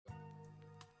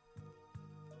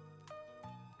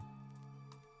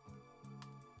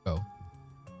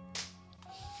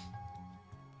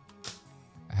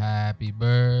Happy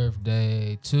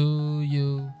birthday to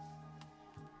you.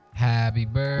 Happy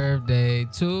birthday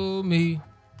to me.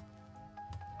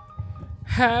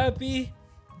 Happy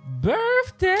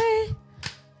birthday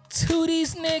to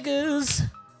these niggas.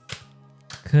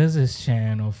 Cause it's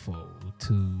channel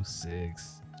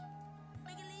 426.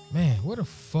 Man, where the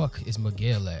fuck is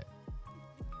Miguel at?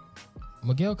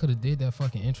 Miguel could have did that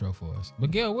fucking intro for us.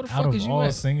 Miguel, where the Out fuck of is you all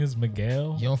at? singers,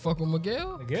 Miguel. You don't fuck with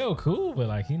Miguel? Miguel cool, but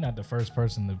like he not the first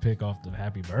person to pick off the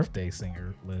happy birthday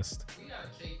singer list. We got a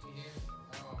cake in here.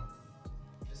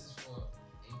 This is for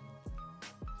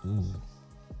Ooh. We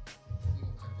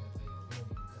gonna cut that later. We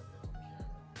don't need to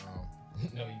cut that on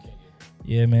the camera. No, you can't get it.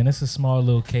 Yeah, man, it's a small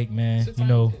little cake, man. It's a You tiny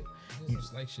know, cake. It's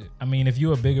just like shit. I mean, if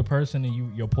you're a bigger person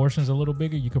and your portion's a little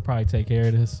bigger, you could probably take care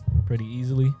of this pretty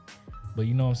easily. But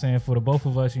you know what I'm saying? For the both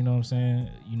of us, you know what I'm saying?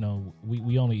 You know,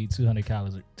 we only eat 200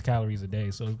 calories a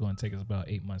day, so it's going to take us about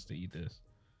 8 months to eat this.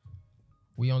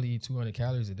 We only eat 200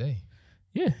 calories a day.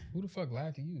 Yeah, Who the fuck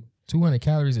lied to you? 200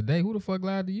 calories a day? Who the fuck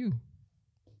lied to you?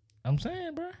 I'm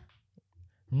saying, bro.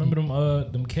 Remember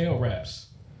them kale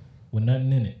wraps with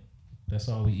nothing in it? That's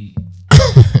all we eat.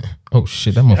 Oh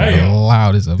shit, that motherfucker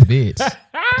loud as a bitch.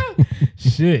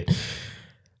 Shit.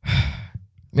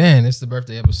 Man, it's the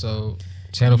birthday episode.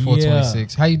 Channel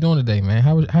 426. How you doing today, man?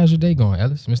 How's your day going,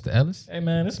 Ellis? Mr. Ellis? Hey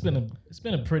man, it's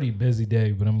been a pretty busy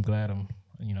day, but I'm glad I'm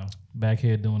back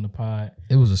here doing the pod.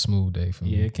 It was a smooth day for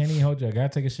me. Yeah, can't even hold you. I gotta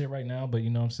take a shit right now, but you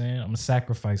know what I'm saying? I'm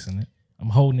sacrificing it. I'm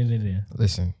holding it in.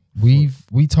 Listen, we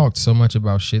talked so much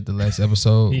about shit the last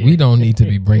episode. Yeah. We don't need to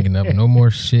be bringing up no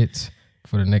more shit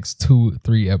for the next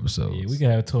 2-3 episodes. Yeah, we can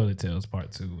have Toilet Tales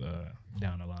Part 2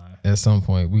 down the line. At some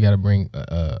point, we got to bring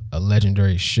a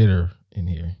legendary shitter in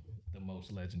here. The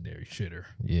most legendary shitter.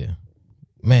 Yeah.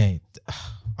 Man,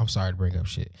 I'm sorry to bring up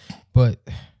shit. But,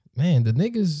 man, the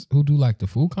niggas who do like the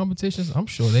food competitions, I'm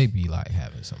sure they be like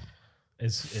having some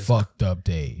It's fucked up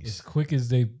days. as quick as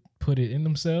they put it in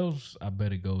themselves, I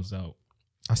bet it goes out.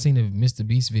 I seen a Mr.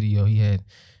 Beast video. He had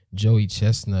Joey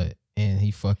Chestnut and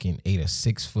he fucking ate a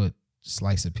 6-foot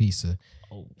slice of pizza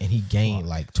Oh, and he gained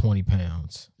like 20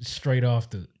 pounds. straight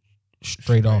off the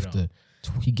Straight off.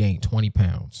 He gained 20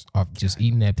 pounds off just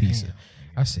eating that pizza. damn.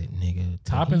 I said, nigga.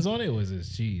 Toppings on it was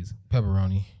his cheese.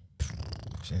 Pepperoni.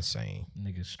 It's insane.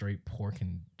 Nigga, straight pork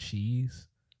and cheese.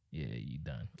 Yeah, you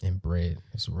done. And bread.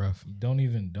 It's rough. You don't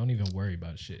even worry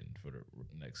about shit for the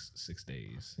next 6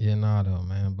 days. Yeah, nah though,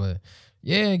 man. But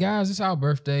yeah, guys, it's our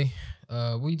birthday.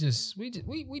 We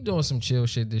doing some chill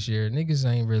shit this year. Niggas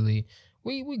ain't really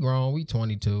we grown. We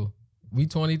 22. We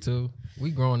 22.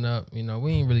 We growing up. You know,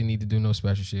 we ain't really need to do no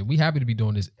special shit. We happy to be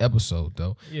doing this episode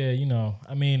though. Yeah,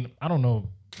 I mean, I don't know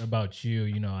about you.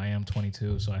 I am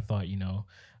 22, so I thought,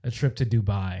 a trip to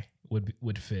Dubai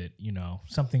would fit.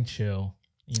 Something chill.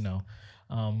 Not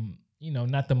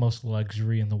the most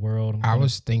luxury in the world. I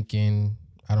was thinking,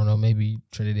 I don't know, maybe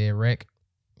Trinidad Rec.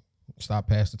 Stop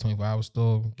past the 24-hour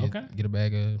store. Get a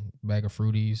bag of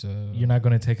fruities. You're not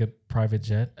going to take a private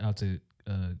jet out to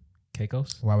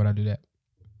Caicos? Why would I do that?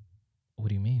 What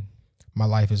do you mean? My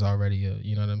life is already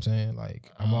you know what I'm saying?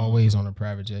 Like I'm always on a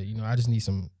private jet. I just need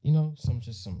some,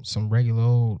 some regular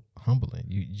old humbling.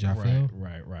 Y'all feel?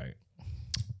 Right.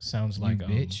 Sounds like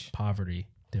bitch. poverty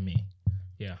to me.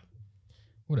 Yeah.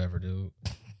 Whatever, dude.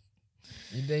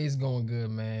 Your day's going good,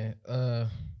 man.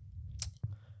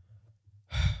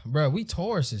 Bro, we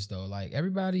Tauruses though. Like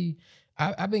everybody,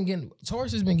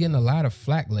 Taurus has been getting a lot of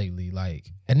flack lately.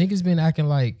 Like a niggas been acting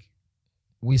like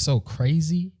we so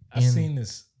crazy. I seen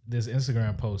this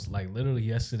Instagram post like literally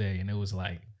yesterday, and it was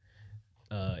like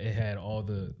it had all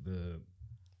the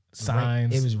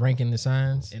signs. It was ranking the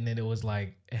signs, and then it was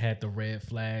like it had the red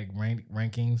flag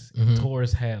rankings. Mhm.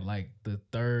 Taurus had like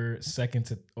the second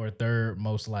to third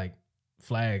most like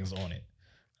flags on it.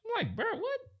 I'm like, bro,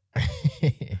 what?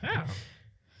 How?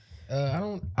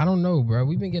 I don't know, bro.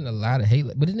 We've been getting a lot of hate,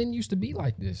 but it didn't used to be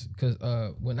like this. Cause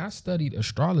when I studied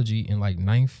astrology in like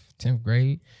 9th, 10th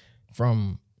grade,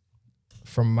 from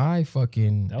my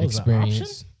fucking That was experience. an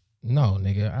option? No,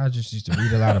 nigga. I just used to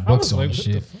read a lot of books I was on like, this what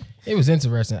the shit. fuck? It was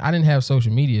interesting. I didn't have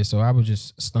social media, so I would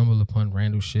just stumble upon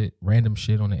random shit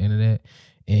on the internet.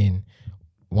 And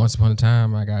once upon a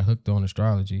time, I got hooked on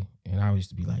astrology, and I used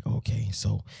to be like, okay,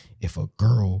 so if a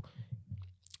girl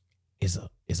is a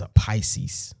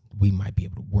Pisces, we might be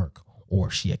able to work. Or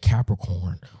she a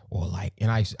Capricorn, or like,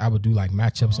 and I would do like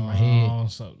matchups in my head.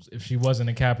 So if she wasn't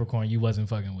a Capricorn, you wasn't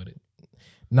fucking with it.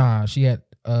 Nah, she had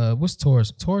what's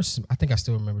Taurus? Taurus, I think I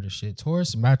still remember this shit.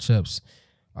 Taurus matchups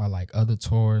are like other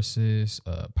Tauruses,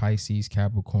 Pisces,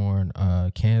 Capricorn,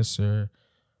 Cancer,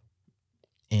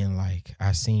 and like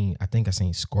I think I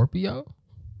seen Scorpio.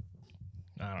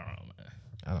 I don't know, man.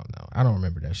 I don't know. I don't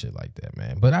remember that shit like that,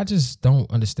 man. But I just don't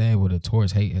understand where the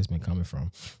Taurus hate has been coming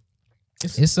from.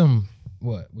 It's some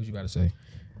what you about to say?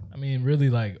 I mean, really,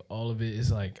 like all of it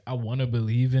is like I want to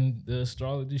believe in the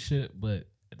astrology shit, but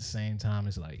at the same time,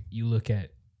 it's like you look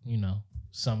at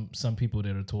some people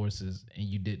that are Tauruses and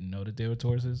you didn't know that they were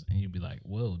Tauruses, and you'd be like,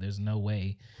 whoa, there's no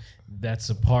way that's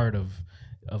a part of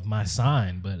my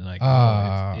sign. But like,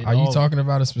 are you talking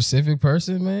about a specific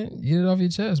person, man? Get it off your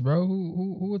chest, bro.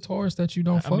 Who a Taurus that you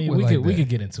don't fuck with? We could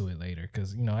get into it later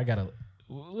because I gotta.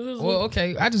 Well,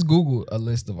 okay. I just Googled a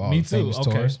list of all the famous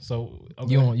Taurus. So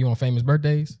you on famous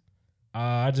birthdays?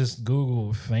 I just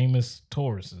Googled famous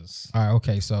Tauruses. All right,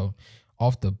 okay. So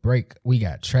off the break, we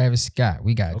got Travis Scott,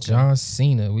 we got John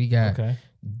Cena, we got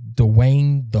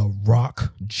Dwayne The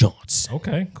Rock Johnson.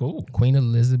 Okay, cool. Queen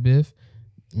Elizabeth,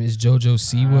 Miss JoJo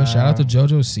Siwa. Shout out to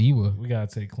JoJo Siwa. We gotta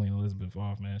take Queen Elizabeth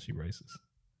off, man. She racist.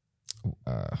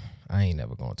 I ain't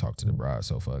never gonna talk to the bride,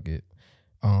 so fuck it.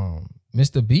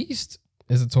 Mr. Beast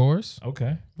is a Taurus.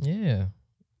 Okay. Yeah.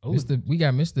 We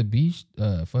got Mr. Beast,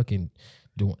 fucking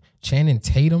doing Channing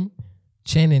Tatum,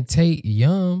 Channing Tate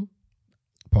Yum.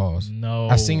 Pause. No.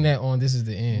 I seen that on This Is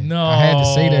the End. No. I had to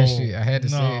say that shit. I had to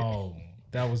say it. No.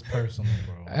 That was personal,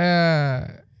 bro.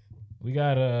 We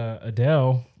got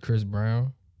Adele. Chris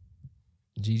Brown.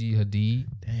 Gigi Hadid.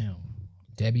 Damn.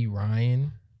 Debbie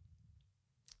Ryan.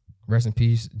 Rest in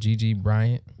peace, Gigi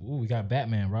Bryant. Ooh, we got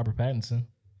Batman, Robert Pattinson.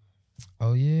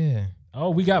 Oh, yeah. Oh,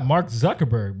 we got Mark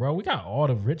Zuckerberg, bro. We got all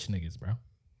the rich niggas, bro.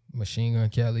 Machine Gun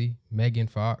Kelly. Megan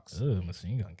Fox. Ugh,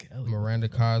 Machine Gun Kelly. Miranda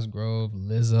Cosgrove.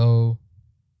 Lizzo.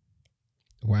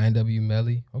 YNW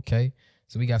Melly. Okay.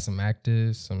 So we got some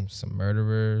actors, some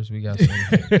murderers. We got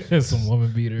some some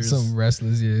woman beaters. Some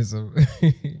wrestlers, yeah. Some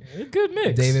a good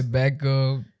mix. David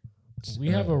Beckham. We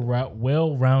have a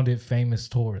well-rounded famous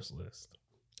Taurus list.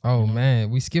 Oh man,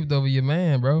 we skipped over your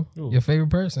man, bro. Ooh. Your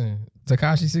favorite person,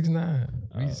 Tekashi 6ix9ine.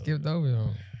 We skipped over him.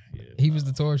 Yeah, he was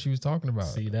the Taurus she was talking about.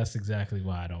 See, that's exactly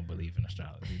why I don't believe in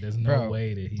astrology. There's no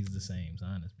way that he's the same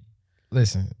sign as me.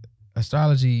 Listen,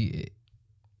 astrology,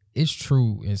 it's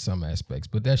true in some aspects,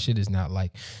 but that shit is not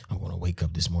like I'm gonna wake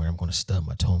up this morning, I'm gonna stub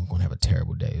my toe, I'm gonna have a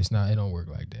terrible day. It's not. It don't work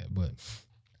like that. But,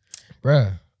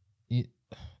 bruh,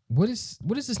 what is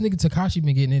this nigga Tekashi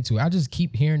been getting into? I just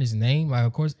keep hearing his name. Like,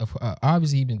 of course,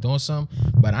 obviously he been doing something,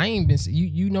 but I ain't been.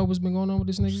 You know what's been going on with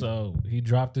this nigga? So he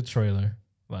dropped the trailer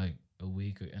like a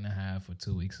week and a half or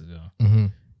 2 weeks ago. Mm-hmm.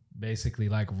 Basically,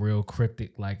 like real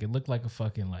cryptic. Like it looked like a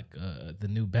fucking like the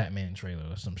new Batman trailer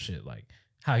or some shit. Like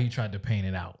how he tried to paint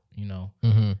it out.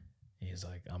 Mm-hmm. He's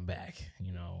like, I'm back.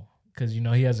 Because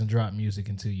he hasn't dropped music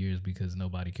in 2 years because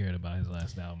nobody cared about his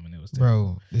last album and it was terrible.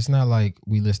 Bro, it's not like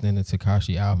we listening to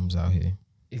Tekashi albums out here.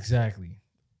 Exactly.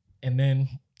 And then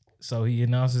so he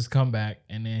announced his comeback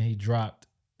and then he dropped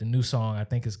the new song. I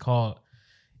think it's called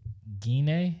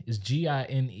Gine. It's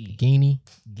Gine. Gine.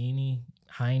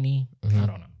 Heine. Mm-hmm. I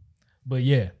don't know. But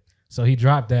yeah. So he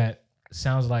dropped that.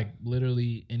 Sounds like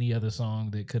literally any other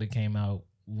song that could have came out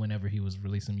whenever he was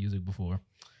releasing music before.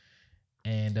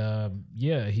 And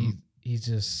he's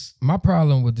just, my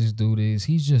problem with this dude is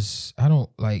he's a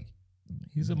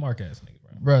mark ass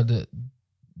nigga, bro. Bro,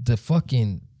 the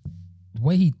fucking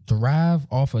way he thrive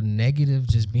off of negative,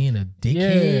 just being a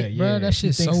dickhead, bro. That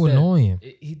shit's so annoying.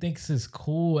 He thinks it's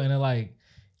cool and like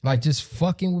just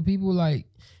fucking with people, like.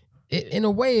 In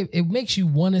a way, it makes you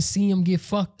want to see him get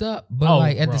fucked up,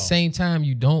 but at the same time,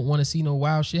 you don't want to see no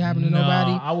wild shit happen to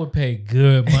nobody. I would pay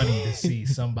good money to see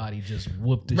somebody just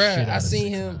whoop the shit out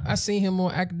of I seen him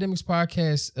on Academics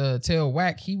podcast tell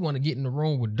Wack he want to get in the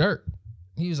room with Dirk.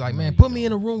 He was like, man, put me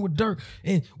in a room with Dirk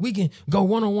and we can go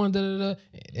one-on-one, da-da-da.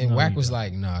 And Wack was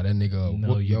like, nah, that nigga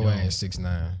whoop your ass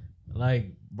 6ix9ine. Like,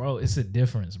 bro, it's a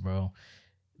difference, bro.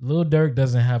 Lil Durk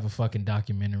doesn't have a fucking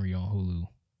documentary on Hulu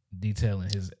detailing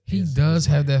his. He does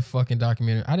have that fucking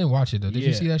documentary. I didn't watch it though. Did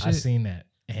you see that shit? I seen that,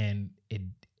 and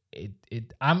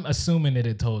it. I'm assuming that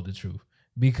it told the truth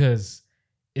because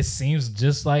it seems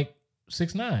just like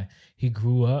 6ix9ine. He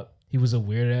grew up. He was a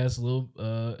weird ass little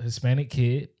Hispanic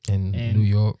kid in New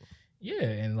York. Yeah,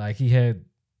 and like he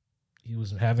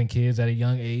was having kids at a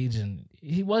young age, and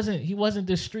he wasn't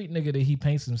this street nigga that he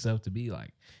paints himself to be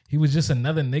like. He was just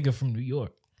another nigga from New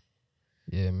York.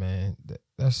 Yeah, man.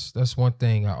 That's one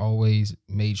thing I always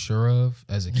made sure of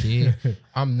as a kid.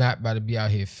 I'm not about to be out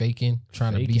here faking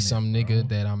to be some nigga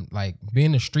that I'm like.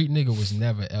 Being a street nigga was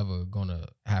never ever gonna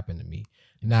happen to me.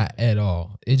 Not at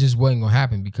all. It just wasn't gonna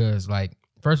happen because, like,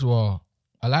 first of all,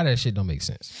 a lot of that shit don't make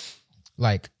sense.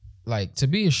 Like to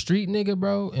be a street nigga,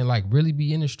 bro, and like really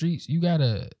be in the streets, you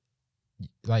gotta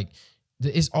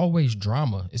it's always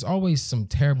drama. It's always some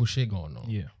terrible shit going on.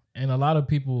 Yeah, and a lot of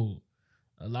people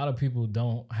a lot of people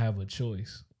don't have a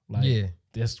choice. Like Yeah.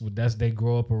 that's they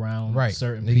grow up around Right.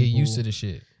 certain They people. get used to the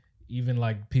shit. Even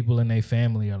like people in their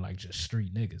family are like just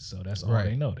street niggas. So that's all Right.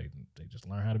 they know. They just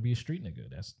learn how to be a street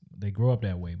nigga. They grow up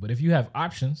that way. But if you have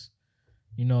options,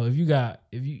 you know, if you got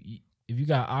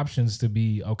options to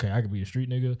be, okay, I could be a street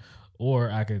nigga, or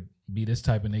I could be this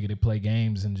type of nigga that play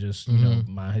games and just, you know,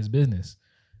 mind his business.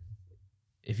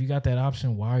 If you got that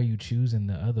option, why are you choosing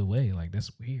the other way? Like,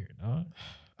 that's weird, dog.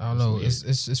 I don't know.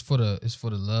 It's for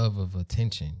the love of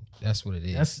attention. That's what it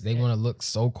is. They want to look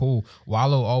so cool.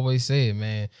 Wallow always said,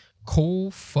 man,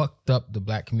 cool fucked up the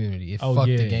black community. It fucked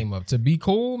the game up. To be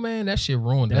cool, man, that shit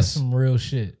ruined us. That's some real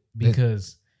shit.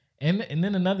 Because and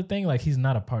then another thing, like, he's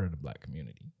not a part of the black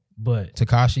community. But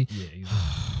Tekashi, yeah,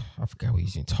 I forgot what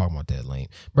he's even talking about that lane,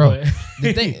 bro.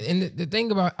 The thing and the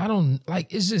thing about I don't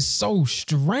like, it's just so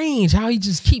strange how he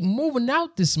just keep moving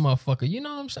out this motherfucker. You know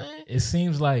what I'm saying? It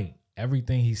seems like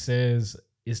everything he says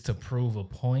is to prove a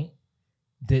point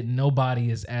that nobody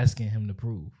is asking him to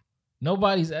prove.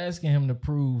 Nobody's asking him to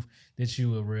prove that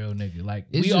you a real nigga. Like,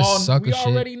 we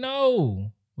already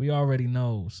know. We already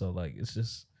know. So like, it's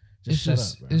just shut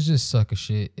up, bro. It's just sucker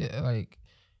shit. Like,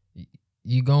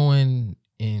 you go in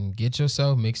and get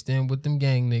yourself mixed in with them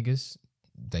gang niggas.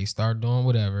 They start doing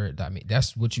whatever. I mean,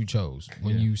 that's what you chose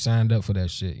when you signed up for that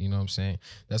shit. You know what I'm saying?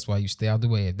 That's why you stay out the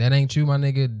way. If that ain't you, my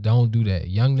nigga, don't do that.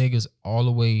 Young niggas all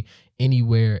the way,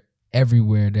 anywhere,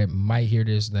 everywhere that might hear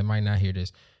this, that might not hear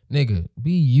this. Nigga,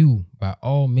 be you. By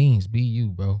all means, be you,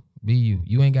 bro. Be you.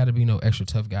 You ain't got to be no extra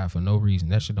tough guy for no reason.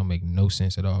 That shit don't make no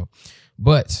sense at all.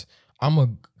 But I'm going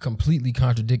to completely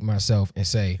contradict myself and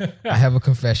say I have a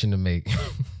confession to make.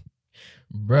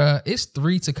 Bruh, it's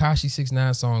 3 Tekashi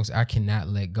 6ix9ine songs I cannot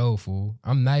let go, fool.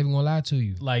 I'm not even gonna lie to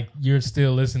you. Like, you're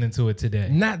still listening to it today.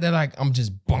 Not that like I'm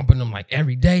just bumping them like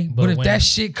every day, but if that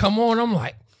shit come on, I'm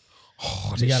like,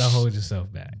 oh, you gotta hold yourself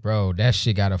back. Bro, that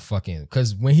shit gotta fucking,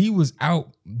 cause when he was out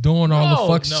doing all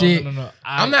the fuck shit,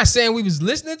 I'm not saying we was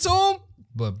listening to him,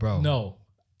 but bro. No,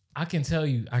 I can tell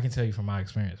you from my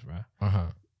experience, bro. Uh-huh.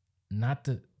 Not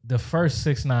the first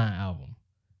 6ix9ine album.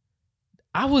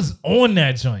 I was on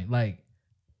that joint. Like,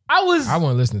 I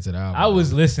wasn't listening to the album. I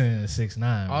was listening to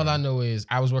 6ix9ine. All I know is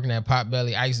I was working at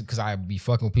Potbelly. I used to, cause I be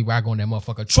fucking with people. I go in that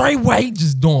motherfucker Treyway,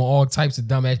 just doing all types of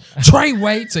dumbass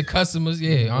Treyway to customers.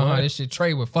 Yeah, this shit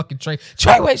Treyway, fucking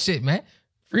Treyway shit, man.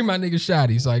 Free my nigga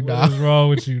Shotty. It's like, nah. What's wrong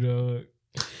with you, dog?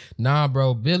 Nah,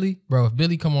 bro, if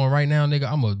Billy come on right now,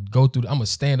 nigga, I'm gonna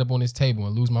stand up on this table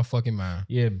and lose my fucking mind.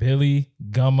 Yeah, Billy,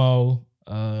 Gummo,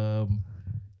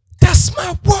 that's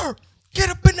my word. Get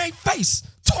up in their face.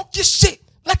 Talk your shit.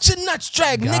 Let your nuts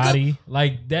drag, Gotti, nigga.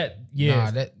 Like that, yeah.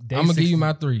 Nah, I'm gonna give you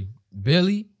my 3.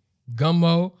 Billy,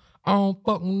 Gummo. I don't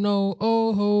fuck with no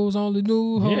old hoes, only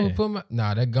new hoes.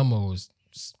 Yeah. That Gummo was,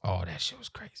 that shit was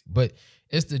crazy. But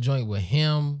it's the joint with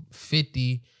him,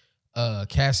 50,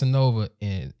 Casanova,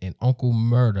 and Uncle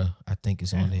Murder, I think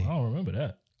is on there. I don't remember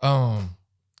that.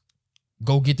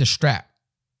 Go Get the Strap.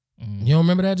 You don't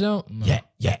remember that joint? No.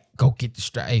 Yeah. Go Get the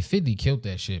Strap. Hey, 50 killed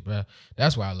that shit, bro.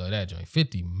 That's why I love that joint.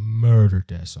 50 murdered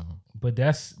that song. But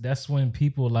that's when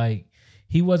people, like,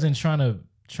 he wasn't trying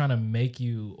to make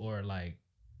you, or like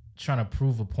trying to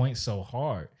prove a point so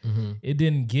hard. Mm-hmm. It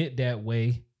didn't get that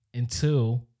way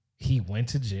until he went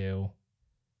to jail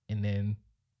and then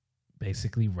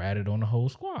basically ratted on the whole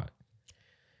squad.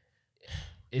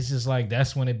 It's just like,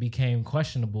 that's when it became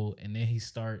questionable, and then he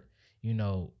start,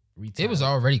 It was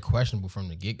already questionable from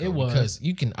the get-go. It was. Because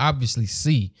you can obviously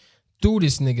see through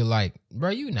this nigga, like, bro,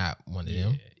 you not one of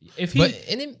them. If he,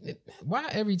 why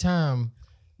every time,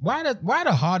 why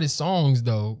the hardest songs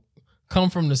though come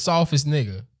from the softest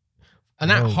nigga?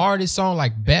 Not hardest song,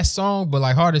 like best song, but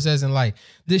like hardest as in like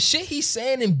the shit he's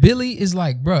saying in Billy is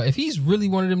like, bro, if he's really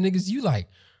one of them niggas, you like,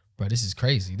 bro, this is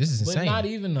crazy. This is insane. But not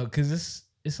even though, because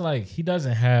it's like he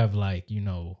doesn't have like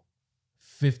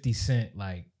 50 Cent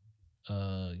like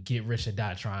get rich or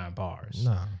die trying bars.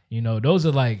 Nah. Those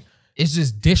are like, it's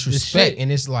just disrespect,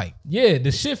 and it's like, yeah,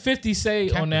 the shit 50 say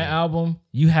on that album,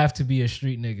 you have to be a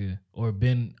street nigga or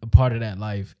been a part of that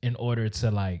life in order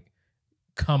to like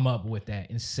come up with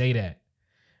that and say that.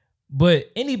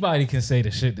 But anybody can say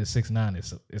the shit that 6ix9ine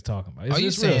is talking about. Are you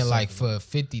saying like for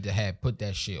 50 to have put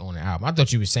that shit on the album? I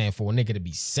thought you were saying for a nigga to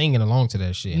be singing along to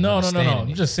that shit. No.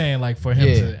 I'm just saying like for him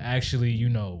to actually,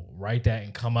 write that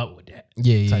and come up with that.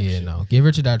 Yeah. No. Get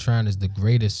Rich or Die Trying is the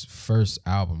greatest first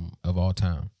album of all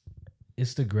time.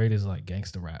 It's the greatest like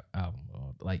gangster rap album.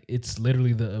 Like it's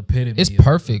literally the epitome. It's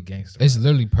perfect. Gangster. It's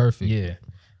literally perfect. Yeah.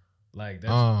 Like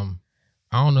that's,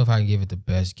 I don't know if I can give it the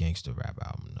best gangster rap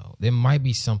album though. There might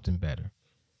be something better.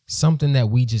 Something that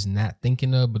we just not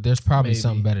thinking of, but there's probably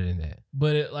something better than that.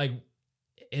 But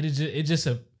it just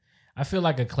a. I feel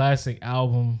like a classic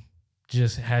album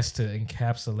just has to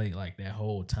encapsulate like that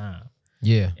whole time.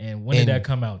 Yeah. And when did that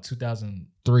come out?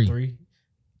 2003.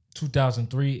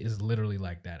 2003 is literally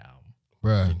like that album.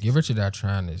 Bruh, Get Rich or Die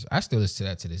Trying is. I still listen to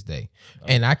that to this day.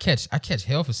 And I catch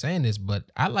hell for saying this, but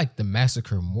I like The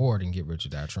Massacre more than Get Rich or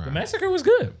Die Trying. The Massacre was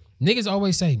good. Niggas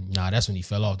always say, nah, that's when he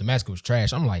fell off. The Massacre was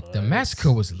trash. I'm like, The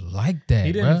Massacre was like that.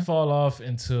 He didn't bruh. fall off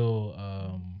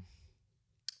until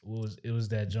it was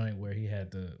that joint where he had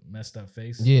the messed up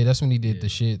face. Yeah, that's when he did the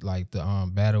shit like the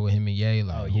battle with him and Ye,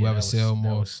 like whoever sell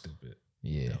more. That was stupid.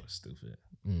 Yeah, that was stupid.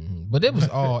 Mm-hmm. But it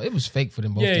was fake for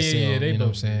them both to sell. They you know what I'm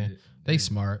both saying? did. They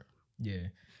smart. Yeah,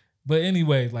 but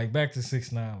anyway, like back to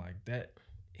 6ix9ine, like that.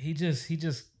 He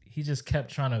just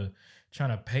kept trying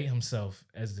to paint himself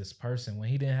as this person when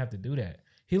he didn't have to do that.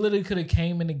 He literally could have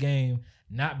came in the game,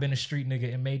 not been a street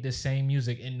nigga, and made the same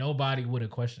music, and nobody would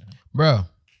have questioned him, Bro.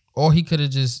 Or he could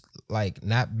have just like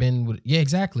not been with,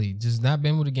 exactly, just not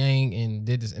been with a gang and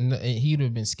did this, and he'd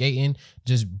have been skating.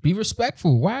 Just be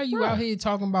respectful. Why are you out here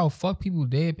talking about fuck people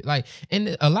dead? Like,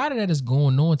 and a lot of that is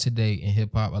going on today in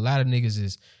hip hop. A lot of niggas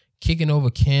is kicking over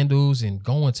candles and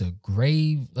going to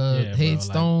grave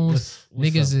headstones.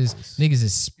 Like, niggas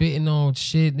is spitting on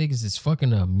shit. Niggas is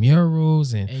fucking up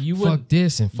murals and you fuck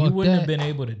this and fuck that. You wouldn't have been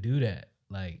able to do that.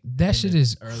 Like that shit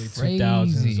is early crazy.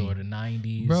 2000s or the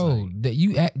 90s, bro. like, That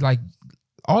you act like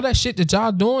all that shit that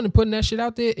y'all doing and putting that shit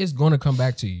out there is gonna come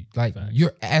back to you. Like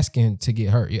you're asking to get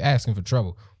hurt. You're asking for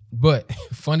trouble. But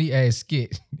funny ass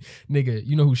skit, nigga.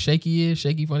 You know who Shaky is?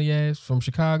 Shaky funny ass from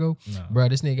Chicago, bro.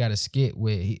 This nigga got a skit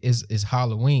where it's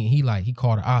Halloween. He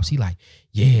called the ops. He like,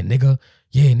 yeah, nigga,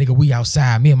 we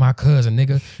outside. Me and my cousin,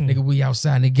 nigga, we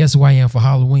outside. Nigga, guess who I am for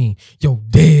Halloween? Yo,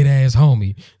 dead ass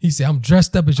homie. He said, I'm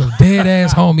dressed up as your dead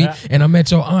ass homie, and I'm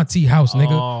at your auntie house,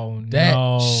 nigga. Oh,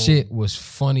 that shit was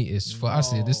funny as fuck. I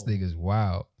said, this nigga's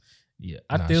wild. Yeah,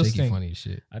 Shaky funny as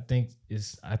shit. I think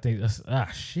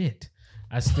that's shit.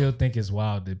 I still think it's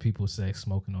wild that people say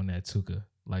smoking on that Tuka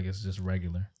like it's just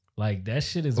regular. Like that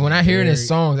shit is. When I hear it in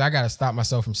songs, I gotta stop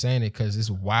myself from saying it because it's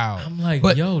wild. I'm like,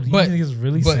 yo, do you think it's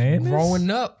really saying this? Growing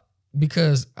up,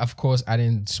 because of course I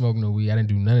didn't smoke no weed, I didn't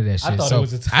do none of that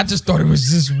shit. I just thought it was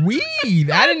just weed.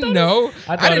 I didn't know.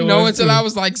 I didn't know until I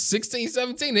was like 16,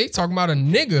 17. They talking about a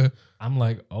nigga. I'm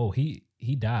like, oh, he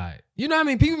died. You know what I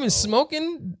mean? People been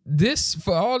smoking this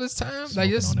for all this time. Like,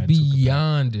 it's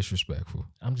beyond disrespectful.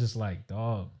 I'm just like,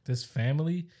 dog, this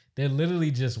family, they're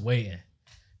literally just waiting.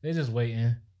 They're just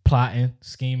waiting, plotting,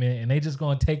 scheming, and they just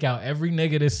gonna take out every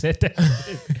nigga that said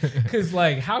that. Cause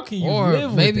like, how can you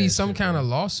live with maybe that some shit, kind bro? of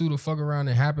lawsuit will fuck around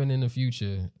and happen in the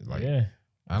future. Like, yeah.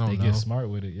 I don't know. They get smart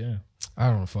with it, yeah. I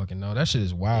don't fucking know. That shit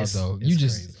is wild though.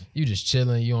 It's You just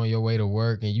chilling. You on your way to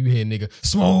work and you hear nigga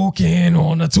smoking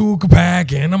on a Tuka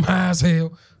pack and I'm high as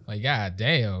hell. Like, god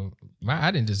damn,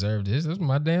 I didn't deserve this. This is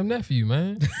my damn nephew,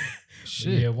 man.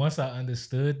 Shit. Yeah. Once I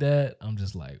understood that, I'm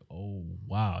just like, oh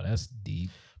wow, that's deep.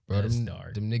 Bro, that's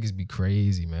dark. Them niggas be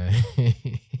crazy, man.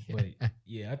 But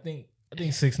yeah, I think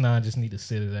 6ix9ine just need to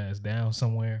sit his ass down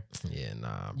somewhere. Yeah,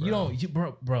 nah,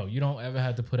 bro. You don't ever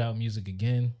have to put out music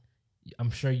again.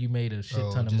 I'm sure you made a shit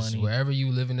ton of money. Wherever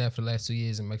you living at for the last 2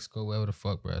 years in Mexico, wherever the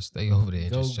fuck, bro, stay over there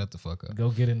and just shut the fuck up.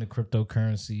 Go get into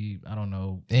cryptocurrency. I don't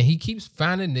know. And he keeps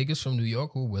finding niggas from New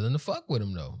York who are willing to fuck with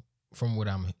him though. From what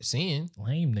I'm seeing,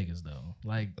 lame niggas though.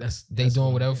 Like they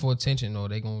doing whatever for attention, or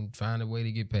they gonna find a way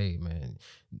to get paid, man.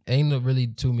 Ain't really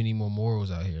too many more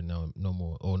morals out here, no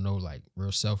more, or no like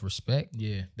real self respect.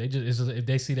 Yeah, they just if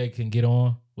they see they can get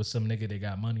on with some nigga that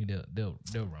got money, they'll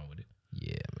run with it.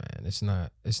 Yeah, man, it's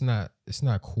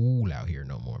not cool out here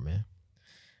no more, man.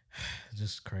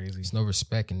 Just crazy. There's no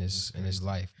respect in this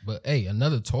life. But hey,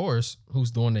 another Taurus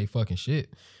who's doing they fucking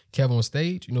shit. Kevin on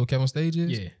Stage, you know who Kevin on Stage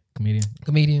is? Yeah.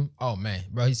 Comedian. Oh man,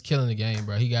 bro, he's killing the game,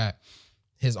 bro. He got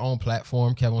his own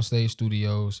platform, Kevin on Stage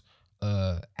Studios,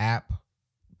 app,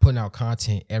 putting out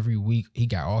content every week. He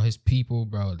got all his people,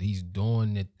 bro. He's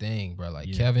doing the thing, bro.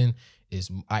 Like Kevin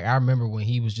is. I remember when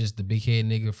he was just the big head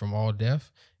nigga from All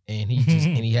Def, and he just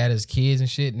and he had his kids and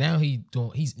shit. Now he's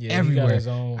everywhere. He got his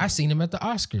own, I seen him at the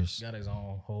Oscars. Got his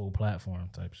own whole platform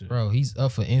type shit. Bro, he's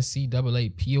up for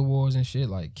NCAA awards and shit.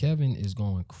 Like, Kevin is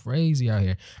going crazy out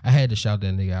here. I had to shout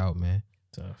that nigga out, man.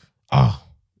 Tough. Oh,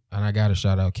 and I got to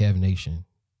shout out Kev Nation.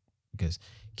 Because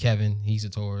Kevin, he's a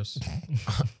Taurus.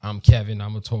 I'm Kevin,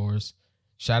 I'm a Taurus.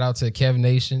 Shout out to Kev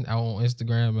Nation out on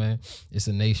Instagram, man. It's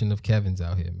a nation of Kevins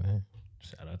out here, man.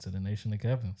 Shout out to the nation of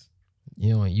Kevins.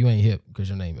 You ain't hip because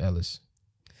your name Ellis.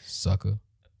 Sucker.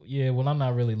 Yeah, well, I'm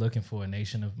not really looking for a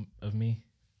nation of me.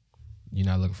 You're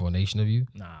not looking for a nation of you?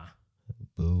 Nah.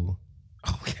 Boo.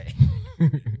 Okay.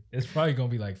 It's probably gonna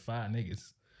be like 5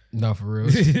 niggas. No, for real.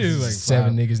 It was like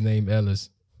 7 5. niggas named Ellis.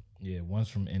 Yeah, one's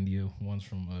from India, one's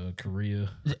from Korea.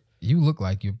 You look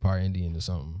like you're part Indian or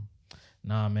something.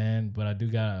 Nah, man, but I do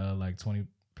got like 20%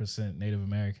 Native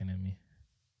American in me.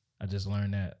 I just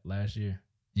learned that last year.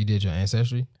 You did your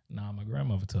ancestry? Nah, my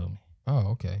grandmother told me. Oh,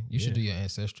 okay. You should Yeah. do your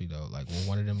ancestry though. Like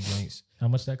one of them drinks, How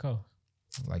much that cost?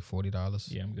 like $40.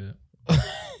 Yeah, I'm good.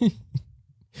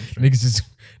 Niggas is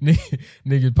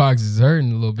nigga pockets is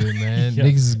hurting a little bit, man. Yeah.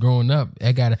 Niggas is growing up.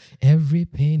 I got every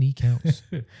penny counts.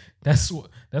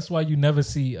 That's why you never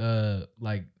see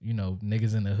like, you know,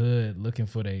 niggas in the hood looking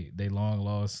for they long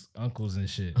lost uncles and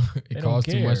shit. It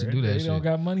costs too much to do that They shit. don't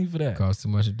got money for that. It costs too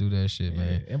much to do that shit,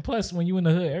 man. Yeah. And plus, when you in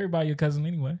the hood, everybody your cousin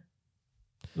anyway.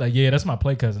 Like, yeah, that's my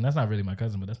play cousin. That's not really my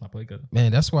cousin, but that's my play cousin.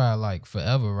 Man, that's why I like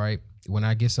forever, right? When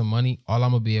I get some money, all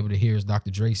I'm gonna be able to hear is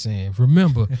Dr. Dre saying,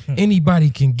 "Remember, anybody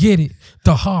can get it.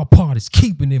 The hard part is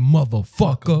keeping it,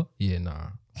 motherfucker." Yeah, nah.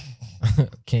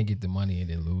 Can't get the money and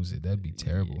then lose it. That'd be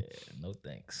terrible. Yeah, no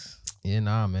thanks. Yeah,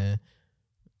 nah, man.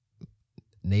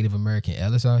 Native American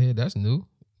Ellis out here, that's new.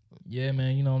 Yeah,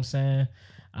 man, you know what I'm saying?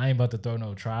 I ain't about to throw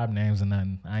no tribe names or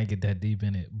nothing. I ain't get that deep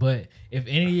in it. But if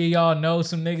any of y'all know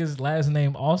some niggas last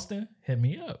name Austin, hit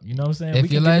me up. You know what I'm saying? If We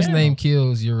your can get last down. name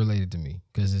kills, you're related to me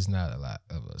because it's not a lot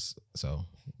of us. So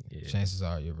Yeah. chances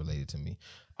are you're related to me.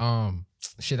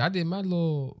 Shit, I did my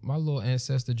little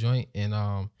ancestor joint and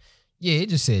yeah, it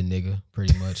just said nigga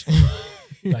pretty much.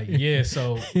 Like, yeah,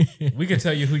 so we can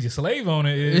tell you who your slave owner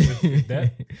is if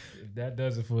that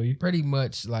does it for you. Pretty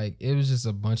much, like it was just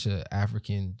a bunch of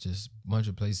bunch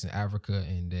of places in Africa,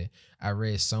 and I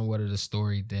read somewhat of the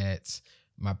story that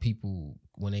my people,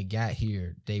 when they got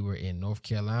here, they were in North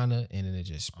Carolina, and then it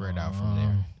just spread out from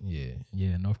there. Yeah,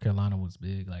 Yeah, North Carolina was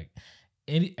big. Like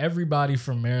everybody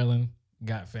from Maryland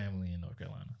got family in North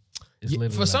Carolina. It's Yeah,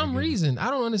 literally for like some a given. reason, I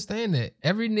don't understand that.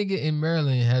 Every nigga in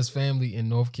Maryland has family in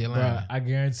North Bruh, Carolina. I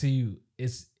guarantee you,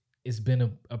 it's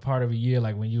been a part of a year.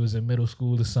 Like when you was in middle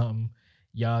school or something,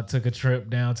 y'all took a trip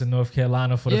down to North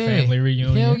Carolina for the family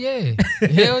reunion. Hell yeah,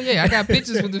 hell yeah! I got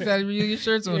pictures with the family reunion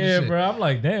shirts on. Yeah, and shit. bro. I'm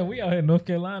like, damn, we out here in North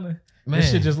Carolina. Man. This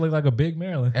shit just look like a big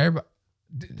Maryland. Everybody,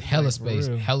 hella Like, for space,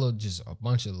 real. hella just a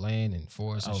bunch of land and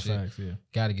forest and Oh, shit. facts, yeah.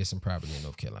 Got to get some property in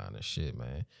North Carolina. Shit,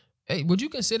 man. Hey, would you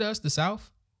consider us the South?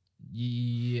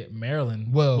 Yeah,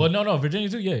 Maryland. Well- no, Virginia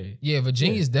too. Yeah, Yeah,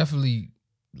 Virginia is definitely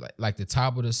like the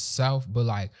top of the South, but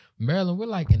like Maryland, we're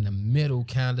like in the middle,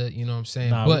 kind of. You know what I'm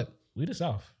saying? nah, but we the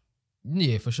South.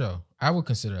 yeah, for sure, I would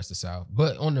consider us the South.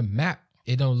 But on the map,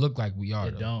 it don't look like we are.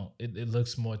 It though. don't. It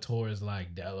looks more towards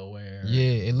like Delaware.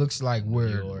 Yeah, it looks like New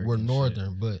we're York we're and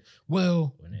northern, but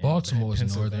well, We're in Baltimore's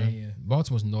northern. Pennsylvania.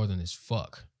 Baltimore's northern as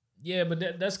fuck. Yeah,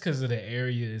 but that's because of the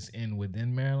area it's in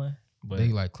within Maryland. But They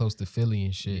like close to Philly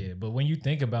and shit. yeah, but when you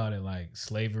think about it, like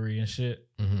slavery and shit,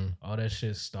 Mm-hmm. all that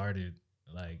shit started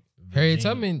like Harriet Virginia.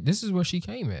 Tubman, this is where she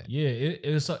came at. Yeah,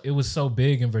 it was so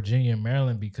big in Virginia and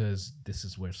Maryland because this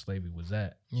is where slavery was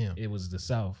at. Yeah. It was the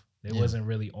South. They Yeah. wasn't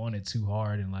really on it too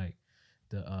hard in like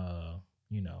the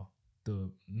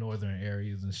the northern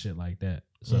areas and shit like that.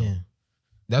 So Yeah.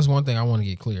 That's one thing I want to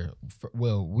get clear.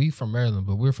 Well, we from Maryland,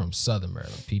 but we're from Southern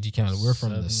Maryland, PG County. We're from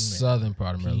the southern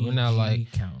part of Maryland. We're not like,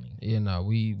 PG County. you know,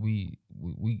 we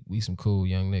some cool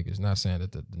young niggas. Not saying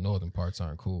that the northern parts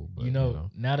aren't cool, but You know,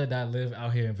 now that I live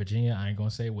out here in Virginia, I ain't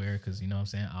gonna say where because you know what I'm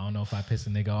saying. I don't know if I piss a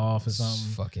nigga off or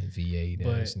something. fucking VA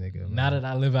But ass nigga. now man. that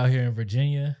I live out here in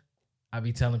Virginia, I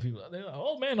be telling people, they're like,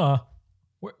 "Oh man,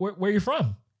 where you from?"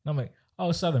 And I'm like,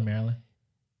 "Oh, Southern Maryland."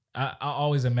 I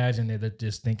always imagine that they're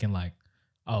just thinking like,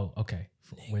 "Oh, okay,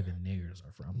 where the niggers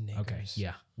are from." Okay, Niggers.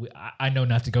 yeah, I know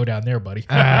not to go down there, buddy.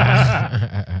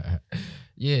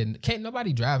 Yeah, can't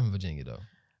nobody drive in Virginia though.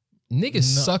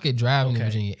 Niggas No. suck at driving in Okay.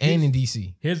 Virginia and in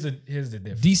DC. Here's the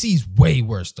difference. DC's way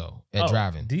worse though at Oh,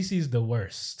 driving DC's the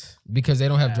worst, because they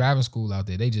don't have Yeah. driving school out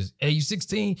there. They just, hey, you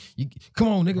 16? You come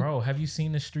on, nigga. bro. Have you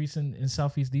seen the streets in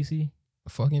Southeast DC?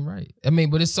 Fucking right. I mean,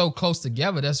 but it's so close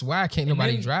together. That's why can't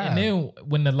nobody drive. And then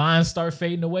when the lines start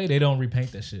fading away, they don't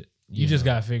repaint that shit. You Yeah. just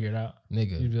gotta figure it out.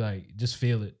 Nigga, You'd be like, just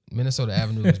feel it. Minnesota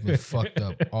Avenue has been fucked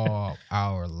up all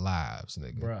our lives,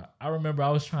 nigga. Bruh, I remember I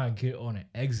was trying to get on an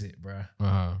exit, bruh.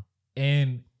 Uh-huh.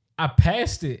 And I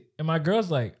passed it. And my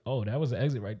girl's like, oh, that was the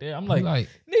exit right there. I'm like, nigga,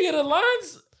 the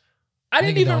lines. I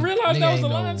didn't nigga even don't- realize nigga that was ain't the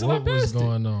know line until I what was passed it.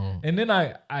 going on. And then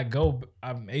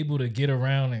I'm able to get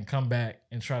around and come back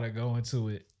and try to go into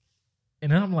it.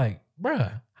 And then I'm like,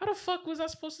 bruh, how the fuck was I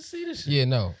supposed to see this shit? Yeah,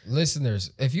 no.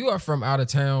 Listeners, if you are from out of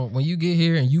town, when you get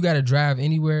here and you got to drive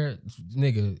anywhere,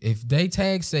 nigga, if they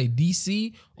tag say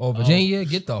DC or Virginia,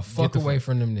 get the fuck away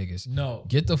from them niggas. No.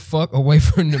 Get the fuck away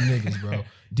from them niggas, bro.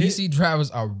 DC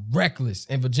drivers are reckless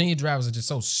and Virginia drivers are just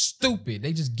so stupid.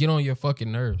 They just get on your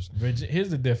fucking nerves. Here's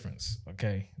the difference,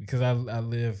 okay? Because I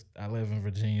live in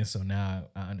Virginia, so now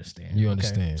I understand. You okay?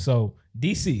 understand. So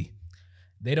DC,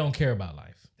 they don't care about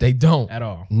life. They don't. At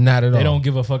all. Not at all. They don't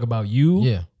give a fuck about you.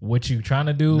 Yeah. What you trying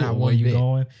to do. Not or one where you bit.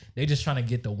 going. They just trying to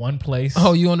get to one place.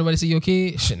 Oh, you want nobody to see your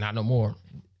kid? Shit, not no more.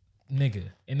 Nigga.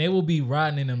 And they will be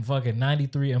riding in them fucking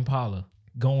 93 Impala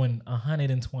going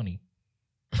 120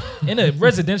 in a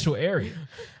residential area.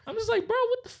 I'm just like, bro,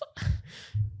 what the fuck?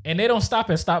 And they don't stop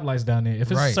at stoplights down there.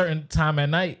 If it's a certain time at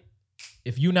night,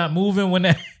 if you not moving when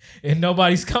that and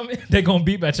nobody's coming, they gonna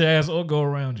beep at your ass or go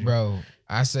around you. Bro,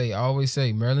 I always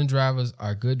say Maryland drivers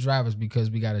are good drivers because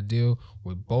we got to deal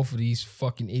with both of these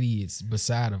fucking idiots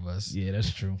beside of us. Yeah,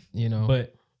 that's true. You know?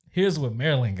 But here's what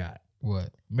Maryland got. What?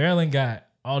 Maryland got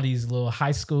all these little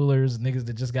high schoolers, niggas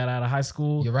that just got out of high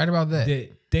school. You're right about that.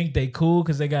 That think they cool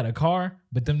because they got a car,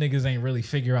 but them niggas ain't really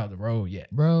figure out the road yet.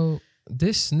 Bro,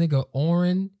 this nigga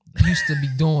Oren used to be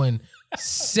doing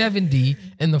 70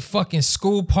 in the fucking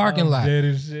school parking lot. Dead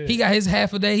as shit. He got his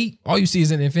half a day. All you see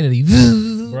is an Infinity.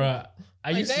 Bruh, I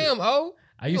used damn, to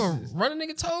run a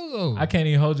nigga toes over. I can't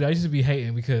even hold you. I used to be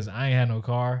hating because I ain't had no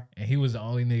car, and he was the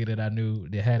only nigga that I knew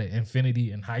that had an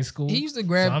Infinity in high school. He used to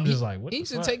grab. So I'm just like, what? He the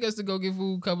used fuck? to take us to go get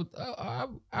food.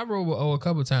 I rode with O a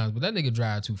couple times, but that nigga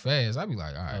drive too fast. I be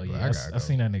like, all right, Oh bro, yeah, I gotta go. I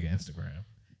seen that nigga Instagram.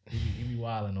 He be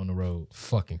wilding on the road.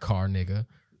 Fucking car nigga.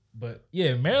 But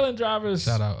yeah, Maryland drivers.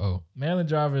 Shout out O. Maryland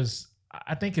drivers.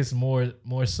 I think it's more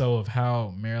so of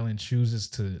how Maryland chooses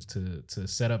to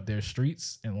set up their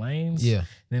streets and lanes. Yeah.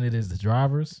 Than it is the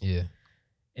drivers. Yeah.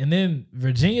 And then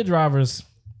Virginia drivers,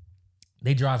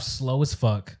 they drive slow as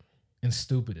fuck and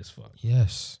stupid as fuck.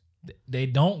 Yes. They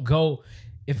don't go.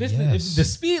 If it's if the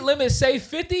speed limit say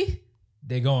 50,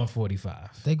 they going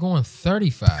 45. They going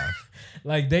 35.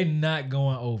 Like they not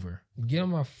going over. Get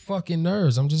on my fucking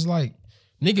nerves. I'm just like,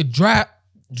 nigga, drive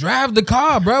the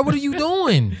car, bro. What are you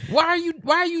doing? Why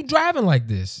are you driving like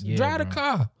this? Yeah, drive bro. the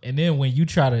car. And then when you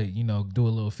try to, do a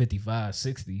little 55,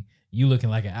 60, you looking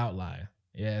like an outlier.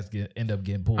 Yeah, end up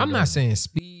getting pulled. I'm over. not saying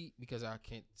speed because I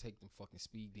can't take them fucking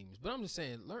speed demons, but I'm just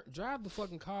saying drive the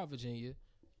fucking car, Virginia.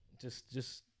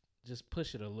 Just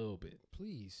push it a little bit.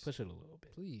 Please. Push it a little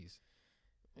bit. Please.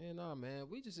 Man, nah, man.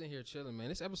 We just in here chilling, man.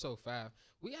 It's episode 5.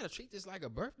 We gotta treat this like a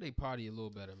birthday party a little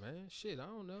better, man. Shit, I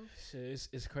don't know. Shit,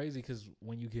 it's crazy because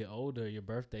when you get older, your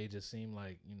birthday just seem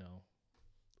like,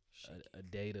 a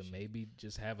day to maybe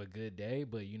just have a good day,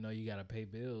 but you gotta pay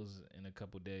bills in a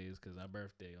couple days because our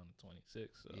birthday on the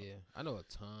 26th. So. Yeah, I know a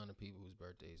ton of people whose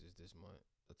birthdays is this month.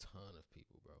 A ton of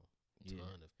people, bro.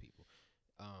 Ton of people.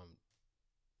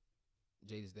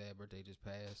 Jada's dad birthday just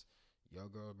passed. Your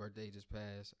girl's birthday just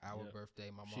passed. Our birthday,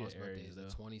 my mom's birthday is the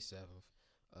 27th.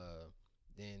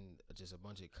 Then just a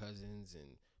bunch of cousins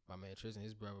and my man Tristan,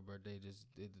 his brother birthday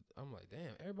just did. I'm like,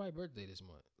 damn, everybody's birthday this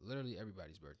month. Literally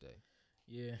everybody's birthday.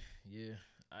 Yeah.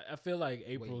 I feel like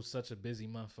April's such a busy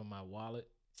month for my wallet.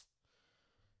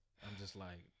 I'm just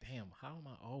like, damn, how am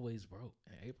I always broke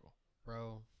in April?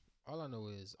 Bro, all I know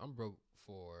is I'm broke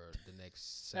for the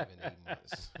next 7-8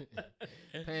 months.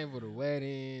 Paying for the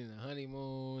wedding, the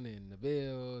honeymoon, and the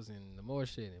bills, and the more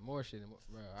shit, and more shit. And more.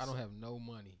 Bro, I don't have no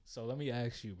money. So let me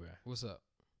ask you, bro. What's up?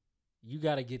 You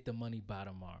got to get the money by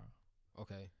tomorrow.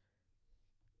 Okay.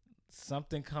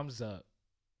 Something comes up,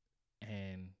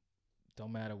 and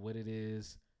don't matter what it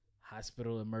is,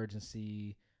 hospital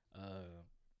emergency,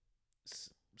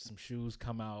 some shoes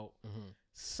come out,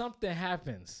 something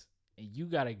happens, and you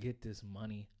got to get this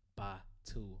money by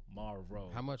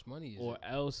tomorrow. How much money is or it?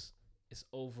 Or else it's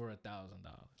over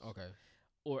 $1,000. Okay.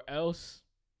 Or else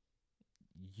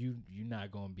you're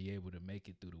not going to be able to make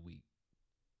it through the week.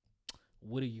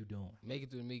 What are you doing? Make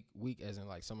it through the week as in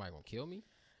like somebody going to kill me?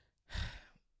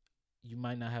 You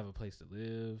might not have a place to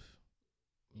live.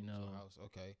 House.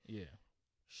 Okay. Yeah.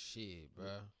 Shit, bro.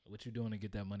 What you doing to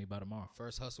get that money by tomorrow?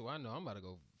 First hustle I know, I'm about to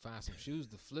go find some shoes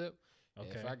to flip.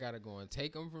 Okay. If I gotta go and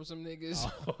take them from some niggas,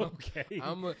 okay. If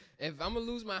I'm gonna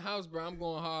lose my house, bro, I'm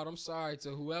going hard. I'm sorry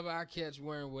to whoever I catch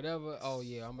wearing whatever. Oh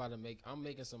yeah, I'm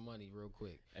making some money real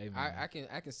quick. Hey, I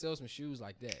can sell some shoes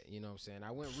like that. You know what I'm saying?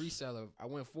 I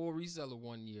went full reseller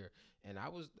one year, and I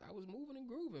was moving and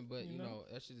grooving, but you know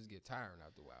that shit just get tiring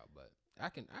after a while. But I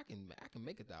can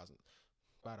make $1,000.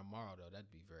 by tomorrow though,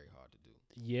 that'd be very hard to do.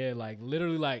 Yeah, like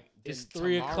literally, like it's Then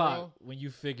 3 tomorrow? o'clock when you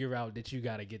figure out that you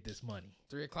gotta get this money.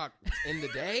 3 o'clock in the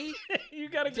day. You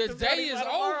gotta get The this day money is by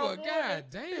tomorrow over. morning. God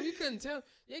damn, you couldn't tell.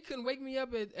 They couldn't wake me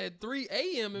up at 3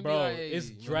 a.m. and Bro, be like, hey, it's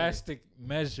man, drastic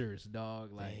measures,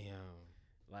 dog. Like, damn.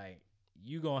 like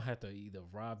you gonna have to either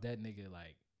rob that nigga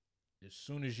like as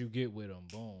soon as you get with him,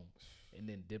 boom, and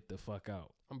then dip the fuck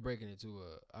out. I'm breaking into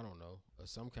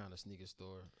some kind of sneaker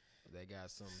store. They got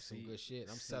some good shit.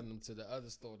 I'm selling them to the other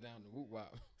store down the Woot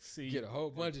Wop. See, Get a whole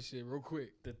bunch of shit real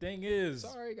quick. the thing is,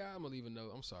 Sorry, guys. I'm gonna leave a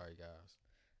note. I'm sorry, guys.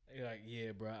 you're like,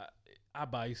 yeah, bro, I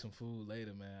buy you some food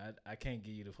later, man. I can't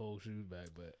give you the whole shoes back,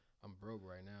 but I'm broke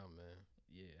right now, man.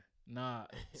 yeah, nah.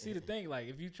 See, the thing, like,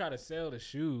 if you try to sell the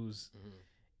shoes, Mhm.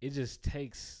 it just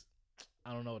takes,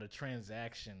 I don't know, the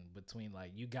transaction between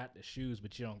like you got the shoes,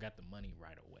 but you don't got the money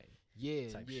right away.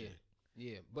 Yeah, Type yeah, shit.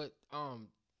 yeah. But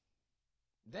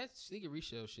that sneaker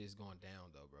resale shit is going down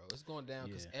though, bro. It's going down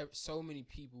because so many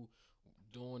people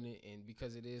doing it, and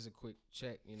because it is a quick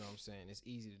check, you know what I'm saying? It's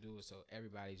easy to do it, so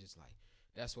everybody's just like.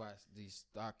 That's why these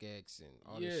StockX and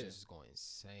all this shit is going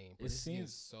insane. But it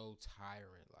seems so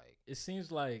tiring. Like It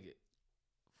seems like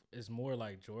it's more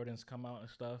like Jordans come out and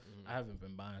stuff. Mhm. I haven't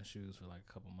been buying shoes for like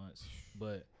a couple months,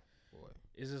 but boy,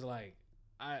 it's just like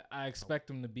I expect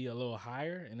them to be a little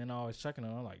higher, and then I always checking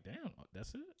them. I'm like, damn,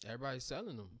 that's it. everybody's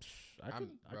selling them. I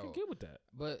can bro. get with that.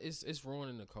 But it's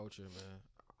ruining the culture, man.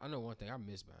 I know one thing. I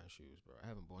miss buying shoes, bro. I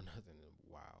haven't bought nothing in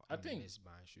a while. I miss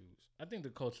buying shoes. I think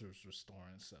the culture is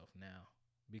restoring itself now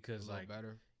because A little like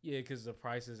better. yeah, because the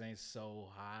prices ain't so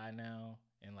high now,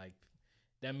 and like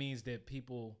that means that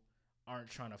people aren't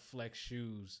trying to flex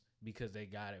shoes because they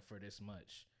got it for this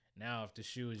much. Now, if the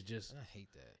shoe is just, I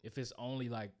hate that. if it's only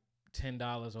like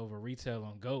 $10 over retail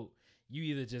on GOAT, you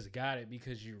either just got it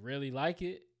because you really like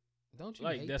it. Don't you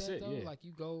Like, hate that's that it, though? yeah. Like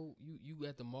you go, you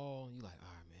at the mall, and you like, all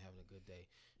right, man, having a good day.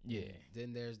 Yeah. And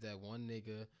then there's that one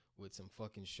nigga with some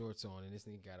fucking shorts on, and this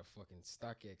nigga got a fucking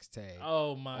StockX tag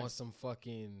Oh my! on some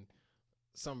fucking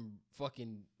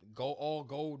all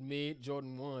gold mid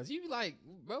Jordan 1s. You be like,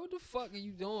 bro, what the fuck are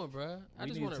you doing, bro? I We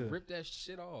just need want to to- rip that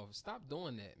shit off. Stop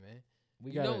doing that, man.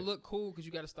 We You got don't look cool because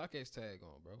you got a StockX tag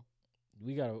on, bro.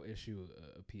 we got to issue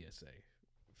a PSA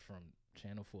from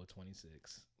Channel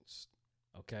 426.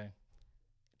 Okay,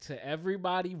 to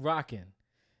everybody rocking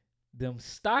them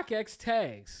StockX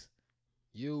tags.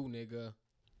 You nigga,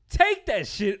 Take that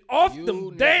shit off You,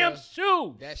 them nigga. damn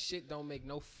shoes. that shit don't make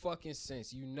no fucking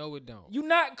sense. You know it don't. You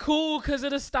not cool because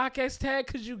of the StockX tag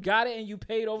because you got it and you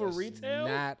paid over That's retail?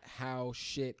 not how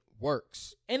shit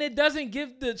works. And it doesn't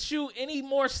give the shoe any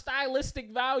more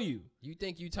stylistic value. You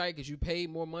think you tight because you paid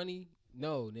more money?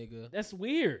 No, nigga. That's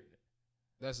weird.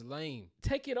 That's lame.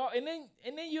 Take it off. And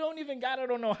then you don't even got it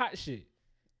on no hot shit.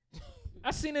 I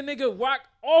seen a nigga rock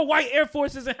all white Air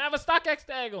Forces and have a StockX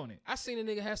tag on it. I seen a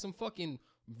nigga have some fucking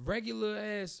regular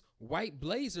ass white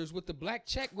blazers with the black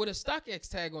check with a StockX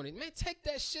tag on it. Man, take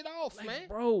that shit off, Like, man.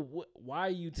 bro, why are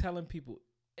you telling people?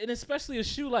 And especially a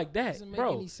shoe like that, Doesn't make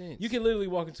bro. any sense. You can literally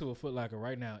walk into a Foot Locker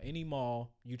right now, any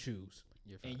mall you choose,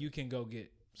 You're fine. and you can go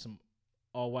get some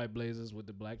all white blazers with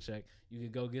the black check. You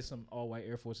can go get some all white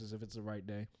Air Forces if it's the right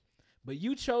day. But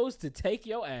you chose to take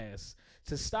your ass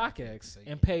to StockX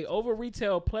and pay over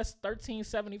retail plus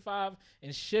 $13.75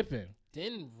 in shipping.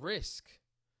 Then risk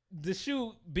The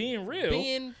shoe being real.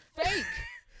 being fake.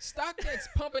 StockX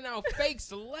pumping out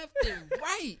fakes left and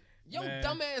right. Yo, Man.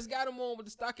 dumbass got them on with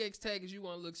the StockX tag because you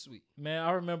want to look sweet. Man,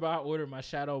 I remember I ordered my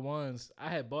Shadow 1s. I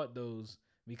had bought those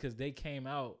because they came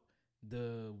out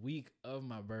the week of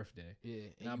my birthday. Yeah,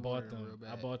 And I you bought wanted 'em real them.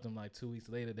 I bad. bought them like 2 weeks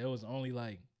later. There was only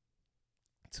like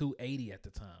 $280 at the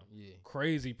time. Yeah,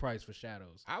 Crazy price for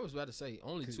Shadows. I was about to say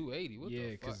only 280. What yeah,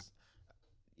 the fuck? cause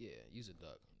Yeah, use a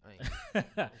duck. I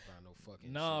ain't buying no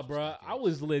fucking. nah, shoes bro, from I StockX.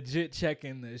 was legit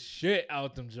checking the shit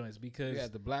out them joints because, You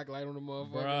had the black light on the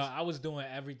motherfuckers. bro, I was doing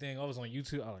everything. I was on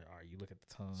YouTube. I was like, all right, you look at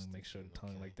the tongue, make sure the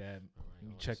tongue Okay. like that. All right, You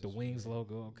oh, check this the is wings good.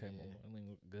 logo. Okay, Yeah. my wing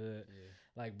look good. Yeah.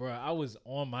 Like, bro, I was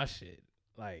on my shit.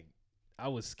 Like, I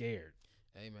was scared.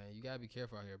 Hey man, you gotta be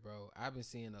careful out here, bro. I've been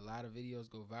seeing a lot of videos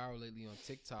go viral lately on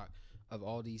TikTok of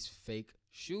all these fake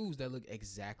shoes that look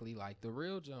exactly like the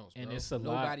real Jones, bro. And it's a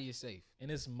lot- Nobody is safe.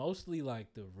 And it's mostly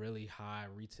like the really high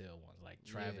retail ones, like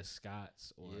Yeah. Travis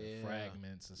Scott's or Yeah.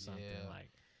 Fragments or something. Yeah.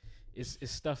 Like, it's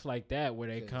stuff like that where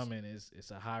they 'Cause- come in.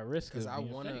 It's a high risk Because of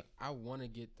being fake. I wanna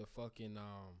get the fucking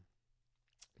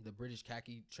the British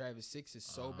khaki Travis 6 is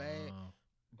so bad.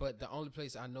 But the only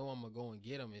place I know I'm gonna go and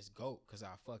get them is GOAT because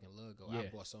I fucking love GOAT. I Yeah.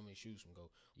 bought so many shoes from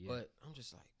GOAT. Yeah. But I'm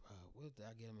just like, bro, what did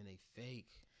I get them in a fake?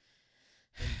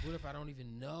 And what if I don't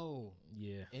even know?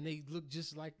 Yeah. And they look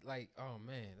just like oh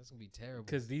man, that's gonna be terrible.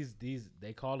 Because these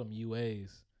they call them UAs.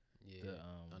 Yeah,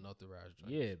 The, unauthorized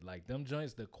joints. Yeah, like them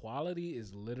joints, the quality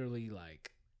is literally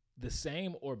like the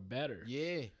same or better.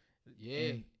 Yeah.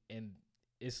 And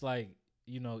it's like,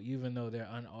 you know, even though they're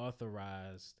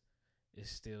unauthorized,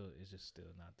 it's just still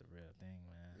not the real thing,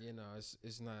 man. You know,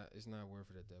 it's not worth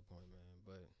it at that point, man.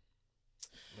 But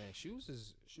man, shoes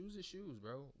is shoes,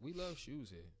 bro. We love shoes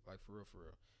here, like for real.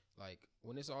 Like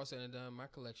when it's all said and done, my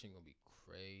collection gonna be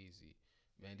crazy,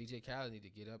 man. DJ Khaled need to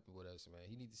get up with us, man.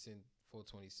 He need to send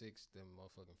 426 them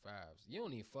motherfucking fives. You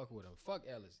don't even fuck with him. Fuck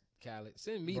Ellis, Khaled.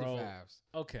 Send me Bro, the fives.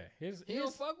 Okay, He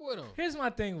don't fuck with him. Here's my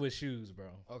thing with shoes, bro.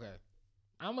 Okay.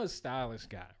 I'm a stylish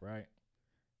guy, right?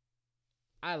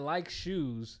 I like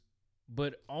shoes,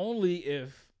 but only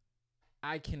if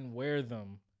I can wear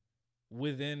them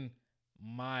within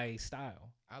my style.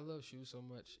 I love shoes so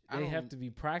much. They have to be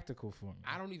practical for me.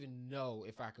 I don't even know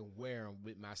if I can wear them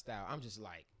with my style. I'm just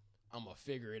like, I'm gonna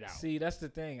figure it out. See, that's the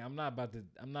thing. I'm not about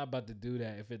to do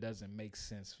that if it doesn't make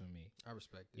sense for me. I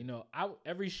respect it. You know,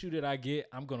 every shoe that I get,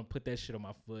 I'm gonna put that shit on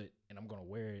my foot and I'm gonna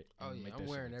wear it. Oh yeah, I'm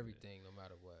wearing everything no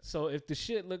matter what. So if the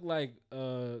shit look like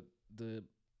the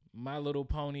My Little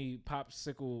Pony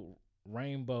popsicle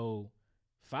rainbow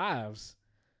fives,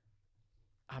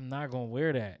 I'm not gonna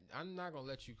wear that. I'm not gonna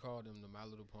let you call them the My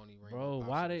Little Pony Rainbow. Bro,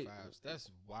 why they? Fives. That's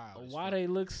wild. Why they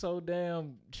look so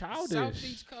damn childish? South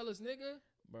Beach colors, nigga.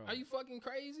 Bro, Are you fucking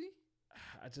crazy?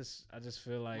 I just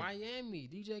feel like Miami,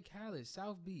 DJ Khaled,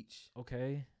 South Beach.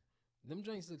 okay. Them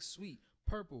joints look sweet.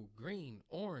 Purple, green,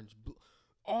 orange, blue.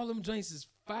 All them joints is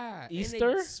fire.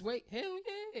 Easter? Sweet. Hell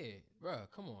yeah. Bro,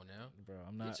 come on now. Bro,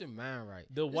 I'm not. Get your mind right.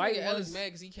 The This white nigga Ellis ones- mad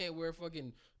because he can't wear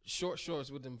fucking short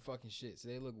shorts with them fucking shits.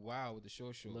 They look wild with the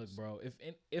short shorts. Look, bro.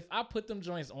 If I put them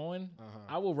joints on, Uh-huh.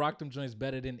 I will rock them joints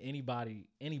better than anybody.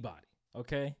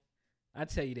 Okay, I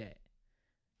tell you that.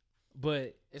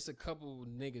 But It's a couple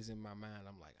niggas in my mind.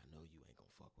 I'm like, I know you ain't gonna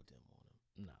fuck with them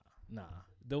on them.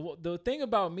 nah. The thing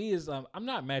about me is I'm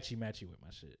not matchy with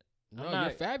my shit. No, I'm not,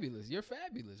 you're fabulous. You're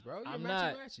fabulous, bro. You're I'm matchy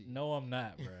not. matchy. No, I'm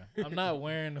not, bro. I'm not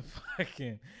wearing the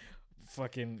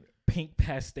fucking pink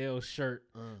pastel shirt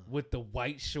with the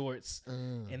white shorts,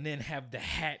 and then have the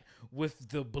hat with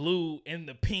the blue and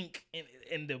the pink,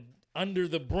 and the under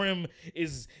the brim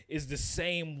is the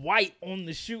same white on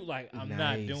the shoe. Like I'm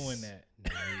not doing that.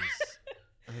 Nice.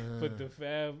 Put the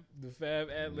fab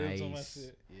ad libs on my Nice.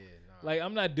 shit. Yeah, nah. Like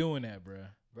I'm not doing that, bro.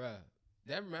 Bruh,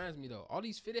 that reminds me though. All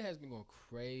these fitted has been going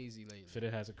crazy lately.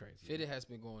 Fitted has a crazy. Fitted has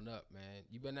been going up, man.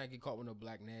 You better not get caught with no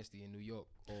black nasty in New York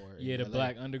or Yeah, in the LA.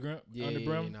 black underbrim. Yeah,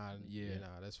 underbrim.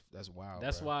 nah, that's wild.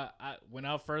 That's bruh. why when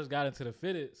I first got into the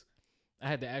fitteds, I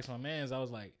had to ask my mans. I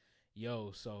was like,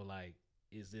 "Yo, so like,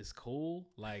 is this cool?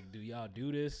 Like, do y'all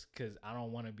do this? Cause I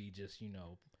don't want to be just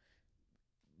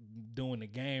doing the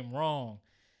game wrong."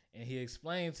 And he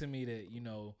explained to me that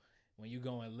when you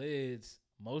go in lids,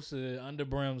 most of the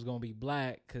underbrim's gonna be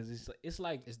black because it's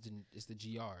like it's the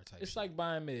GR type. it's shit. like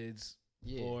buying mids,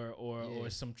 Yeah. or Yeah.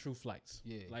 some True Flights.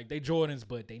 Yeah. Like they Jordans,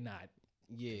 but they not.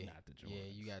 yeah, not the yeah.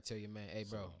 Jordans. You gotta tell your man, hey,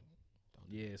 bro.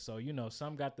 Yeah, so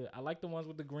some got I like the ones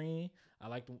with the green.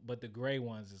 But the gray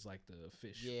ones is like the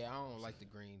fish. Yeah, I don't like the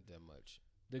green that much.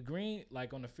 The green,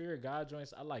 like on the Fear of God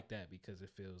joints, I like that because it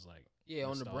feels like Yeah,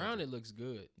 on the nostalgic. brown it looks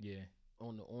good. Yeah.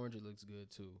 On the orange it looks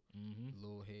good too. Mm-hmm.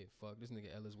 Little head, fuck this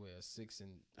nigga Ellis wear a 6 and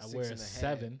I 6 wear and a a half.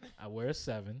 7. I wear a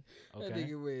 7. That Okay.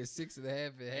 nigga wears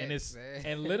 6.5 And it's man.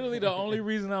 and literally the only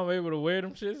reason I'm able to wear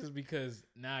them shits is because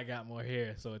now I got more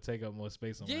hair, so it take up more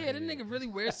space on my yeah, head. that nigga really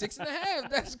wears 6.5.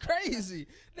 That's crazy.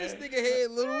 This nigga head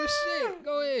little as shit.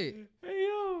 Go ahead. Hey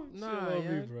yo, Nah, chill on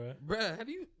yeah. me, bro.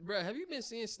 Bruh, have you been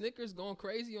seeing Snickers going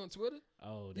crazy on Twitter?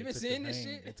 Oh, You been seeing this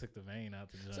shit? They took the vein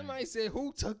out the joint. Somebody said,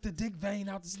 who took the dick vein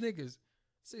out the Snickers?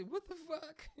 I said, what the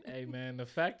fuck? Hey man, the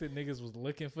fact that niggas was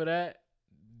looking for that,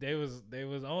 they was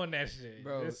on that shit,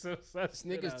 Bro, There's some such shit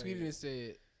Snickers out tweeted here. and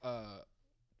said,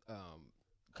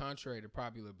 contrary to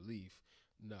popular belief,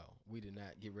 no, we did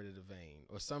not get rid of the vein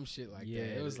or some shit like Yeah.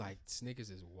 that. It was like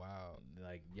Snickers is wild.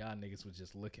 Like y'all niggas was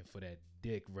just looking for that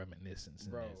dick reminiscence,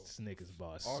 and Bro, that Snickers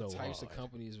bar is All so types hard. of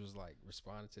companies was like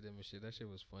responding to them and shit. That shit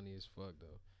was funny as fuck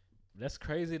though. That's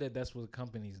crazy that's what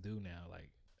companies do now.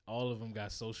 Like all of them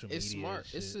got social media. It's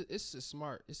smart. and shit. It's a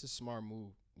smart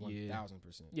move.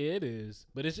 1,000%. Yeah, it is.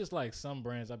 But it's just like some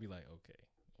brands, I'd be like, okay,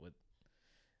 what?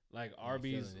 Like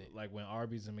Arby's, feeling it. like when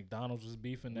Arby's and McDonald's was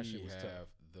beefing, that shit was tough.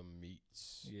 the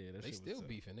meats. Yeah, that They shit still was tough.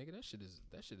 beefing, nigga. That shit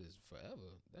is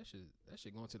forever. That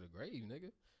shit going to the grave,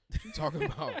 nigga. What you talking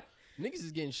about? Niggas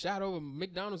is getting shot over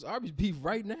McDonald's Arby's beef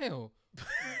right now.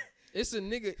 It's a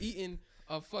nigga eating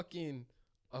a fucking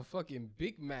a fucking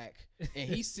Big Mac and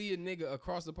he see a nigga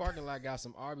across the parking lot got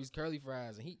some Arby's curly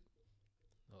fries and he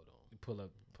hold on. Pull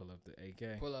up the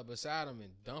AK. Pull up beside him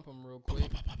and dump him real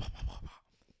quick.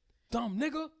 Dumb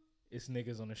nigga. It's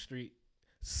niggas on the street.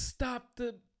 Stop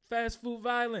the fast food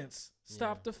violence.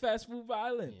 Stop the fast food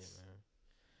violence.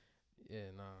 Yeah, man.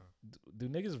 Yeah, nah. Do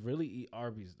niggas really eat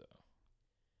Arby's though?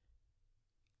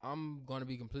 I'm gonna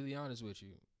be completely honest with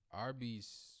you. Arby's,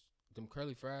 them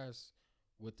curly fries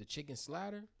with the chicken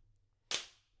slider.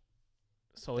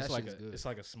 So it's That like shit's good. it's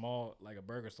like a small, like a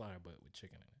burger slider, but with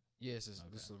chicken in it. Yes,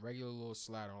 it's a regular little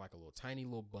slider on like a little tiny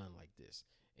little bun like this,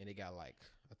 and it got like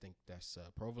I think that's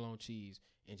provolone cheese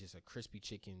and just a crispy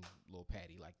chicken little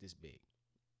patty like this big.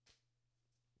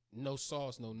 No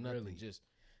sauce, no nothing. Really? Just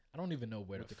I don't even know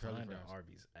where With to the curly find an fries.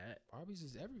 Arby's at. Arby's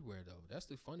is everywhere though. That's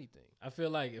the funny thing. I feel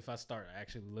like if I start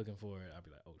actually looking for it, I'll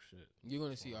be like, oh shit. You're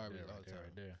gonna see Right Arby's there, all right the there, time.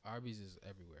 right there. Arby's is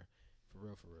everywhere, for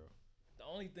real, for real. The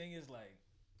only thing is like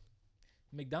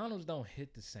McDonald's don't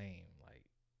hit the same like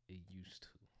it used to.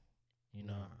 You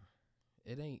know? Nah,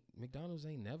 it ain't. McDonald's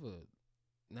ain't never,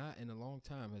 not in a long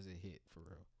time has it hit for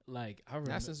real. Like I Not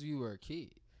remember, since you were a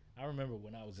kid. I remember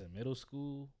when I was in middle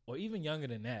school or even younger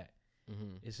than that.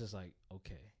 Mm-hmm. It's just like,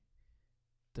 okay,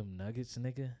 them nuggets,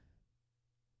 nigga.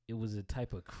 It was a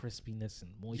type of crispiness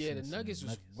and moistness. Yeah, the in nuggets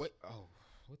was. Oh,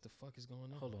 what the fuck is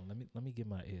going on? Hold on, let me get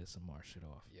my ASMR shit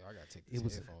off. Yeah, I gotta take this It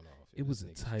was a- headphone off. It was a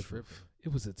This nigga's type tripping. of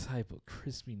it was a type of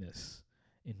crispiness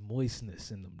and moistness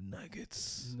in them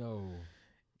nuggets, No.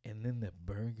 and then the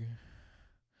burger.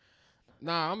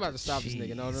 Nah, I'm about to stop this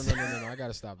nigga. No. I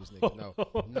gotta stop this nigga.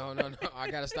 No. I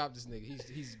gotta stop this nigga.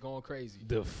 He's going crazy.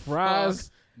 The fries,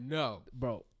 Fuck no.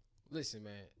 bro. Listen,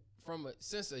 man.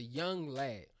 Since a young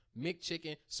lad,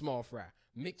 McChicken, small fry.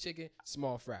 McChicken,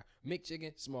 small fry.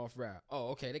 McChicken, small fry. Oh,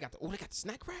 okay. They got the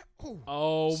snack wrap. Ooh.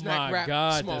 Oh Snack my wrap,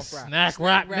 god, small the fry. snack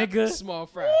wrap, nigga. Small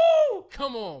fry. Woo!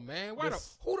 Come on, man.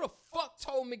 Who the fuck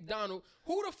told McDonald?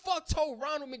 Who the fuck told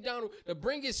Ronald McDonald to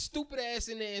bring his stupid ass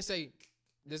in there and say,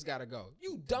 this gotta go?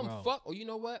 You dumb Bro. fuck. Oh, you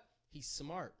know what? He's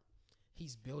smart.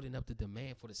 He's building up the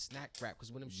demand for the snack wrap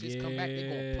because when them shits come back, they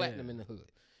going Yeah. platinum in the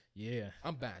hood. Yeah,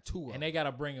 I'm buying 2 of them. and they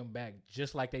gotta bring them back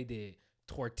just like they did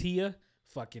tortilla,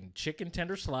 fucking chicken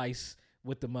tender slice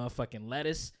with the motherfucking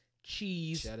lettuce,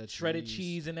 cheese, Cheddar shredded cheese.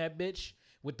 cheese in that bitch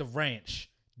with the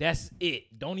ranch. That's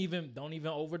it. Don't even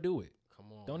overdo it. Come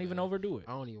on. Don't even man. overdo it.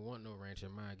 I don't even want no ranch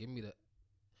in mine. Give me the.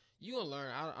 You gonna learn.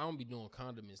 I don't be doing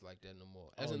condiments like that no more.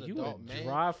 As an you adult a man,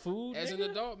 dry food. as an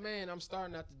nigga? adult man, I'm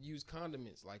starting not to use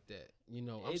condiments like that. You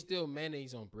know, I'm It- still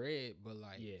mayonnaise on bread, but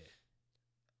like, Yeah.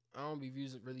 I don't be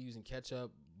really using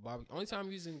ketchup. Barbecue. Only time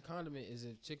I'm using condiment is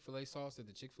if Chick-fil-A sauce at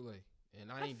the Chick-fil-A,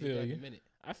 and I ain't did feel that in you. a minute.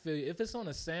 I feel you. If it's on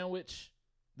a sandwich,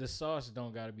 the sauce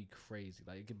don't gotta be crazy.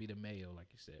 Like it could be the mayo, like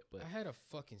you said. But I had a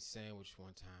fucking sandwich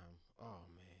one time. Oh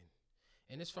man,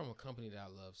 and it's from a company that I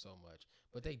love so much,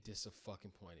 but they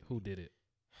disappointed who me. did it?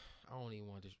 I don't even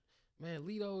want to. Man,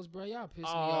 Litos, bro, y'all pissed me Oh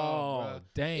off, bro.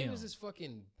 damn! It was this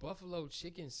fucking buffalo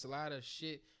chicken slider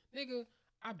shit. Nigga,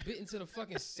 I bit into the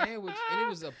fucking sandwich and it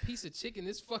was a piece of chicken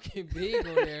this fucking big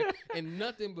on there and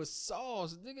nothing but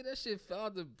sauce. Nigga, that shit fell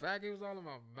out the back. It was all in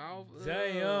my mouth. Ugh.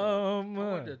 Damn. I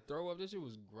wanted to throw up. That shit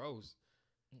was gross.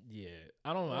 Yeah,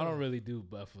 I don't really do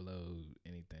buffalo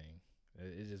anything.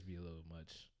 It just be a little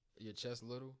much. Your chest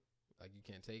little? Like you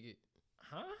can't take it?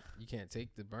 Huh? You can't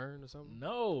take the burn or something?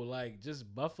 No, like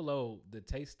just buffalo, the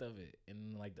taste of it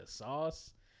and like the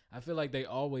sauce. I feel like they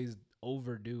always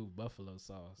overdo buffalo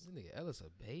sauce. This nigga Ellis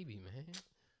a baby, man.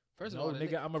 First No, of all, the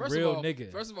nigga, I'm a first of real all- nigga.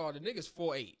 First of all, the nigga's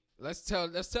 4'8". Let's tell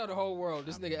the whole world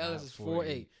this I'm nigga Ellis not is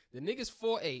 4'8". The nigga's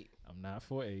 4'8". I'm not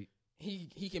 4'8".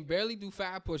 He can barely do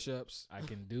 5 push-ups. I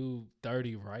can do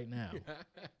 30 right now.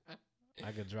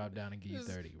 I could drop down and give you This-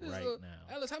 30 this right little-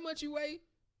 now. Ellis, how much you weigh?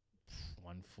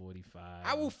 145.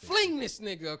 I will 150. fling this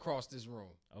nigga across this room.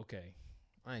 Okay.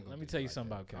 I ain't gonna Let me do tell it you like something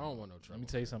that. about Kevin. I don't want no trouble. Let me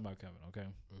tell you something about Kevin, okay?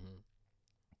 Mm-hmm.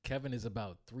 Kevin is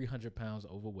about 300 pounds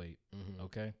overweight, Mm-hmm.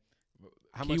 okay?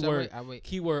 How much Keyword- I weigh?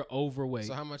 Keyword overweight.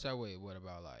 So how much I weigh? What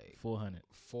about like 400.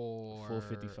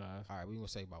 455. All right, we gonna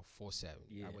say about 470.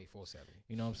 Yeah. I weigh 470.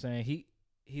 You know what I'm saying?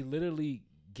 He literally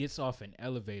gets off an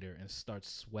elevator and starts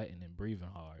sweating and breathing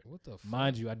hard. What the fuck?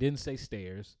 Mind you, I didn't say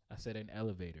stairs. I said an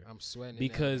elevator. I'm sweating in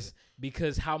the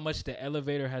Because how much the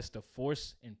elevator has to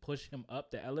force and push him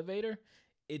up the elevator,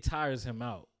 it tires him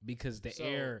out because the So-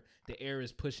 air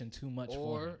is pushing too much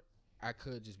for him. Or I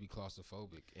could just be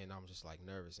claustrophobic and I'm just like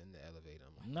nervous in the elevator.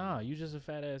 I'm like, Nah, you just a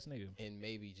fat ass nigga. And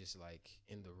maybe just like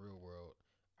in the real world,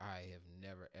 I have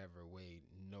never ever weighed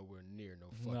nowhere near no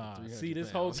fucking Nah, 300 see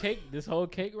this pounds. whole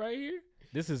cake right here?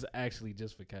 This is actually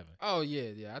just for Kevin. Oh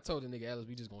yeah. I told the nigga Ellis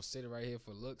we just gonna sit it right here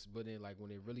for looks, but then like when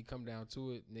it really come down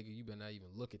to it, nigga, you better not even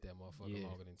look at that motherfucker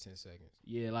longer than 10 seconds.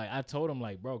 Yeah, like I told him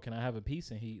like, bro, can I have a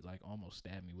piece? And he like almost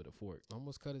stabbed me with a fork.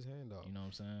 Almost cut his hand off. You know what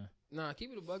I'm saying? Nah,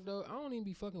 keep it a buck though. I don't even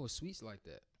be fucking with sweets like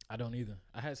that. I don't either.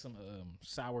 I had some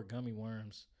sour gummy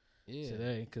worms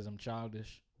today because I'm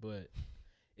childish, but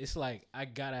it's like I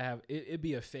gotta have it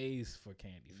be a phase for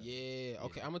candy. For me.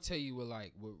 Okay. I'm gonna tell you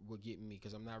what getting me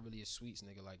because I'm not really a sweets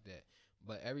nigga like that.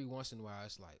 But every once in a while,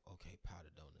 it's like, okay,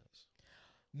 powdered donuts.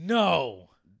 No.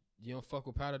 You don't fuck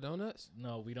with powdered donuts?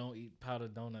 No, we don't eat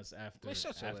powdered donuts after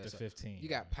 15. You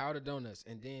got powdered donuts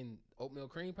and then oatmeal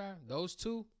cream pie. Those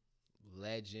two,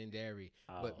 legendary.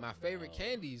 But my favorite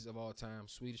candies of all time,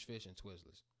 Swedish Fish and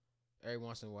Twizzlers. Every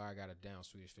once in a while, I gotta down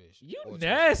Swedish Fish. You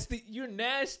nasty. Twizzlers. You're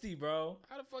nasty, bro.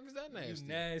 How the fuck is that nasty? You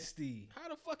nasty. How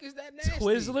the fuck is that nasty?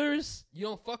 Twizzlers? You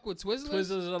don't fuck with Twizzlers?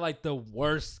 Twizzlers are like the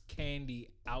worst candy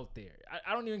out there.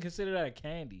 I don't even consider that a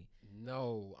candy.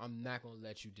 No, I'm not gonna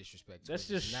let you disrespect. That's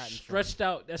Twizzlers. just stretched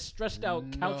out. That's stretched out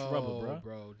couch rubber,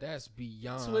 bro. That's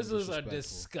beyond. Twizzlers are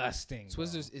disgusting.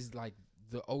 Twizzlers bro. is like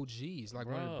the OGs, like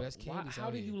one of the best candies. How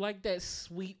do you like that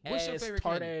sweet What's your favorite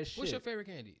tart candy? ass shit? What's your favorite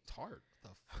candy? Tart. The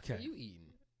fuck are you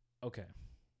eating? Okay.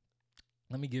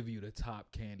 Let me give you the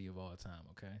top candy of all time,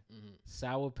 okay? Mm-hmm.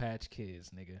 Sour Patch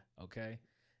Kids, nigga, okay?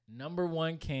 Number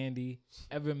 1 candy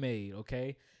ever made,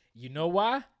 okay? You know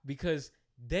why? Because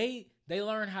they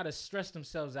learn how to stress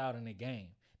themselves out in the game.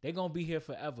 They're going to be here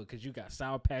forever because you got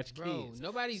Sour Patch Kids. Bro,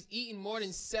 nobody's eating more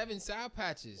than 7 Sour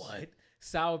Patches. What?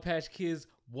 Sour Patch Kids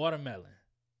watermelon.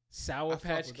 Sour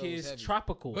Patch Kids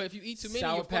tropical. But if you eat too many,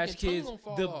 Sour your Patch fucking Kids, tongue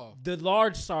gonna fall off. the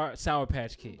large Sour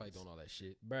Patch Kids. Nobody doing all that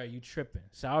shit. Bro, you tripping.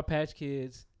 Sour Patch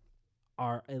Kids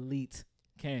are elite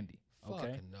candy. Okay.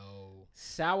 Fuck no.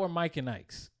 Sour Mike and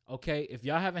Ike's. Okay. If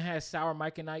y'all haven't had Sour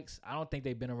Mike and Ike's, I don't think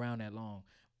they've been around that long.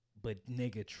 But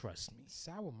nigga, trust me.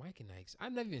 Sour Mike and Ike's.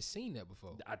 I've never even seen that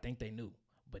before. I think they knew,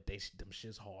 but them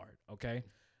shit's hard. Okay.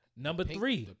 Number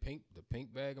 3. The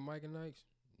pink bag of Mike and Ike's.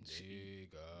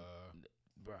 Nigga.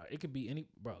 Bro, it could be any.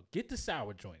 Bro, get the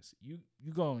sour joints. You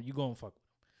going fuck with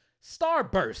them.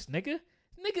 Starburst, nigga.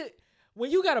 When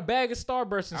you got a bag of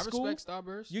Starburst in school, I respect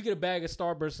Starburst. You get a bag of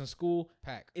Starburst in school.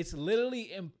 Pack. It's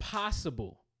literally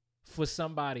impossible for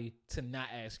somebody to not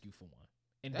ask you for one.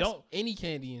 And That's don't any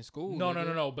candy in school.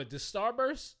 No. But the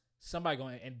Starburst, somebody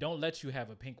going and don't let you have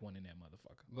a pink one in that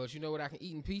motherfucker. But you know what I can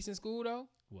eat in peace in school though?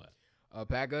 What? A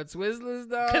pack of Twizzlers,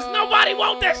 though. Because nobody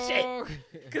want that shit.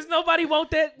 Because nobody want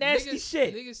that nasty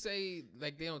shit. Niggas say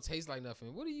like they don't taste like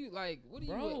nothing. What do you like? What do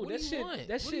you? Bro, what that do you shit. want?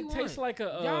 That shit tastes like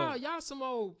a. Y'all some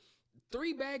old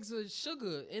 3 bags of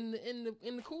sugar in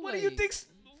the Kool-Aid. What do you think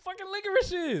fucking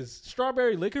licorice is?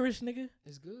 Strawberry licorice, nigga.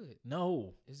 It's good.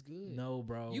 No, it's good. No,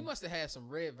 bro. You must have had some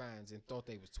red vines and thought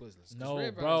they was Twizzlers.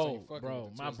 No,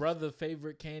 bro. My brother's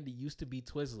favorite candy used to be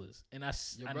Twizzlers, and I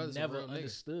never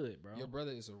understood, bro. Your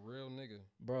brother is a real nigga,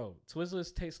 bro.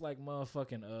 Twizzlers taste like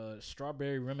motherfucking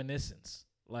strawberry reminiscence.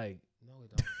 Like no, it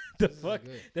don't. The fuck?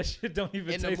 That shit don't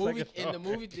even taste like a strawberry. In the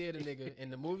movie theater, nigga. In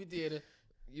the movie theater,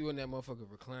 you and that motherfucker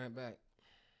recline back.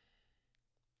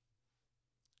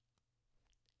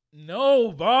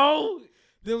 No, bro.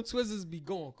 Them Twizzlers be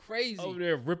going crazy over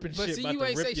there ripping but shit. See, you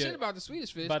ain't say shit about the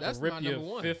Swedish Fish. That's rip my your number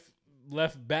 1. 5th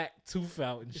left back tooth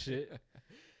out and shit.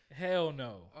 Hell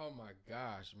no. Oh my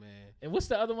gosh, man. And what's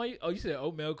the other one? You said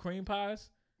oatmeal cream pies?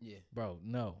 Yeah, bro.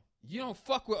 No, you don't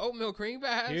fuck with oatmeal cream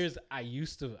pies. I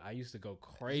used to go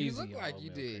crazy. You look like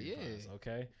you did, yeah. Pies,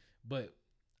 okay, but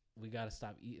we gotta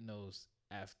stop eating those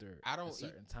after a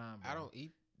certain time. Bro. I don't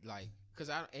eat like. Cause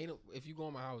if you go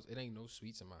in my house, it ain't no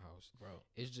sweets in my house, bro.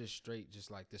 It's just straight, just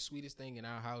like the sweetest thing in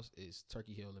our house is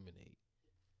Turkey Hill lemonade.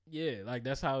 Yeah, like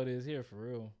that's how it is here for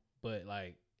real. But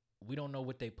like, we don't know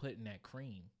what they put in that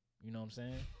cream. You know what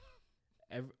I'm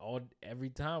saying? Every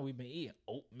time we've been eating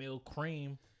oatmeal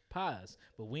cream pies,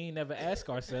 but we ain't never ask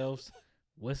ourselves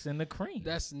what's in the cream.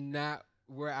 That's not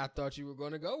where I thought you were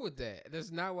gonna go with that. That's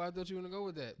not where I thought you were gonna go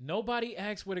with that. Nobody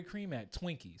asks where the cream at.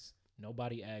 Twinkies.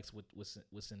 Nobody asks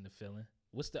what's in the filling.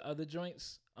 What's the other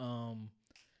joints?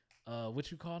 What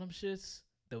you call them shits?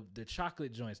 The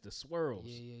chocolate joints, the swirls.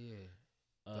 Yeah.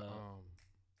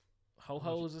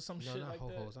 Ho-hos or some shit like that. No,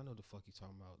 not ho-hos. I know the fuck you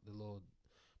talking about. The little,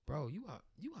 bro. You are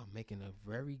making a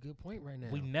very good point right now.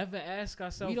 We never ask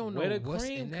ourselves we don't know where the what's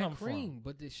cream in that come cream, from.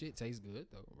 But this shit tastes good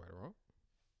though. Right or wrong?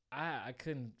 I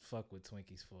couldn't fuck with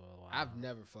Twinkies for a while. I've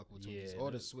never fucked with Twinkies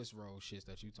or the Swiss roll shits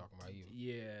that you talking about either.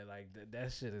 Yeah, like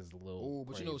that shit is a little. Oh,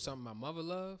 but crazy. you know something my mother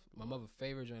love? My mother's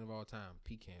favorite drink of all time,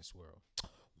 pecan swirl.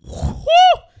 Woo!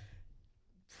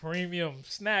 Premium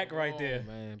snack right there,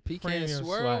 man. Pecan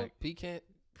swirl,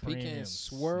 supreme Pecan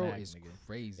swirl snack, is nigga.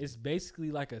 crazy. It's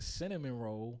basically like a cinnamon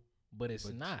roll, but it's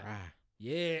but not. dry.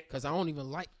 Yeah. Cause I don't even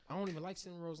like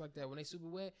cinnamon rolls like that when they super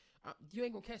wet. You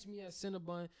ain't gonna catch me at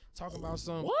Cinnabon talking about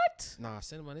some. What? Nah,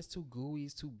 Cinnabon, it's too gooey,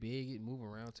 it's too big, it move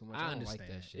around too much. I don't understand like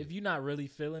that shit. if you're not really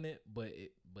feeling it, but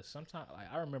sometimes like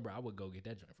I remember I would go get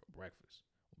that joint for breakfast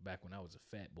back when I was a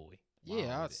fat boy.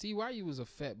 Yeah, I see why you was a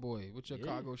fat boy with your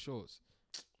cargo shorts.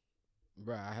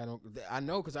 Bruh, I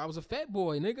know because I was a fat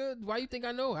boy, nigga. Why you think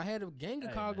I know? I had a gang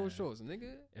of cargo shorts,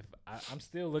 nigga. If I'm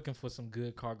still looking for some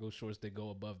good cargo shorts that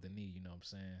go above the knee, you know what I'm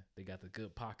saying? They got the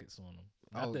good pockets on them.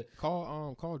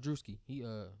 Call Drewski. He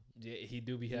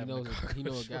do be having he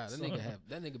know a guy.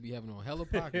 That nigga be having on hella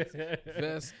pockets.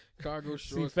 Vest, cargo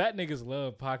shorts. See, fat niggas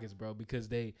love pockets, bro, because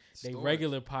they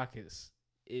regular pockets.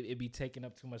 It be taking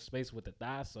up too much space with the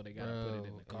thighs, so they gotta put it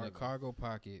in the cargo. In the cargo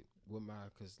pocket with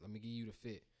cause let me give you the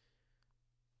fit.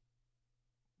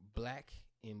 Black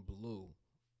and blue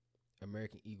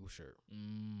American Eagle shirt.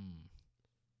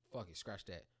 Fuck it, scratch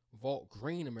that. Vault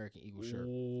green American Eagle shirt.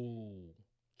 Ooh.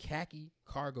 Khaki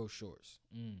cargo shorts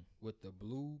with the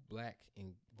blue, black,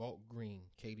 and vault green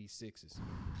KD6s.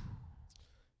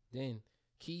 Then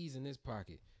keys in this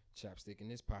pocket, chapstick in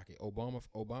this pocket,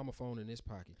 Obama phone in this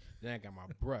pocket. Then I got my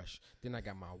brush. Then I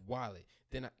got my wallet.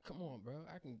 Come on, bro.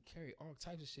 I can carry all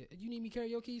types of shit. You need me carry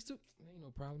your keys too? Ain't no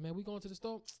problem, man. We going to the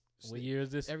store. What year is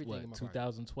this? Everything in my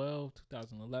 2012,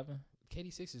 2011?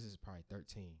 KD6s is probably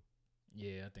 13.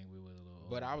 Yeah, I think we were a little older.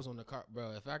 But I was on the car,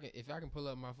 bro. If I can pull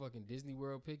up my fucking Disney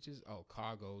World pictures,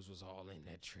 cargos was all in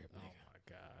that trip, nigga. Oh my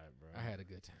god, bro. I had a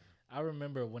good time. I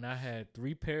remember when I had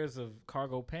 3 pairs of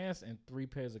cargo pants and 3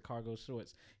 pairs of cargo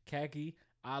shorts: khaki,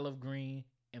 olive green,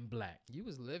 and black. You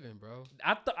was living, bro.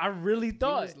 I really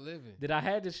thought you was living. that I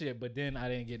had this shit, but then I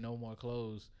didn't get no more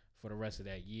clothes for the rest of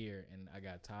that year, and I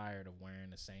got tired of wearing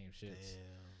the same shits.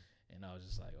 Damn. And I was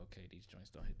just like, okay, these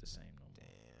joints don't hit the same no more. Damn.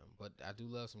 But I do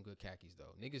love some good khakis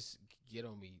though. Niggas get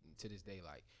on me to this day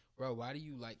like, bro, why do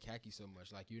you like khaki so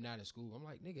much? Like, you're not in school. I'm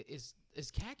like, nigga, it's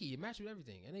khaki. It matches with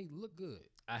everything, and they look good.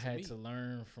 I had to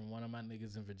learn from one of my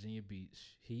niggas in Virginia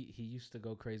Beach. He used to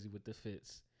go crazy with the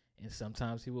fits, and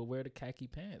sometimes he would wear the khaki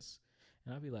pants,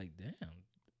 and I'd be like,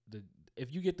 damn,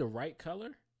 if you get the right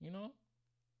color, you know,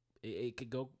 it could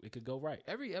go right.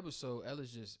 Every episode,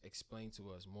 Ellis just explained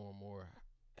to us more and more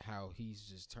how he's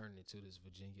just turning into this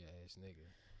Virginia ass nigga.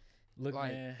 Look,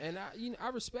 like, man, and I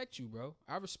respect you, bro.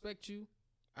 I respect you.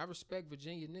 I respect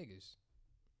Virginia niggas.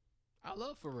 I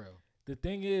love Pharrell. The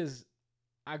thing is,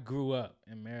 I grew up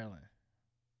in Maryland,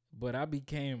 but I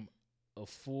became a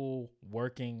full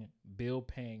working,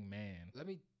 bill-paying man.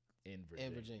 In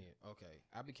Virginia. Okay,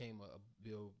 I became a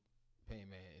bill-paying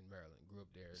man in Maryland. Grew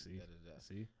up there.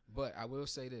 See. But I will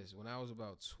say this: when I was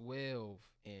about 12,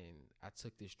 and I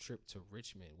took this trip to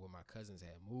Richmond, where my cousins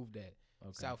had moved at.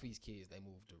 Okay. Southeast kids, they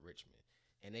moved to Richmond,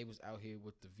 and they was out here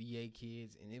with the VA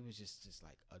kids, and it was just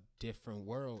like a different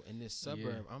world in this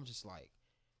suburb. I'm just like,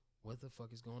 what the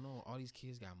fuck is going on? All these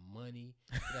kids got money.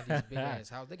 They got these big ass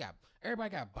houses.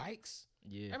 Everybody got bikes.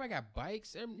 Yeah, everybody got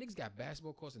bikes. Niggas got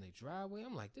basketball courts in their driveway.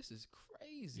 I'm like, this is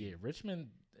crazy. Yeah,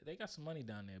 Richmond, they got some money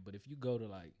down there. But if you go to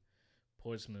like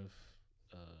Portsmouth,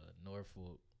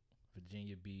 Norfolk,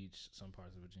 Virginia Beach, some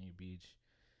parts of Virginia Beach,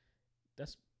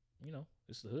 that's, you know,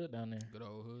 it's the hood down there. Good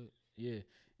old hood. Yeah.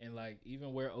 And like,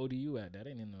 even where ODU at, that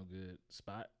ain't in no good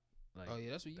spot. Like, oh yeah,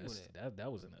 that's where you went at.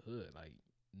 That was in the hood. Like,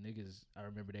 niggas, I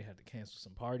remember they had to cancel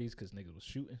some parties because niggas was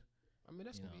shooting. I mean,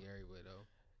 that's gonna be everywhere though.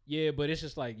 Yeah, but it's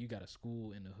just like you got a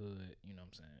school in the hood, you know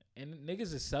what I'm saying? And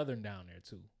niggas is southern down there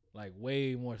too. Like,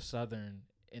 way more southern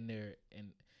in there.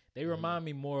 And they remind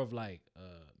me more of like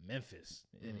Memphis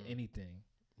than anything.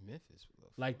 Memphis,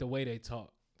 like the way they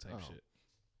talk type shit.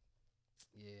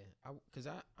 Yeah, cause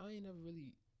I ain't never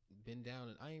really been down,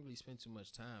 and I ain't really spent too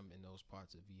much time in those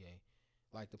parts of VA.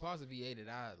 Like the parts of VA that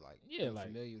I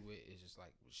familiar with is just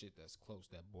like shit that's close,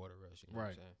 that border rush. You know what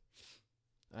I'm saying?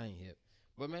 I ain't hip.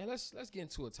 But man, let's get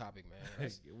into a topic, man.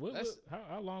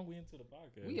 How long we into the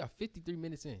podcast? We are 53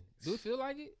 minutes in. Do it feel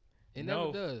like it? It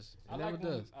never does. It never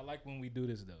does. I like when we do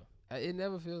this though. It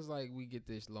never feels like we get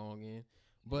this long in.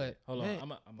 But hold on, I'm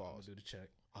gonna do the check.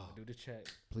 I'm gonna do the check.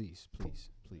 Please.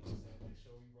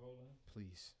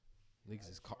 Please.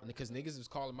 Niggas is calling because niggas is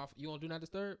calling my. You want to do not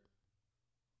disturb?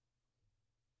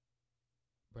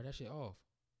 Bro, that shit off.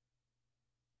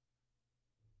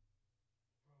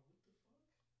 Bro, what the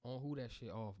fuck? On who that shit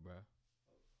off, bro?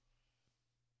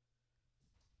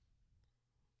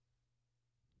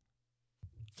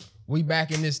 We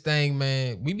back in this thing,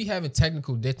 man. We be having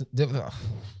technical difficulties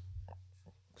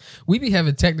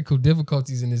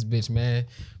in this bitch, man.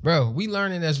 Bro, we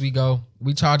learning as we go.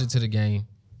 We charge it to the game.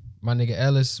 My nigga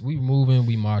Ellis, we moving,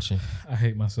 we marching. I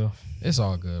hate myself. It's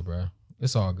all good, bro.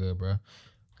 It's all good, bro.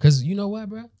 Cause you know what,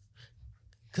 bro?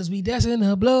 Cause we dancing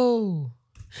the blow.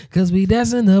 Cause we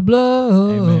dancing the blow.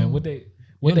 Hey man, what they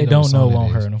know don't what know song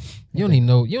won't that is. hurt them. You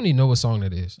don't even know what song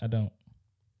that is. I don't.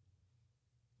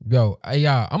 Yo,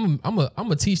 y'all, I'm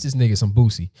gonna teach this nigga some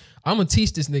Boosie. I'm gonna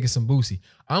teach this nigga some Boosie.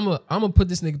 I'm gonna put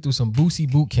this nigga through some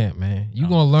Boosie boot camp, man. You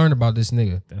gonna learn about this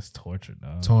nigga. That's torture,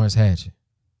 dog. Torrance Hatchet.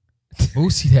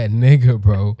 Boosie that nigga,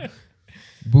 bro.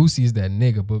 Boosie is that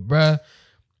nigga. But bruh,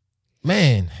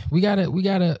 man, we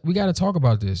gotta talk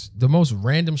about this. The most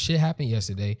random shit happened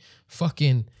yesterday.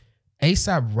 Fucking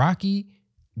ASAP Rocky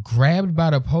grabbed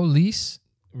by the police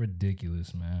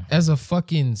Ridiculous, man. as a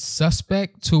fucking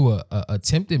suspect to a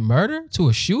attempted murder, to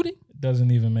a shooting. It doesn't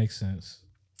even make sense.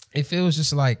 It feels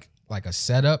just like a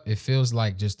setup. It feels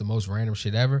like just the most random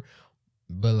shit ever.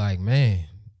 But like, man,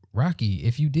 Rocky,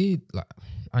 if you did, like,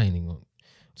 I ain't even gonna.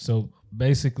 So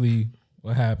basically,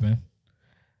 what happened?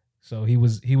 So he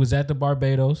was at the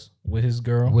Barbados with his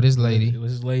girl, With his lady. It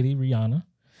was his lady Rihanna.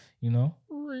 You know,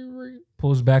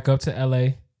 pulls back up to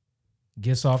L.A.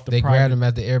 Gets off the. They private, grabbed him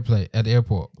at the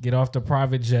airport. Get off the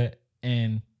private jet,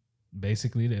 and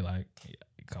basically they like, yeah,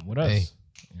 come with us. Hey.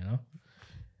 You know,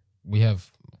 We have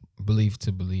belief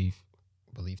to believe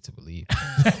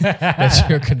that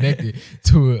you're connected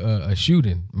to a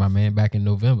shooting, my man, back in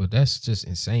November. That's just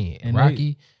insane. And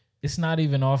Rocky, it's not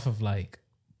even off of like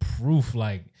proof.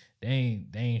 Like they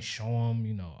ain't show him.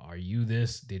 You know, are you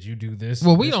this? Did you do this?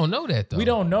 well, we This- don't know that though. We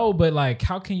don't know, but like,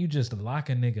 how can you just lock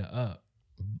a nigga up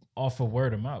off of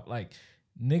word of mouth? Like,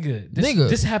 nigga,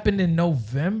 this happened in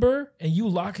November, and you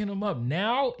locking him up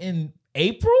now in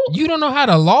April? You don't know how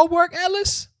the law work,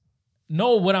 Ellis?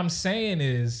 No, what I'm saying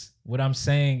is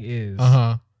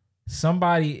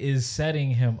somebody is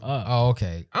setting him up. Oh,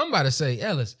 okay. I'm about to say,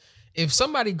 Ellis, if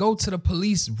somebody go to the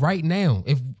police right now,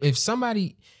 if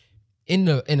somebody in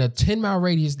a 10-mile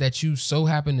radius that you so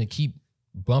happen to keep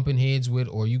bumping heads with,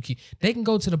 or they can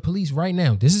go to the police right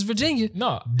now. This is Virginia.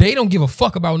 No, They don't give a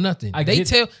fuck about nothing. I They get-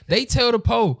 tell the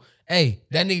pole, hey,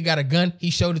 that nigga got a gun. He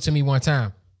showed it to me one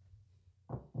time.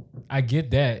 I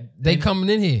get that. They And coming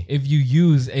in here. if you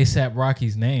use ASAP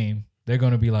Rocky's name, they're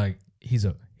gonna be like, he's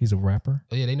a rapper.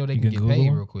 Oh yeah, they know they You can can get Google paid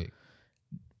him? real quick.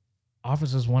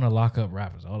 Officers want to lock up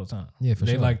rappers all the time. Yeah, for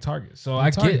they sure. like targets. So They I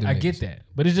target them get niggas. that.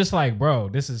 But it's just like, bro,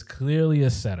 this is clearly a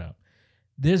setup.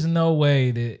 There's no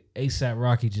way that ASAP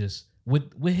Rocky just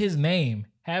with his name,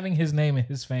 having his name and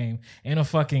his fame, and a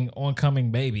fucking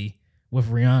oncoming baby with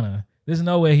Rihanna. There's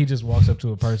no way he just walks up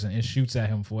to a person and shoots at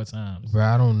him 4 times. Bro,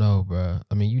 I don't know, bro.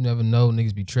 I mean, you never know.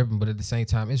 Niggas be tripping, but at the same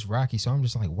time, it's Rocky. So I'm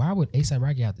just like, why would ASAP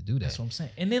Rocky have to do that? That's what I'm saying.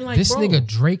 And then like, This bro, nigga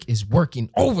Drake is working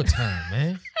overtime,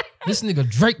 man. This nigga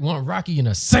Drake want Rocky in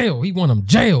a cell. He want him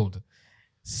jailed.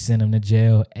 send him to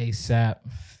jail ASAP.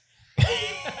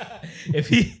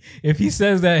 If he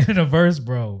says that in a verse,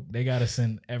 bro, they gotta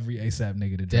send every ASAP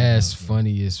nigga to jail. That's bro.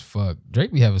 funny as fuck.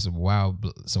 Drake be having some wild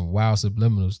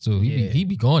subliminals too. He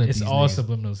be going at It's these all niggas.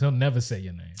 subliminals. He'll never say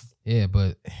your name. Yeah,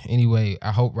 but anyway,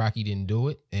 I hope Rocky didn't do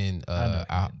it, and I know he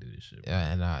I didn't do this shit. Bro.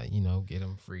 and I get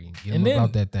him free, get him And then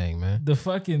about that thing, man.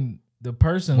 The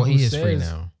person Well, who he is says free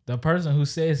now. the person who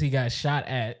says he got shot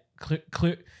at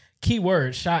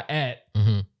keyword shot at.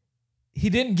 Mm-hmm. He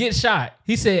didn't get shot.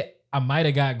 He said I might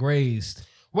have got grazed.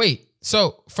 Wait,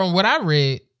 so from what I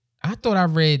read, I thought I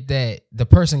read that the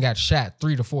person got shot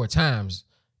 3 to 4 times.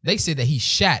 They said that he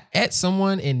shot at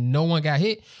someone and no one got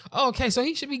hit. Oh, okay, so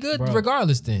he should be good Bro,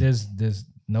 regardless then. There's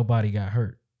nobody got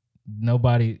hurt.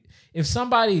 Nobody. If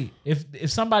somebody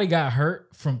got hurt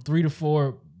from 3 to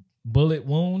 4 bullet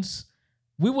wounds,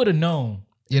 we would have known.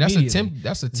 Yeah, that's a immediately. temp.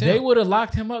 That's a temp. They would have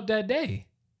locked him up that day.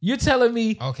 You're telling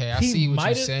me? Okay, I he see what you're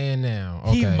might've- saying now.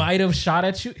 Okay. He might have shot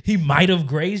at you. He might have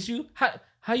grazed you.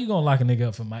 How you gonna lock a nigga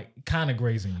up for kind of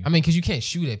grazing you? I mean, because you can't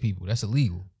shoot at people. That's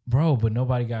illegal. Bro, but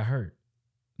nobody got hurt.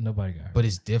 Nobody got hurt. But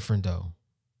it's different though.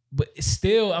 But it's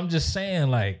still, I'm just saying,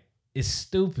 like, it's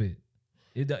stupid.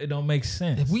 It don't make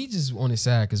sense. If we just on his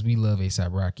side because we love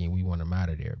ASAP Rocky and we want him out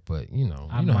of there, but you know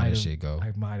how might this have- shit go.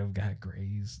 I might have got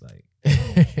grazed. Like,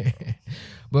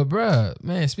 But bruh,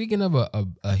 man, speaking of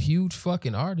a huge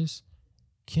fucking artist,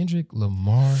 Kendrick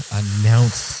Lamar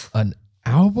announced an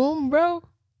album, bro.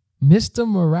 Mr.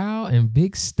 Morale and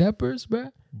Big Steppers, bro.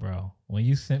 bro, when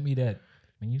you sent me that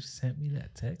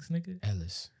text, nigga,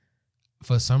 Ellis,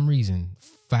 for some reason,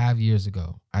 5 years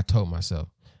ago, I told myself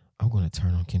I'm gonna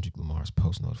turn on Kendrick Lamar's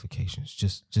post notifications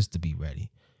just to be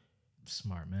ready.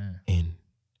 smart man. And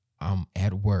I'm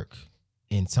at work,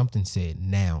 and something said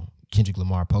now Kendrick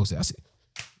Lamar posted.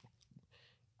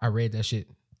 I read that shit.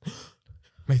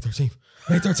 May 13th.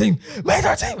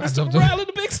 I jumped Morale and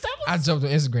the Big Steppers. I jumped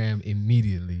on Instagram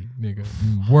immediately, nigga.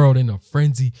 World in a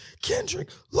frenzy. Kendrick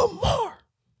Lamar.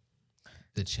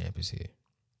 The champ is here.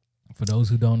 For those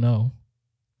who don't know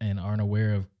and aren't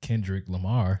aware of Kendrick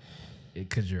Lamar,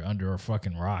 because you're under a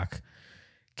fucking rock,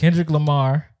 Kendrick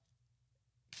Lamar,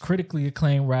 critically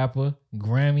acclaimed rapper,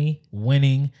 Grammy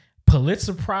winning,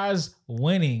 Pulitzer Prize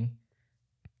winning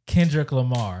Kendrick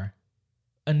Lamar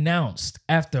announced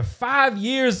after 5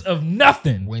 years of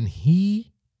nothing. When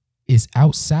he is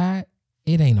outside,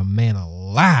 it ain't a man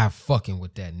alive fucking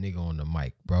with that nigga on the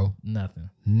mic, bro. Nothing.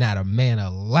 Not a man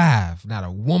alive. Not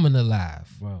a woman alive.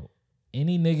 Bro,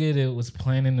 any nigga that was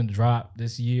planning to drop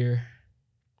this year,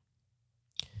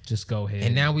 just go ahead.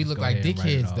 And now we look like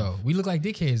dickheads, though. We look like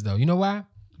dickheads, though. You know why?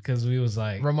 Because we was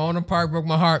like, Ramona Park broke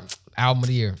my heart. Album of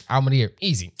the year. Album of the year.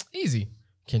 Easy.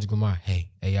 Kendrick Lamar. Hey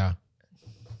y'all.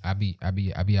 I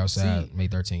be outside May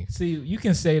 13th. See, you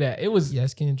can say that. It was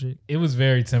Kendrick. It was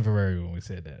very temporary when we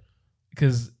said that.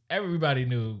 Because everybody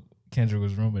knew Kendrick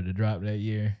was rumored to drop that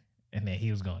year and that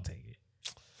he was gonna take it.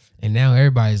 And now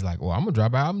everybody's like, well, I'm gonna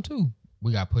drop an album too.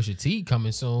 We got Pusha T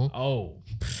coming soon. Oh.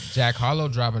 Jack Harlow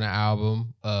dropping an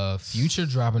album. Future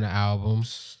dropping an album.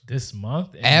 This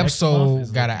month.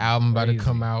 Absol got an album about to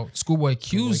come out. Schoolboy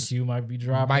Q might be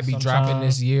dropping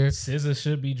this year. SZA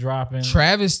should be dropping.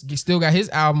 Travis still got his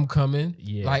album coming.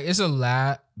 Yeah. Like, it's a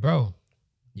lot. Bro.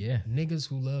 Yeah. Niggas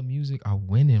who love music are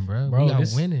winning, bro. We are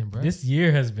winning, bro. This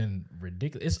year has been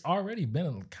ridiculous. It's already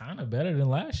been kind of better than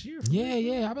last year.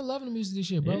 Yeah. I've been loving the music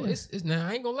this year, bro. Yeah. It's now,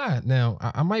 I ain't gonna lie. Now,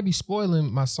 I might be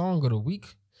spoiling my song of the week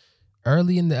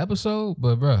early in the episode,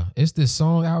 but bro, it's this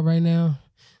song out right now.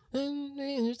 Bro,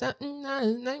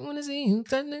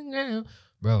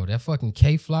 that fucking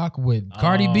K-Flock with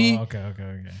Cardi B.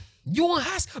 Okay. You on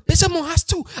house? Bitch, I'm on house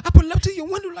too. I pull up to your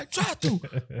window like drive through.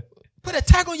 Put a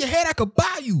tag on your head, I could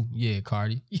buy you. Yeah,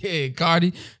 Cardi.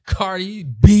 Cardi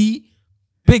B.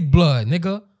 Big blood,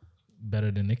 nigga. Better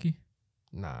than Nicki?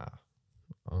 Nah,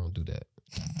 I don't do that.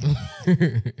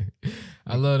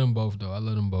 I love them both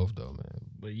though, man.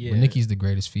 But yeah. But Nicki's the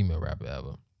greatest female rapper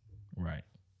ever. Right.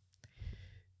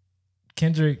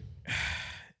 Kendrick.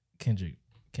 Can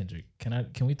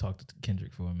we talk to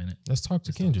Kendrick for a minute? Let's talk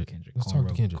to Kendrick. Let's talk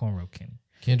to Kendrick. Cornrow Kenny.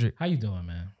 Kendrick, how you doing,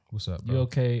 man? What's up, bro? You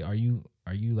okay? Are you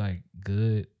like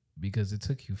good? Because it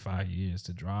took you 5 years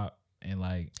to drop, and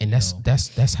like, and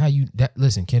that's how you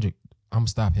listen, Kendrick. I'm gonna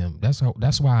stop him.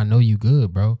 That's why I know you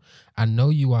good, bro. I know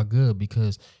you are good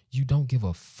because you don't give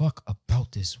a fuck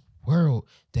about this world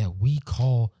that we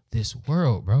call this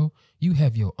world, bro. You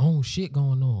have your own shit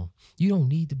going on. You don't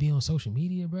need to be on social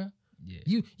media, bro.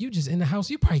 Yeah. You just in the house.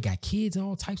 You probably got kids and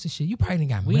all types of shit. You probably done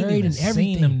got married and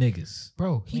everything. Seen them niggas,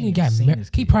 bro. He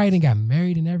probably done got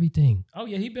married and everything. Oh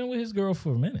yeah, he been with his girl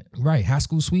for a minute. Right, high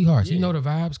school sweethearts. Yeah. You know the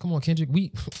vibes. Come on, Kendrick.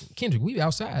 We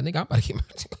outside, nigga. I'm about to get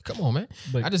married. Come on, man.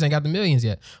 But I just ain't got the millions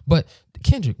yet. But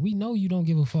Kendrick, we know you don't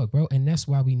give a fuck, bro, and that's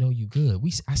why we know you good.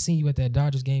 I seen you at that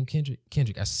Dodgers game, Kendrick.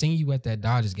 I seen you at that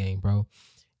Dodgers game, bro.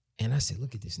 And I said,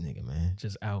 look at this nigga, man.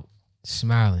 Just out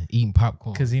smiling, eating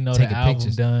popcorn. Because he know the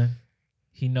album's done.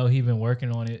 He know he been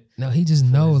working on it. No, he just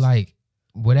know like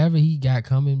whatever he got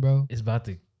coming, bro. It's about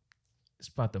to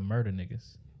murder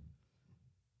niggas.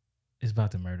 It's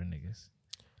about to murder niggas.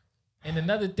 And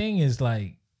another thing is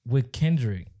like with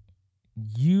Kendrick,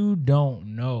 you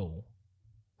don't know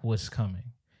what's coming.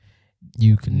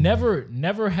 You can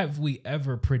never have we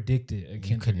ever predicted a Kendrick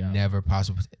You could album. never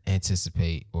possibly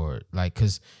anticipate or like,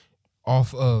 cause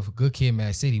off of Good Kid,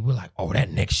 Mad City, we're like, oh,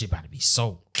 that next shit about to be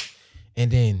so. And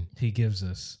then he gives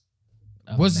us.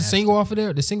 What's the single off of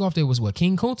there? The single off there was what?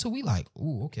 King Kunta? We like,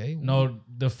 ooh, okay. No,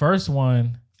 the first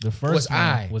one was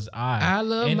I. I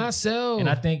love myself. And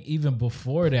I think even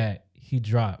before that, he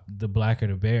dropped The Blacker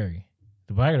the Berry.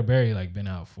 The Blacker the Berry like been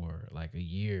out for like a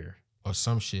year. Or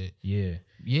some shit. Yeah.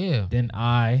 Then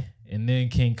and then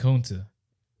King Kunta.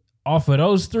 Off of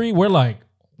those three, we're like,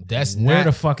 where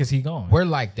the fuck is he going? We're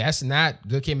like, that's not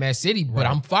Good Kid, Mad City, but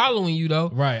I'm following you though.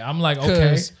 Right. I'm like,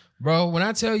 okay. Bro, when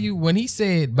I tell you, when he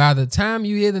said, by the time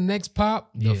you hear the next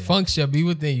pop, the funk shall be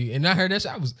within you. And I heard that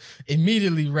shit, I was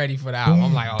immediately ready for the album.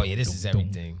 I'm like, oh yeah, this is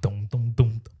everything.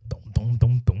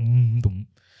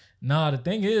 Nah, the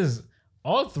thing is,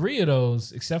 all three of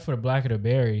those, except for The Blacker the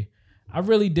Berry, I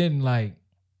really didn't like.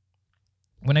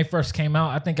 When they first came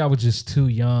out, I think I was just too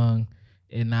young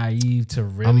and naive to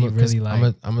really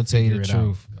like. I'm gonna tell you the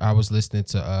truth. I was listening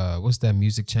to what's that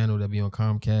music channel that be on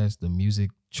Comcast? The Music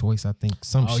Choice, I think.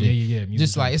 Some shit. Yeah.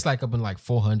 Just like it's like up in like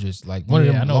 400s, like one of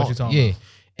them. I know what you're talking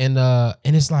about.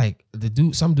 And it's like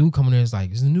some dude coming there is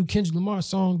like, it's a new Kendrick Lamar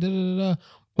song. Da da da.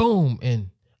 Boom, and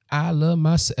I love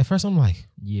myself. At first, I'm like,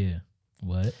 yeah,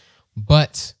 what?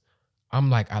 But I'm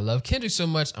like, I love Kendrick so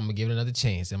much, I'm gonna give it another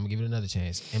chance.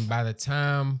 And by the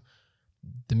time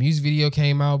the music video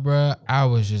came out, bruh, I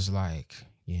was just like,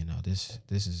 this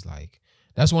is like,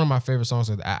 that's one of my favorite songs.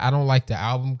 I don't like the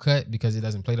album cut because it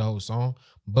doesn't play the whole song,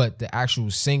 but the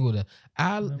actual single,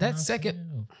 that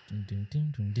second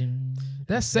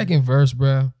verse,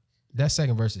 bruh, that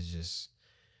second verse is just,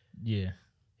 yeah,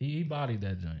 he bodied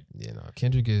that joint.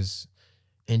 Kendrick is,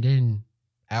 and then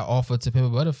off of To Pimp a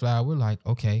Butterfly, we're like,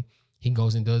 okay, he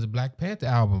goes and does a Black Panther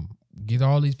album, get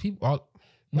all these people.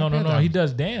 No, he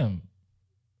does Damn.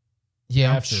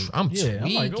 Yeah, after. I'm Yeah, tweaking.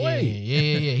 I'm like, wait.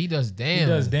 Yeah. He does Damn. He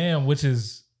does Damn, which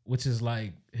is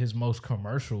like his most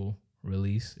commercial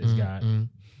release. It's got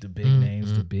the big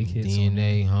names, the big hits.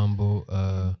 DNA, Humble,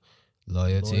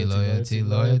 Loyalty.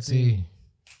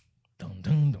 Dum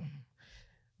dum dum.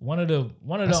 One of the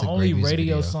That's a only great music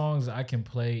radio video. songs I can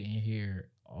play and hear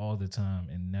all the time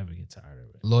and never get tired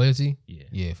of it. Loyalty? Yeah.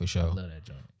 Yeah, for I sure. love that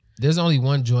joint. There's only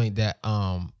one joint that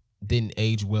didn't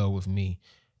age well with me.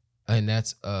 And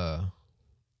that's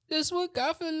This What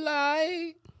God Feel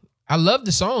Like. I love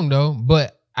the song though,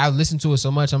 but I listen to it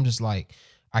so much, I'm just like,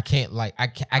 I can't like I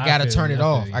gotta turn it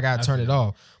off. I gotta turn it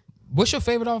off. What's your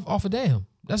favorite off of Damn?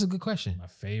 That's a good question. My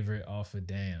favorite off of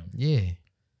Damn. Yeah.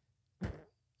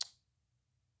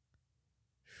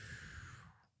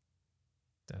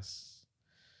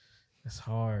 That's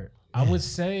hard. I would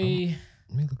say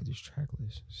Let me look at this track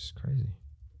list. This is crazy.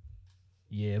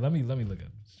 yeah, let me look up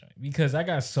this joint because I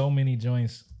got so many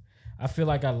joints. I feel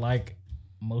like I like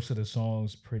most of the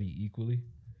songs pretty equally.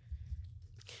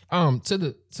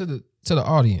 To the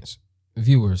audience,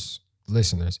 viewers,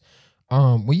 listeners,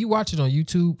 when you watch it on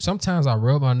YouTube, sometimes I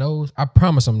rub my nose. I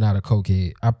promise I'm not a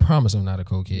cokehead.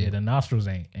 Yeah, the nostrils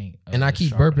ain't. And I keep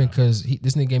sharp burping enough. because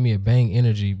this nigga gave me a bang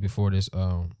energy before this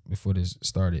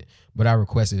started. But I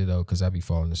requested it though because I be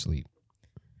falling asleep.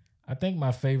 I think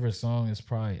my favorite song is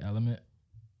probably Element.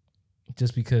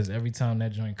 Just because every time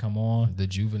that joint come on, The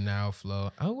juvenile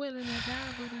flow. I'm willing to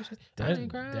die for this shit. I didn't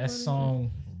cry for that this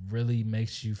song really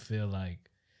makes you feel like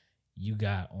you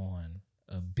got on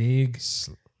a big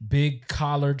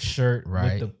collared shirt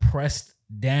Right. with the pressed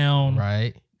down shit.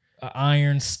 Right.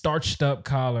 iron starched up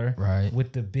collar, Right.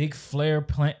 with the big flare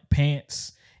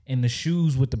pants and the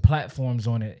shoes with the platforms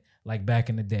on it, like back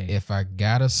in the day. If I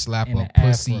gotta slap In a the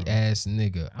pussy afro. ass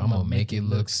nigga, I'm gonna make it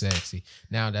look sexy.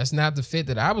 Now that's not the fit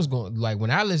that I was going. Like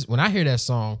when I hear that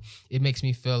song, it makes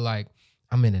me feel like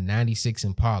I'm in a '96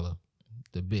 Impala.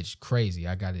 The bitch crazy.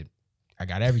 I got it. I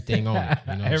got everything on it.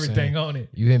 You know what Everything I'm saying? on it.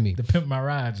 You hear me? The Pimp My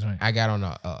Ride joint. I got on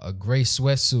a gray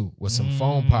sweatsuit with some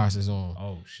foam posses on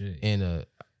Oh shit. and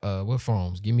what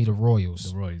foams? Give me the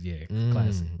Royals. The Royals, yeah,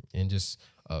 classic. And just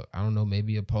I don't know,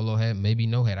 maybe a polo hat, maybe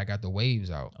no hat. I got the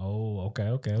waves out. Oh,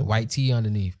 okay. White tee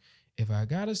underneath. If I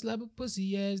gotta slap a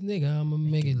pussy ass nigga, I'ma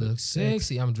make it look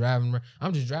sexy. I'm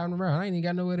just driving around. I ain't even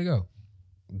got nowhere to go.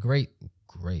 Great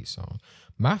song.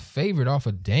 My favorite off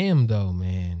of Damn though,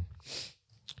 man.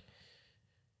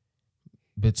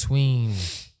 Between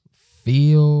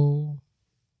Feel,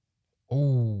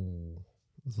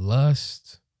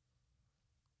 Lust,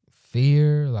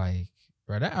 Fear, like,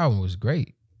 bro, that album was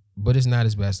great. But it's not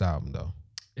his best album though.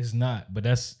 It's not, but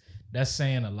that's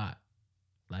saying a lot.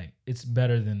 Like it's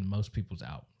better than most people's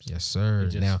albums. Yes, sir.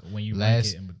 Just Now, when you rank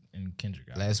it in Kendrick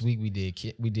albums. last week we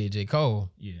did J. Cole.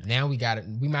 Yeah. Now we got it.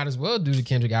 We might as well do the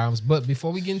Kendrick albums. But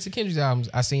before we get into Kendrick's albums,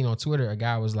 I seen on Twitter a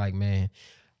guy was like, man,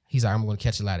 he's like, I'm gonna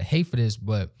catch a lot of hate for this,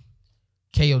 but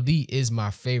KOD is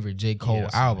my favorite J. Cole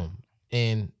Yes, album.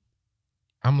 And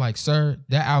I'm like, sir,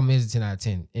 that album is a 10 out of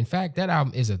 10. In fact, that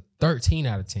album is a 13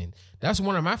 out of 10. That's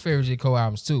one of my favorite J. Cole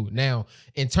albums too. Now,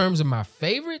 in terms of my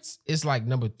favorites, it's like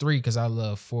number 3 because I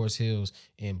love Forest Hills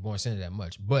and Born Sinner that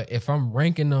much. But if I'm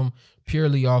ranking them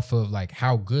purely off of like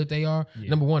how good they are,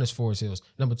 number 1 is Forest Hills.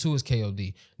 Number 2 is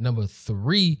KOD. Number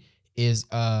 3 is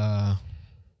For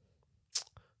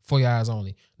Your Eyes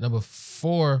Only. Number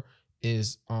 4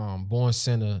 is Born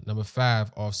Sinner. Number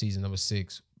 5, Off Season. Number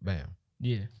 6, Bam.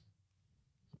 Yeah.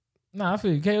 Nah, I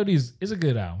feel you. KOD is a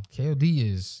good album.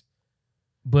 KOD is,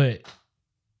 But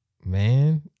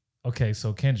man. okay,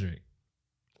 so Kendrick.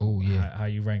 Oh yeah. How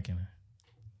you ranking it?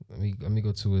 Let me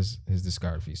go to his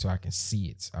discography so I can see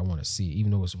it. I want to see it,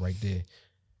 even though it's right there.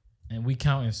 And we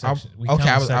counting section. I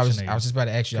was just about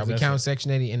to ask you. Are we 'Cause counting that's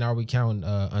Section 80 and are we counting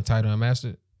Untitled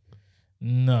Unmastered?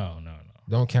 No.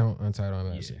 Don't count Untitled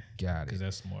Unmastered. Got Because it.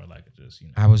 that's more like just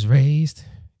I was raised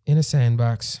in a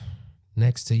sandbox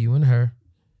next to you and her.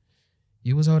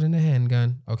 You was holding a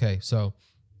handgun. Okay, so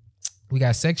we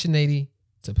got Section 80,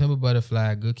 To Pimp a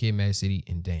Butterfly, Good Kid, Mad City,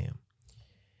 and Damn.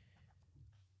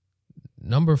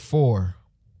 Number 4.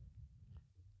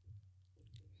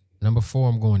 Number 4,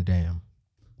 I'm going Damn.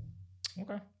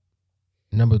 Okay.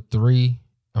 Number 3,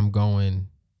 I'm going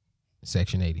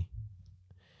Section 80.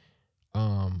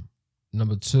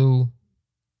 Number 2,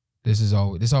 this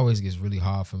always gets really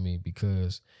hard for me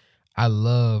because I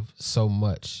love so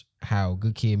much how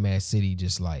Good Kid, Mad City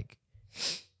just like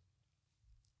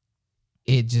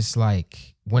it. Just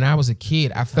like when I was a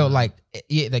kid, I felt like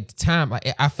like the time,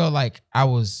 like I felt like I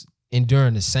was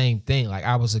enduring the same thing. Like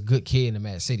I was a good kid in the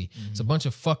Mad City. Mm-hmm. It's a bunch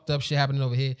of fucked up shit happening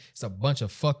over here. It's a bunch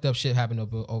of fucked up shit happening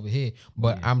over here.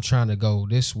 But I'm trying to go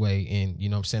this way, and you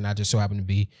know what I'm saying. I just so happen to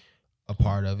be a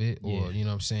part of it, or you know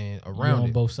what I'm saying, around on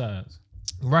it. both sides.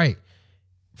 Right.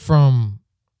 From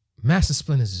Master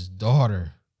Splinter's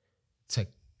daughter to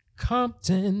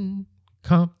Compton.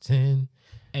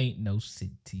 Ain't no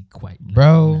city quite like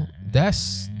Bro, mine.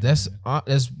 that's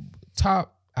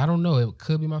top. I don't know. It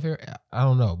could be my favorite. I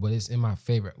don't know, but it's in my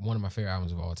favorite, one of my favorite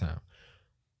albums of all time.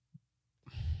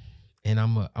 And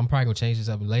I'm probably gonna change this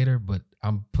up later, but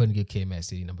I'm putting Good Kid, Mad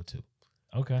City number 2.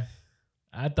 Okay.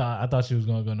 I thought she was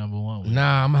gonna go number 1.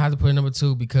 Nah, I'm gonna have to put it number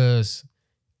 2 because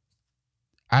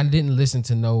I didn't listen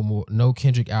to no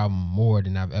Kendrick album more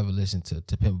than I've ever listened to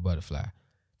Pimp a Butterfly.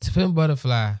 To Pimp a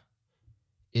Butterfly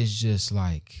is just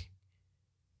like,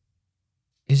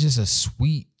 it's just a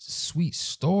sweet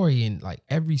story, and like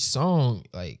every song,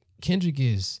 like Kendrick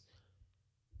is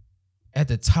at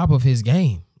the top of his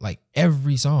game. Like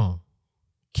every song,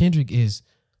 Kendrick is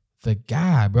the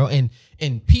guy, bro. And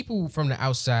people from the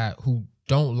outside who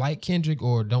don't like Kendrick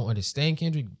or don't understand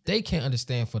Kendrick, they can't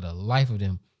understand for the life of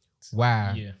them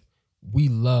why we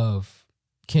love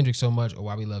Kendrick so much or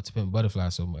why we love To Pimp a Butterfly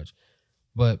so much.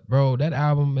 But bro, that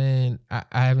album, man,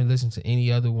 I haven't listened to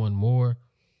any other one more.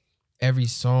 Every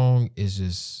song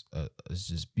is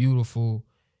just beautiful,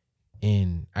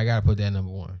 and I gotta put that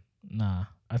number 1. Nah,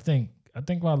 I think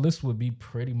my list would be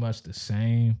pretty much the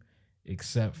same,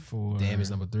 except for Damn is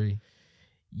number 3.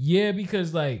 Yeah,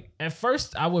 because like at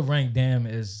first I would rank Damn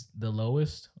as the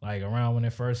lowest. Like around when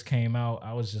it first came out,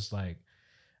 I was just like,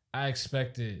 I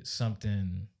expected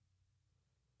something.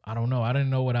 I don't know. I didn't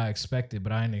know what I expected,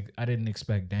 but I didn't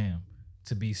expect Damn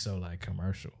to be so like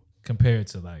commercial compared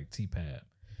to like T-Pab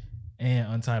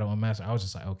and Untitled Unmastered. I was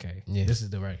just like, okay, this is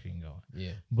the direction going.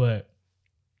 Yeah. But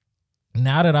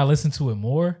now that I listen to it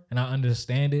more and I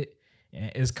understand it,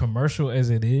 and as commercial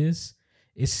as it is,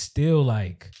 it's still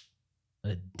like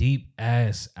a deep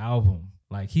ass album.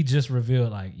 Like he just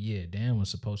revealed, like, yeah, Damn was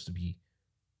supposed to be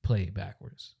played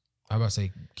backwards. I was about to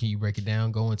say, can you break it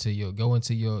down? Go into your,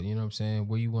 you know what I'm saying,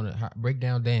 where you want to break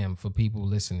down Damn for people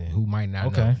listening who might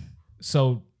not know.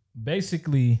 So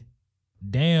basically,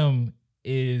 Damn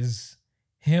is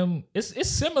him. It's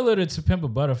similar to Pimp a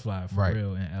Butterfly for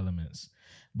real in elements,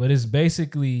 but it's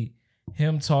basically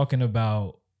him talking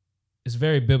about. It's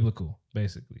very biblical,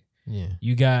 basically. Yeah,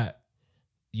 you got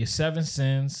your 7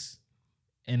 sins,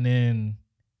 and then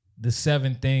the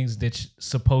 7 things that's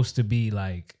supposed to be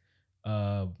like,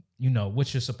 you know,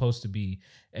 what you're supposed to be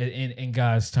in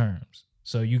God's terms.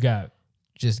 So you got.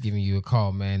 Just giving you a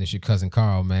call, man. It's your cousin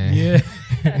Carl, man.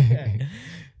 Yeah.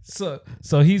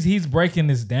 So he's breaking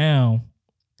this down,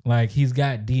 like he's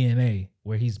got DNA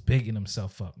where he's bigging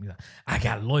himself up. He's like, I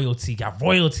got loyalty, got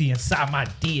royalty inside my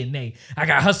DNA. I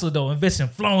got hustle though, ambition,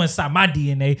 flow inside my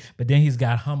DNA. But then he's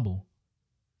got humble.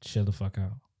 Chill the fuck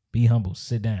out. Be humble.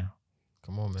 Sit down.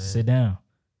 Come on, man. Sit down.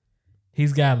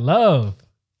 He's got love.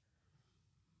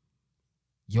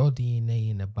 Your DNA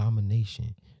an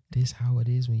abomination. This how it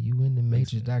is when you in the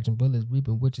matrix, dodging bullets,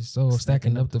 reaping with your soul,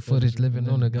 stacking up the footage, living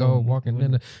on the go, walking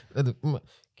in the.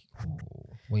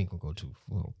 We ain't gonna go too.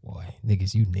 Oh boy,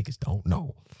 you niggas don't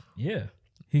know. Yeah,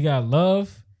 he got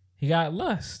love. He got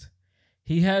lust.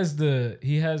 He has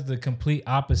the complete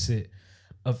opposite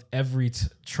of every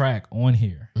track on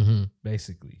here,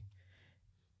 basically.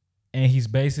 And he's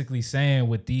basically saying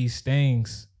with these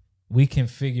things, we can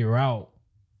figure out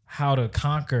how to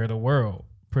conquer the world.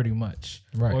 Pretty much,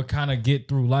 right? Or kind of get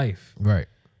through life, right?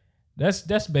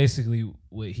 That's basically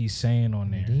what he's saying on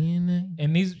there.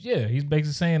 And he's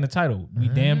basically saying the title: "We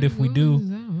damned if we do,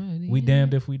 we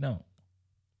damned if we don't."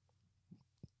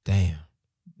 Damn,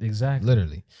 exactly.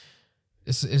 Literally,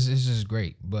 it's just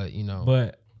great, but you know.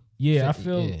 But yeah, I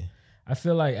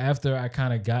feel like after I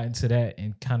kind of got into that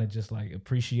and kind of just like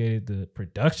appreciated the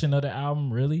production of the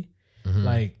album, really,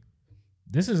 like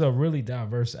this is a really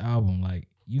diverse album, like.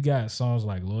 You got songs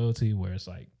like Loyalty where it's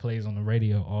like plays on the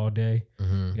radio all day.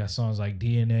 You got songs like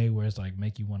DNA where it's like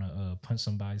make you want to punch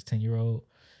somebody's 10-year-old.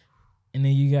 And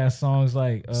then you got songs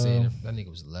like that nigga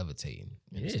was levitating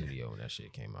in the studio when that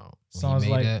shit came out. Songs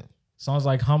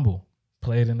like Humble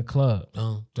played in the club.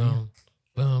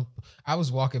 I I was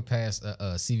walking past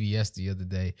a CVS the other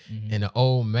day, Mhm. and an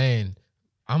old man.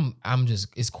 I'm just,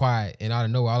 it's quiet, and out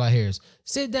of nowhere, all I hear is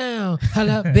 "sit down,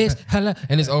 hello, bitch, hello,"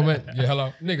 and this old man, yeah,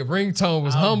 hello, nigga, ringtone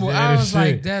was I'm humble. dead I as was like,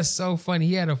 shit. that's so funny.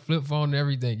 He had a flip phone and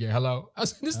everything. Yeah, hello. I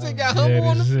was this I'm nigga got dead humble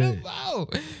on the as flip shit. phone.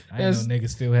 I didn't know niggas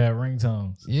still had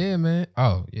ringtones. Yeah, man.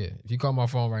 Oh yeah. If you call my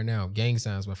phone right now, "Gang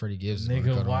Signs" by Freddie Gibbs is gonna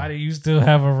Nigga, cut why on. do you still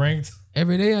have a ringtone?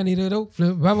 Every day I need a dope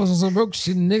flip. I was on some broke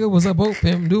shit. Nigga was a boat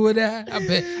pimp. Do it that. I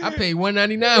paid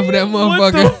 $1.99 for that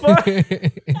What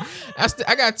motherfucker.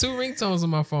 I got 2 ringtones on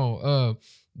my phone.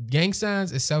 Gang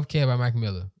Signs is Self Care by Mac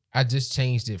Miller. I just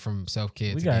changed it from Self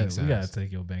Care to Gang Signs. We gotta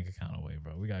take your bank account away,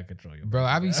 bro. We gotta control your Bro,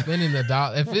 bank I be account. spending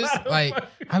 $1. If it's like,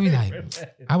 I be like,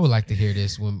 I would like to hear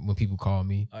this when people call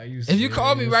me. Are you If you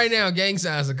call me serious? right now, Gang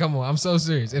Signs, come on. I'm so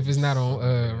serious. If it's not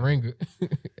on Ring,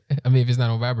 I mean, if it's not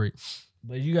on Vibrate.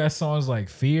 But you got songs like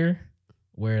Fear,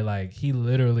 where like he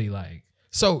literally like,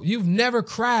 So you've never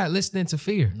cried listening to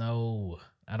Fear? no,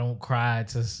 I don't cry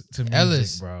to music,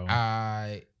 Ellis, bro.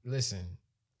 I listen.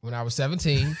 When I was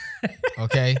 17,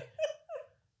 okay,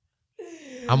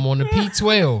 I'm on the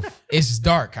P12. It's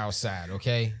dark outside,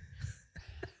 okay.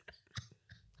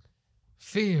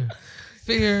 Fear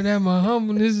that my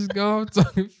humbleness is gone. I'm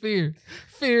talking fear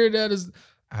that is.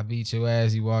 I beat your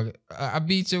ass. You walk. I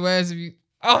beat your ass if you.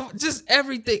 Oh, just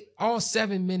everything. All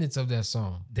 7 minutes of that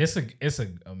song. It's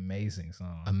an amazing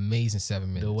song. Amazing 7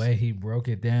 minutes. The way he broke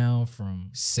it down from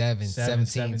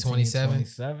 17, 27.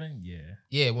 27, yeah.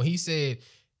 Yeah, when he said,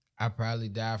 I probably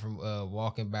died from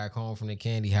walking back home from the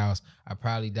candy house. I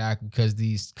probably died because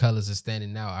these colors are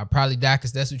standing out. I probably died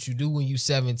because that's what you do when you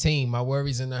 17. My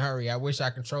worries in a hurry. I wish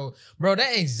I controlled. Bro,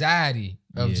 that anxiety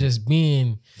of Yeah. just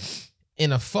being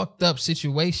in a fucked up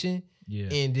situation, Yeah.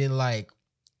 and then like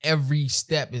every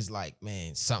step is like,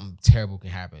 man, something terrible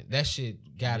can happen. That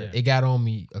shit got it. Yeah. It got on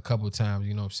me a couple of times,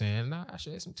 you know what I'm saying? Nah, I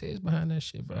shed some tears behind that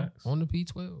shit, bro. Facts. On the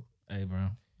P12. Hey, bro.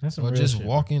 That's some Or real just shit.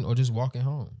 walking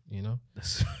home, you know?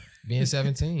 Being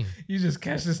 17. You just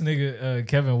catch this nigga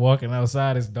Kevin walking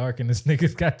outside. It's dark and this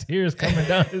nigga's got tears coming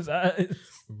down his eyes.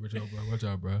 Watch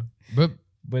out, bro. But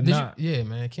But did not. yeah,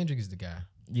 man. Kendrick is the guy.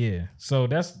 Yeah. So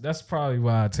that's probably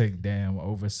why I take Damn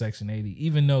over Section 80.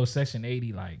 Even though Section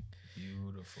 80, like,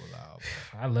 Beautiful album.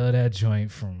 I love that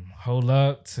joint from Hold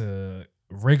Up to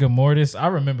Rigor Mortis. I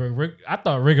remember I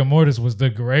thought Rigor Mortis was the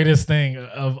greatest thing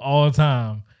of all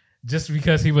time just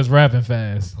because he was rapping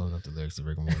fast. Pulling up the lyrics to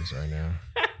Rick and Mortis right now.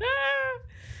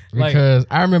 Like- Because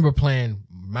I remember playing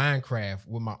Minecraft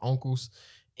with my uncles,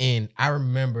 and I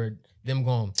remember them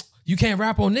going, "You can't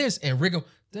rap on this," and Rigor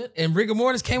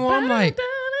Mortis came on. I'm like,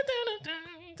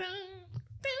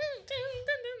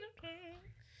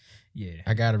 yeah.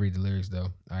 I gotta read the lyrics though.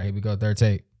 All right, here we go. Third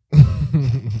take.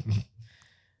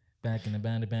 Back in the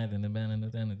band.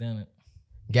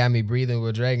 Got me breathing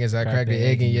with dragons. I cracked the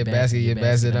egg in your basket. Your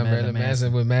bastard umbrella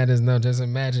massive with madness. No, just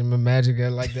imagine my magic. I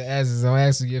like the asses. Don't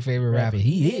ask who your favorite rapper.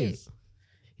 He is.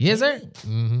 Yes, sir.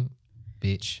 Mm-hmm.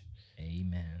 Bitch.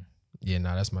 Amen. Yeah,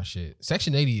 nah, that's my shit.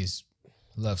 Section 80 is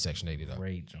love Section 80 though.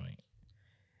 Great joint.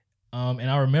 And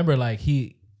I remember like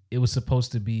it was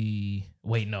supposed to be.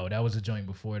 Wait, no, that was a joint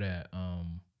before that.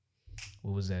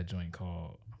 What was that joint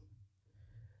called?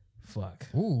 Fuck.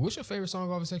 Ooh, what's your favorite song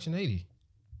off of Section 80?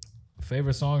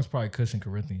 Favorite song is probably Cushion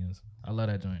Corinthians. I love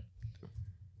that joint.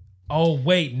 Oh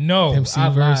wait, no, MC I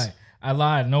verse. lied. I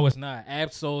lied. No, it's not.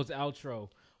 Absol's outro.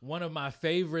 One of my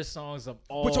favorite songs of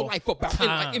all Put your life about time.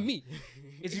 enlightening me.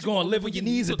 Is you gonna live on your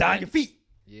knees or die on your feet?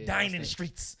 Yeah, Dying in the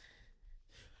streets.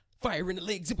 Fire in the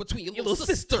legs in between your Your little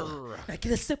sister. I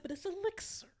get a sip of this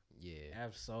elixir. Yeah.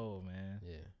 Absol, man.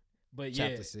 Yeah. But yeah,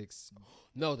 Chapter 6.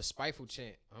 No, the spiteful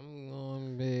chant. I'm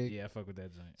going big. yeah, I fuck with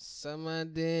that joint. Suck my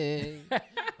dick.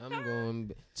 I'm going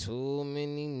big. Too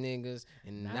many niggas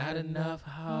and not enough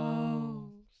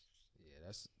hoes. Yeah,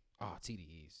 that's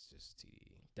TDE is just TDE.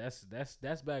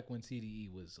 That's back when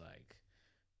TDE was like,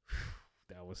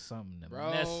 that was something to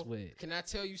Bro, mess with. can I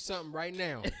tell you something right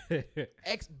now?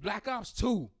 Black Ops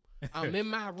 2. I'm in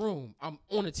my room. I'm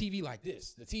on the TV like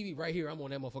this. The TV right here. I'm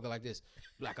on that motherfucker like this.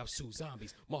 Black Ops 2,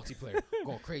 zombies, multiplayer,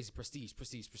 going crazy,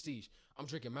 prestige. I'm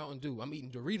drinking Mountain Dew. I'm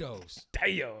eating Doritos.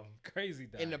 Damn, crazy.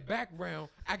 In the background,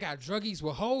 I got Druggies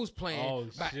with hoes playing. Oh,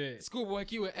 by shit. Schoolboy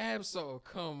Q and Absol.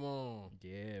 Come on.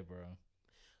 Yeah, bro.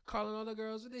 Calling all the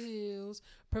girls with the heels,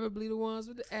 preferably the ones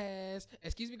with the ass.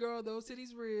 Excuse me, girl, those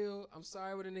titties real. I'm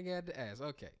sorry what a nigga had the ass.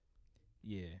 Okay.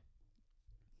 Yeah.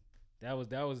 That was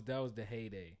the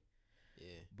heyday. Yeah.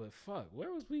 But fuck,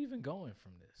 where was we even going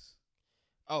from this?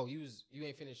 Oh, you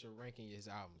ain't finished your ranking his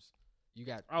albums. You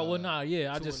got Oh well, nah,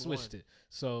 yeah, I 2 just and 1. switched it.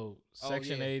 So Oh,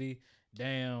 Section yeah. 80,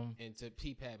 Damn, And to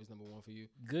P-Pap is number 1 for you.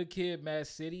 Good Kid, Mad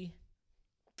City.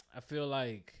 I feel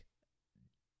like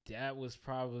that was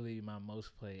probably my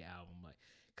most played album. Like,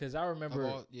 cause I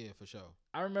remember, yeah, for sure.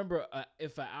 I remember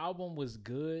if an album was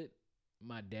good,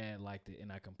 my dad liked it,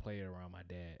 and I can play it around my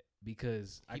dad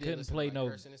because I couldn't play like no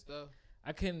cursing and stuff.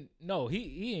 I couldn't. No,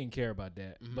 he didn't care about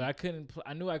that. Mhm. But I couldn't.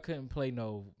 I knew I couldn't play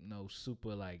no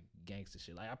super like gangster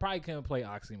shit. Like I probably couldn't play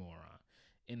Oxymoron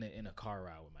in a car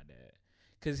ride with my dad,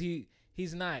 cause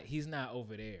he's not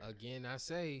over there. Again, I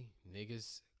say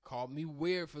niggas called me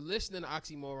weird for listening to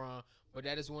Oxymoron, but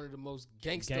that is one of the most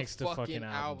gangster fucking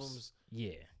albums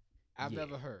Yeah, I've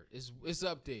ever heard. It's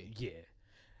up there. yeah.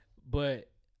 But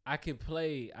I could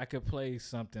play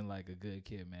something like A Good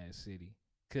Kid, Mad City.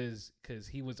 Cause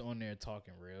he was on there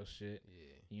talking real shit. Yeah.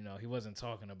 You know, he wasn't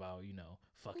talking about,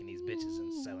 fucking these bitches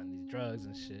and selling these drugs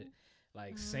and shit.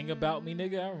 Like, Sing About Me,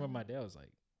 nigga. I remember my dad was like,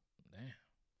 damn.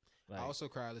 Like, I also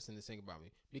cried listening to Sing About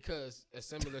Me because a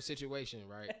similar situation,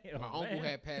 right? Oh, My uncle man.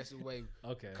 had passed away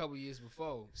a couple years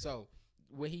before. So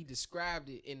when he described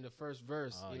it in the first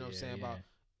verse, Oh, you know what I'm saying, about,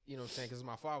 you know what I'm saying, because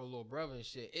my father, little brother and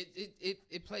shit,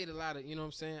 it played a lot of, you know what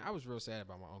I'm saying? I was real sad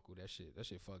about my uncle. That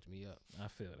shit fucked me up. I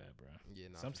feel that, bro. Yeah,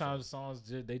 nah, sometimes songs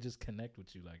they just connect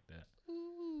with you like that.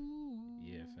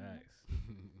 Yeah, facts.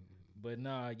 But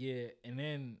nah, yeah, and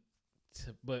then,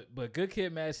 but Good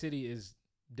Kid, Mad City is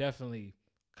definitely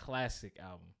classic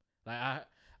album. Like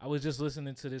I was just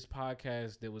listeing to this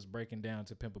podcast that was breaking down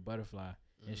To Pimp a Butterfly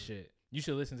and shit. You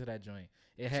should listen to that joint.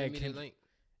 It had Send me the link.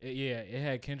 it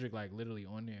had Kendrick like literally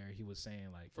on there. He was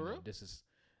saying like, For real? this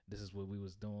is what we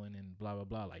was doing and blah blah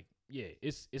blah. Like, yeah,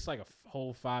 it's like a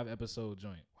whole 5-episode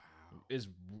joint. Wow.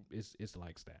 It's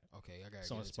like that. Okay, I got it.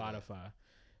 It's on Spotify.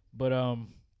 But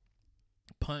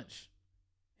Punch,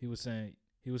 he was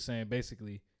saying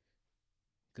basically,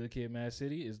 Good Kid, Mad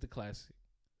City is the classic.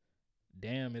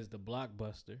 Damn is the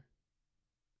blockbuster.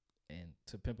 And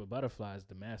To Pimp a Butterfly is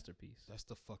the masterpiece. That's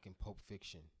the fucking Pulp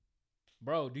Fiction.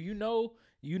 Bro, do you know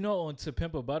on To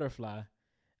Pimp a Butterfly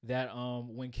that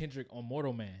when Kendrick on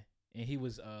Mortal Man and he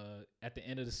was at the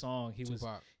end of the song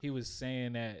he was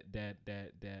saying that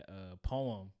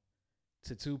poem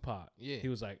to Tupac. Yeah. He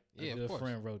was like, a good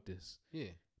friend wrote this.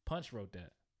 Yeah. Punch wrote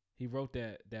that. He wrote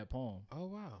that poem. Oh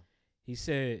wow. He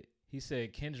said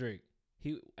Kendrick,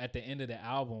 he at the end of the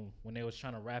album when they was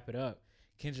trying to wrap it up,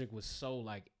 Kendrick was so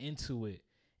like into it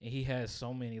and he had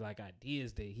so many like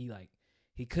ideas that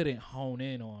he couldn't hone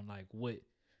in on like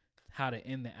how to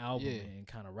end the album and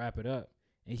kind of wrap it up.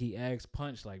 And he asked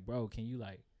Punch like, bro, can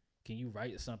you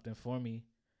write something for me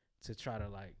to try to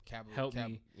like help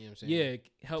me? You know what I'm saying? Yeah,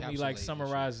 help me like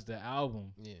summarize the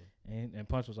album. Yeah. And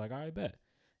Punch was like, all right, bet.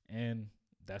 And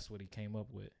that's what he came up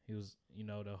with. He was,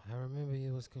 I remember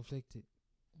it was conflicted.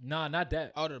 Nah, not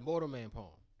that. Oh, the Mortal Man poem.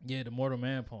 Yeah, the Mortal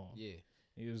Man poem. Yeah.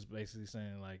 He was basically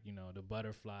saying like, the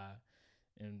butterfly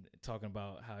and talking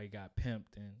about how he got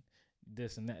pimped and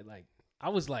this and that. Like, I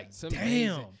was like, damn.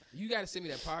 Amazing. You got to send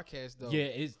me that podcast though. Yeah,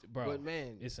 it's, bro. But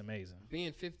man, it's amazing.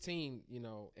 Being 15,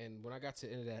 and when I got to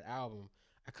the end of that album,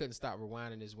 I couldn't stop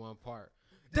rewinding this one part.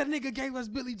 That nigga gave us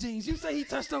Billie Jeans. You say he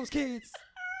touched those kids.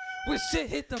 When shit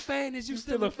hit the fan, is you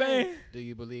still a fan? Do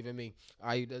you believe in me?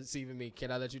 Are you deceiving me?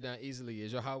 Can I let you down easily?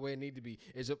 Is your heart where it need to be?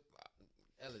 Is your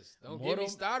Ellis? Don't get me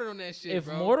started on that shit, if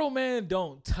bro. If Mortal Man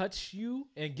don't touch you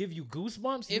and give you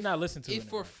goosebumps, you're not listening to it. If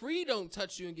For Free don't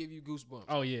touch you and give you goosebumps.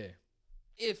 Oh yeah.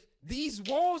 If These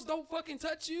Walls don't fucking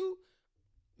touch you,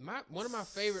 one of my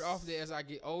favorite off there as I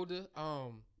get older,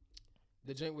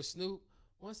 the joint with Snoop.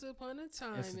 Once upon a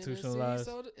time, Institutionalized.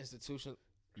 Institutional.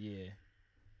 Yeah.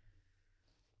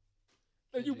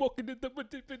 And you walking in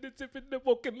the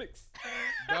walking licks.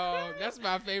 Dog, that's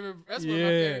my favorite. That's one of my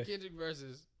favorite Kendrick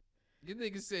verses. You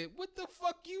niggas said, "What the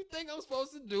fuck you think I'm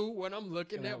supposed to do when I'm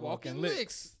looking at walking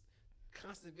licks?"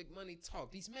 Constant big money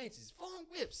talk. These mansions, foreign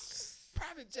whips,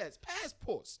 private jets,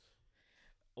 passports.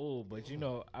 Oh, but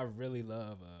I really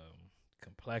love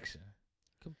Complexion.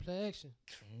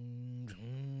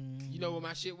 You know what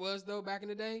my shit was though back in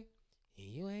the day?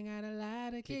 You ain't got a lie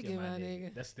to kick it, my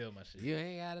nigga. That's still my shit. You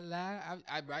ain't got a lie.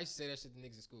 I used to say that shit to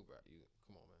niggas in school, bro.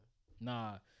 Come on, man.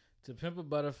 Nah, To Pimp a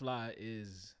Butterfly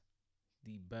is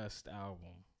the best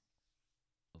album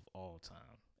of all time,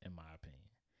 in my opinion.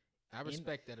 I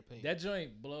respect that opinion. That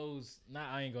joint blows.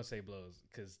 I ain't gonna say blows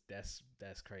because that's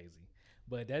crazy.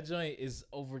 But that joint is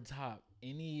over top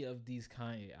any of these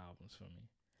Kanye albums for me.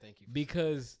 Thank you for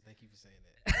saying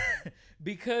that.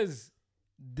 Because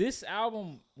this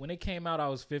album, when it came out, I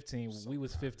was 15. We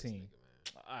was 15.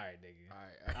 All right,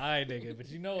 nigga. All right, nigga. But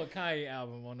a Kanye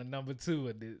album on the number 2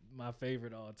 of my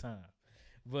favorite all time.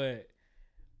 But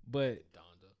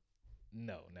Donda.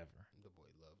 No, never. The boy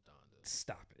loved Donda.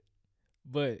 Stop it.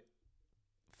 But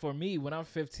for me, when I'm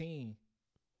 15,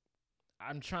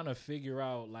 I'm trying to figure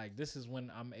out, like, this is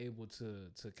when I'm able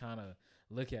to kind of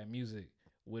look at music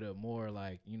with a more,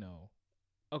 like, you know,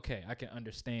 okay, I can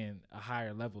understand a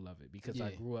higher level of it because I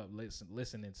Yeah. grew up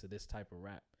listening to this type of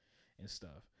rap and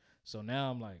stuff. So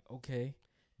now I'm like, okay,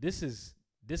 this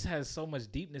has so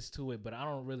much deepness to it, but I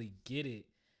don't really get it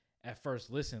at first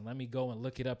listen. Let me go and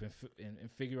look it up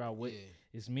and figure out what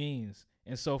it means.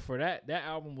 And so for that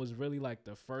album was really like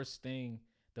the first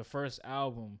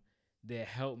album that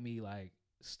helped me like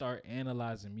start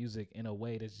analyzing music in a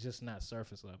way that's just not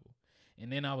surface level.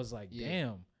 And then I was like,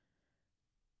 damn,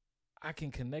 I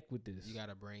can connect with this. You got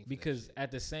a brain for because that shit.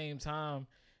 at the same time,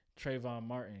 Trayvon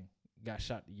Martin got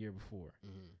shot the year before.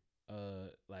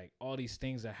 Like all these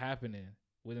things are happening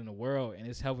within the world, and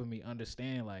it's helping me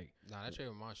understand. Like, Nah, that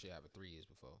Trayvon Martin shit happened 3 years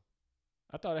before.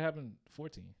 I thought it happened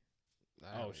 14. That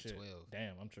Oh happened shit! 12.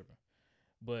 Damn, I'm tripping.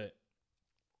 But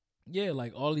yeah,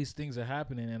 like all these things are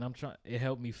happening, and it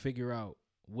helped me figure out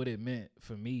what it meant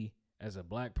for me as a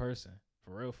black person,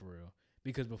 for real.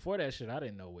 Because before that shit, I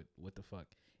didn't know what the fuck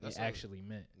it actually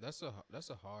meant. That's a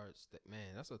hard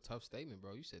man. That's a tough statement,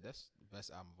 bro. You said that's the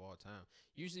best album of all time.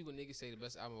 Usually when niggas say the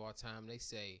best album of all time, they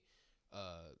say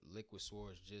Liquid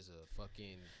Swords, Jizza,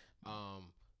 fucking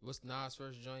what's Nas'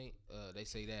 first joint? They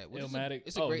say that. Illmatic.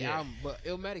 It's a great album, but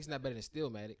Illmatic's not better than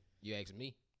Stillmatic. You ask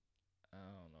me. I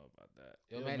don't know about that.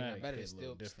 Illmatic not better hit than a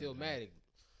little different, man. Stillmatic.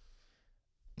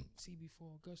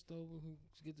 CB4 Augusto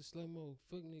get the slow mo.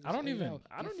 Fuck niggas. I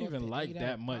don't even like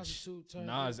that much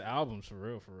Nas albums for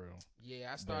real.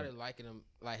 Yeah, I started liking him.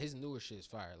 Like his newer shit is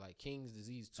fire. Like King's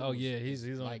Disease 2. Oh yeah, he's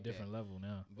on like a different level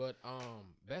now. But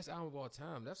best album of all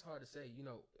time. That's hard to say. You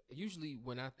know, usually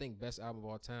when I think best album of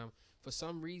all time, for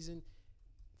some reason,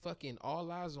 fucking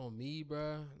All Eyes on Me,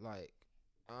 bruh. Like,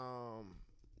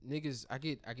 niggas, I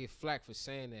get flack for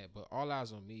saying that, but All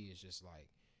Eyes on Me is just like,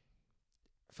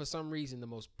 for some reason, the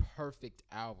most perfect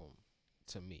album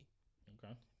to me.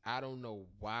 Okay. I don't know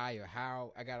why or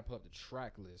how. I gotta pull up the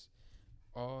track list.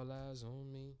 All Eyes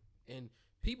on Me, and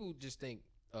people just think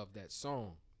of that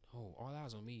song. Oh, All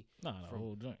Eyes on Me. Nah, the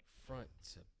whole joint. Front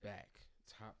to back,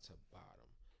 top to bottom.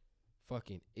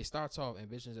 Fucking, it starts off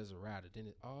Ambitions as a Rider, then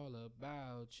it's all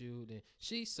about you. Then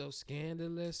She's So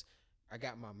Scandalous. I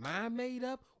got my mind made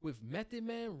up with Method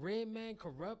Man, Redman,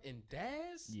 Corrupt, and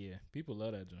Daz. Yeah, people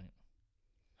love that joint.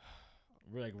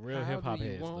 Like real How hip hop do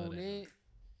you heads love want that it? joint.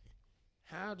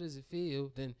 How does it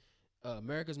feel? Then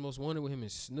America's Most Wanted with him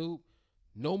and Snoop.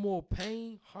 No More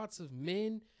Pain, Hearts of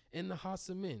Men, in the Hearts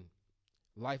of Men.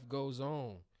 Life Goes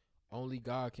On. Only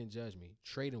God Can Judge Me.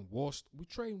 We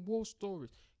trading war stories.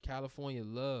 California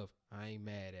Love. I ain't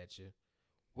mad at you.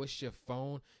 What's your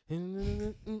phone? This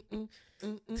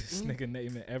nigga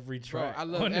naming every track. Bro, I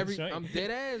love on the every. joint. I'm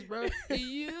dead ass, bro.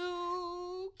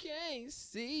 You can't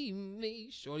see me.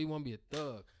 Shorty wanna be a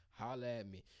thug. Holla at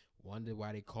me. Wonder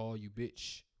why they call you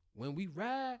bitch. When we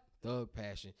ride, thug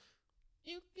passion.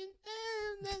 You can.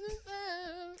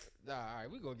 Nah, all right,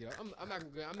 we gonna get. I'm not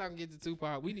gonna get to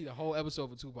Tupac. We need a whole episode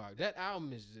for Tupac. That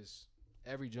album is just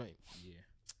every joint. Yeah.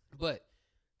 But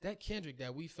that Kendrick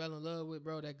that we fell in love with,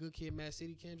 bro, that Good Kid, Mad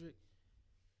City Kendrick.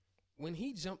 When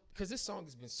he jumped, because this song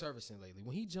has been servicing lately.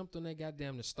 When he jumped on that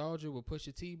goddamn nostalgia with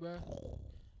Pusha T, bro,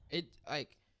 it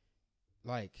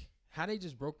like how they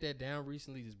just broke that down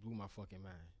recently just blew my fucking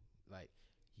mind. Like,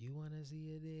 you wanna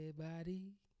see a dead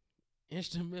body?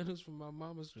 Instrumentals from my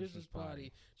mama's Christmas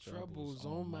party. Troubles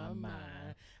on my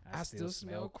mind. I still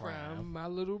smell crime. My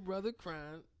little brother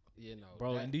crying. You know,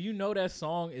 Bro, and do you know that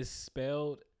song is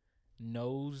spelled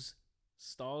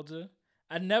nostalgia?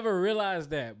 I never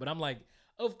realized that, but I'm like,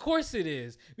 of course it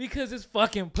is, because it's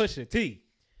fucking Pusha T.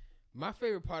 My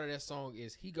favorite part of that song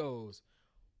is he goes,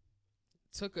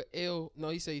 took a L. No,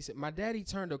 he said, my daddy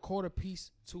turned a quarter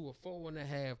piece to a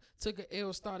 4.5. Took a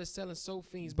L, started selling Soul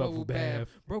Fiends bubble bath.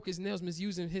 Broke his nails,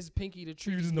 misusing his pinky to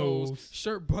treat his nose.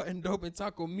 Shirt buttoned open,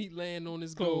 taco meat laying on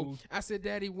his gold. I said,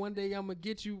 Daddy, one day I'm gonna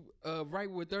get you right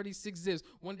with 36 zips.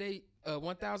 One day,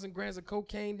 1,000 grams of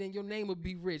cocaine, then your name will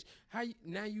be rich.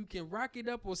 Now you can rock it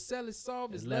up or sell it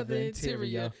soft. It's leather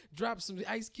interior. Drop some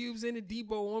ice cubes in the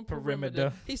Debo on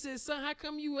perimeter. He said, son, how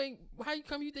come you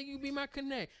think you be my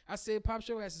connect? I said, Pop,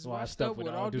 your ass is washed up with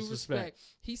all due respect.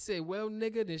 He said, well,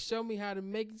 nigga, then show me how to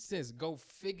make sense. Go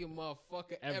figure,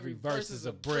 motherfucker. Every verse is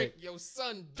a brick. Yo,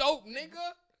 son, dope,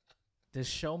 nigga. To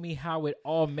show me how it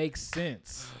all makes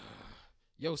sense.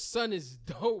 Yo, son is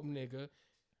dope, nigga.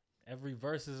 Every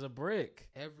verse is a brick.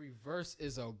 Every verse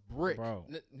is a brick. Bro.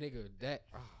 Nigga, that,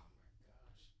 oh my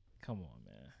gosh. Come on,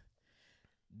 man.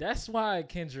 That's why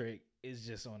Kendrick is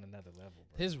just on another level,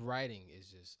 bro. His writing is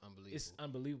just unbelievable. It's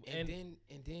unbelievable. And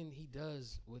then he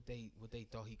does what they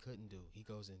thought he couldn't do. He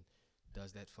goes and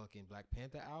does that fucking Black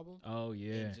Panther album. Oh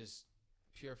yeah. And just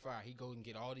pure fire. He go and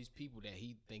get all these people that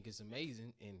he think is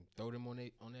amazing and throw them on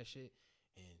that shit.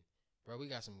 And bro, we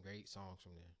got some great songs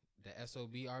from there. The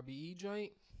SOB RBE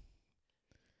joint.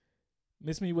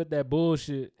 Miss me with that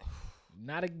bullshit.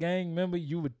 Not a gang member,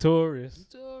 you a tourist.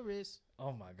 Tourist.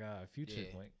 Oh my God, Future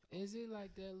Yeah. like. Is it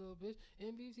like that little bitch?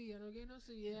 NBT, I don't get no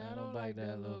shit. Yeah, I don't like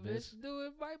that little bitch. Do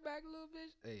it, fight back, little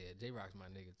bitch. Yeah, J-Rock's my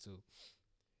nigga too.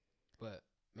 But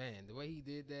man, the way he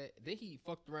did that, then he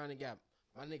fucked around and got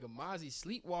my nigga Mozzie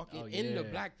sleepwalking in the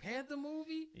Black Panther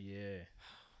movie. Yeah.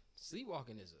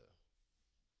 Sleepwalking is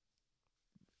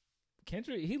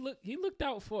Kendrick, he looked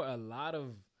out for a lot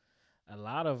of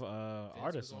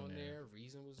artists was on there.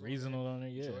 Reason was on there,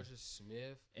 yeah. Georgia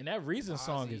Smith. And that Reason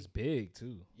song Ozzy. is big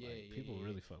too. Yeah, Like, yeah, people yeah.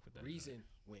 really fuck with that. Reason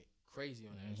went crazy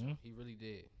on that Mhm. show. He really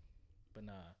did. But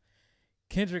nah,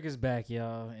 Kendrick is back,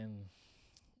 y'all, and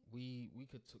We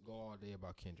could go all day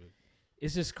about Kendrick.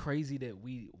 it's just crazy that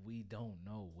we don't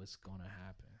know what's gonna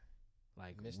happen.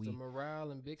 Like Mr.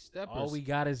 Morale and Big Steppers. all we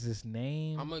got is this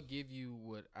name. I'm gonna give you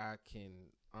what I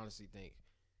can honestly think.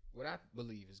 What I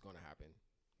believe is gonna happen.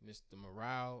 Mr.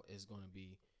 Morale is gonna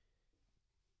be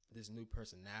this new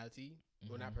personality.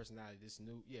 Well, not personality. This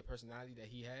new personality that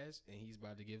he has, and he's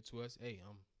about to give to us. Hey,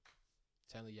 I'm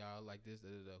telling y'all like this,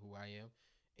 who I am,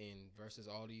 and versus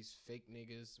all these fake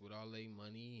niggas with all their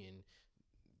money and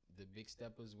the Big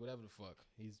Steppers, whatever the fuck.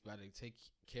 He's about to take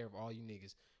care of all you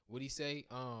niggas. What'd he say?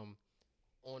 On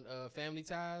Family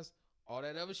Ties, all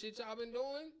that other shit y'all been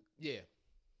doing. Yeah,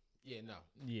 no.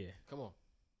 Yeah. Come on,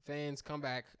 fans, come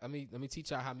back. Let me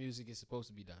teach y'all how music is supposed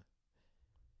to be done.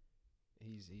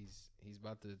 He's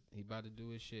about to do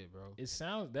his shit, bro.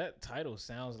 That title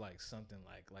sounds like something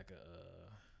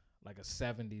like a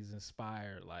 70s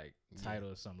inspired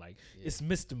title or something like it's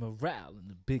Mr. Morale and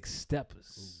the Big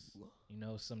Steppers. Ooh. You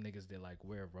know, some niggas that like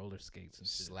wear roller skates and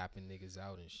shit. Slapping niggas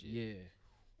out and shit. Yeah.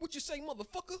 What you say,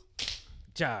 motherfucker?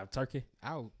 Job, turkey.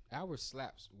 Our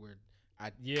slaps were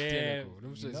Yeah, identical.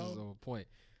 Them you shits know. is on point.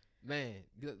 Man,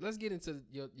 let's get into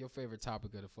your favorite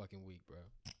topic of the fucking week, bro.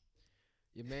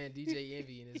 Your man DJ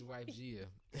Envy and his wife Gia.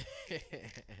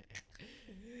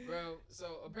 Bro, so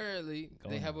apparently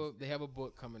they have a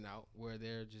book coming out where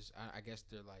they're just I guess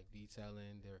they're like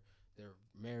detailing their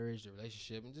marriage, their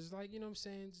relationship, and just like, you know what I'm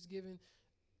saying, just giving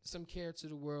some care to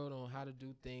the world on how to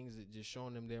do things, and just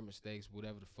showing them their mistakes,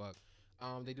 whatever the fuck.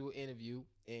 They do an interview,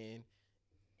 and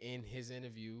in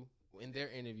their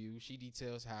interview, she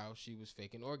details how she was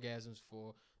faking orgasms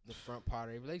for the front part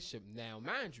of their relationship. Now,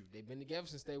 mind you, they've been together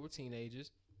since they were teenagers.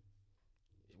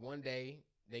 One day,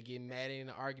 they get mad in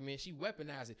an argument. She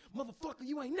weaponized it. Motherfucker,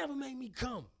 you ain't never made me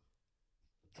come.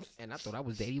 And I thought I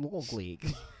was Daddy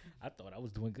Longleg. I thought I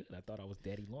was doing good. I thought I was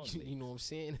Daddy Longleg. You know what I'm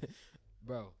saying?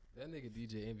 Bro, that nigga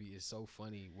DJ Envy is so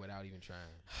funny without even trying.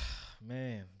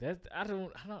 Man, I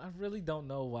really don't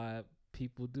know why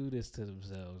people do this to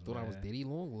themselves. Thought I was man. Daddy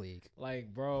Longleg.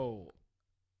 Like, bro,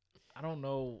 I don't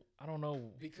know.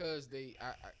 Because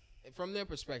from their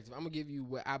perspective, I'm gonna give you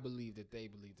what I believe that they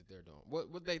believe that they're doing.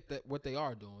 What they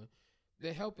are doing,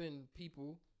 they're helping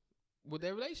people with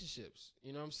their relationships.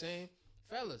 You know what I'm saying?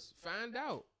 Fellas, find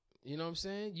out. You know what I'm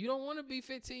saying? You don't want to be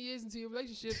 15 years into your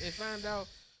relationship and find out,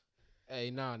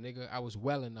 hey, nah, nigga, I was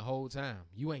welling the whole time.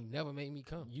 You ain't never made me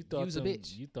come. You thought was a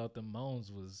bitch. You thought the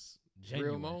moans was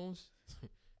genuine. Real moans.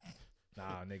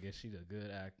 Nah, nigga, she a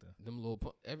good actor. Them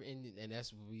little and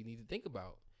that's what we need to think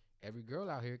about. Every girl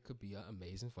out here could be an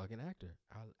amazing fucking actor.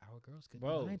 Our girls could be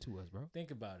lying to us, bro.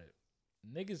 Think about it.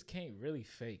 Niggas can't really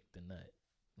fake the nut.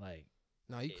 Like,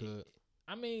 No, you could.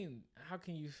 I mean, how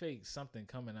can you fake something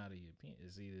coming out of your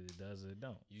penis? Either it does or it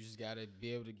don't. You just gotta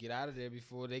be able to get out of there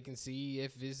before they can see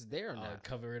if it's there or not.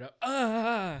 Cover it up.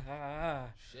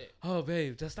 Shit. Oh,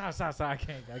 babe, just stop. I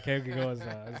can't get going.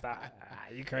 Stop.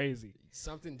 You crazy.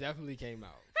 Something definitely came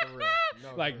out. For real.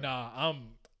 No, Like, for real. nah,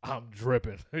 I'm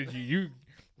dripping.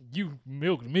 you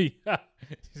milked me,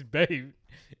 babe.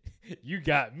 You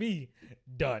got me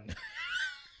done.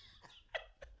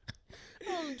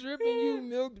 I'm dripping. You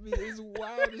milked me. It's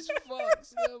wild as fuck.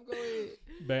 Slim, go ahead.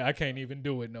 Babe, I can't even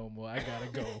do it no more. I gotta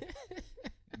go.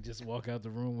 Just walk out the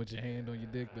room with your hand on your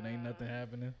dick, but ain't nothing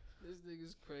happening. This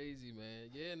nigga's crazy, man.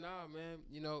 Yeah, nah, man.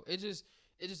 You know, it just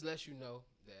lets you know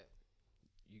that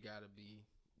you gotta be.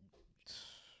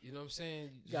 You know what I'm saying?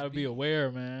 You gotta be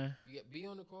aware, man. You be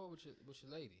on the call with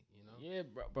your lady. You know. Yeah,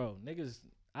 bro, niggas.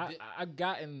 I've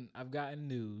gotten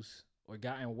news or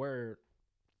gotten word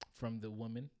from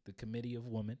the committee of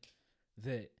women,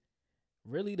 that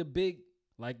really the big,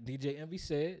 like DJ Envy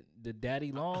said, the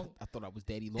daddy long. I thought I was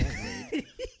Daddy Longleg.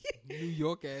 New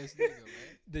York ass nigga,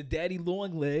 man. The daddy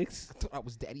long legs. I thought I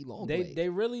was Daddy Long They Leg. they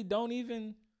really don't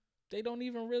even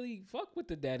really fuck with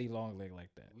the daddy long leg like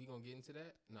that. We gonna get into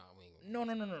that? Nah, we ain't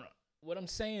gonna. No. What I'm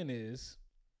saying is,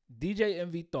 DJ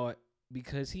Envy thought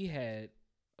because he had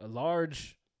a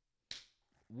large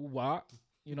woo-wop,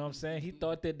 you know what I'm saying? He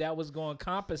thought that was going to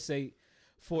compensate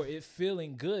for it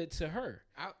feeling good to her.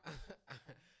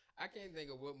 I can't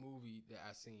think of what movie that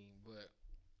I seen, but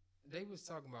they was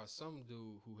talking about some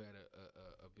dude who had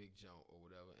a big jump or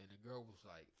whatever, and the girl was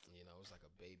like, you know, it's like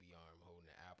a baby arm holding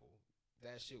an apple.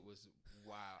 That shit was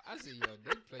wild. I said, yo,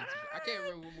 they played too. I can't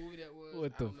remember what movie that was.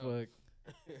 What I the don't know. fuck?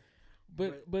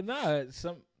 But nah,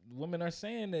 some women are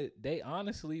saying that they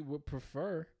honestly would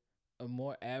prefer a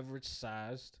more average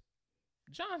sized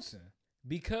Johnson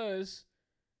because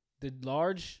the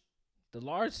large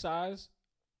size,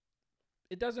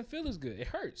 it doesn't feel as good. It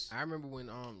hurts. I remember when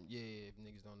if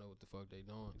niggas don't know what the fuck they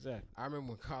doing. Exactly. I remember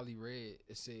when Carly Red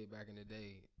said back in the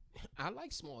day, I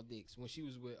like small dicks. When she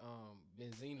was with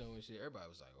Benzino and shit, everybody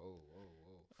was like, oh.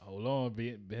 Hold on,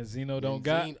 Benzino don't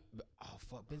got. Oh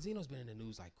fuck, Benzino's been in the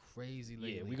news like crazy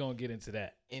lately. Yeah, we gonna get into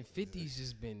that. And 50's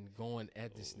just been going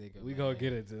at this nigga. We man. gonna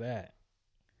get into that.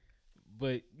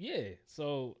 But yeah,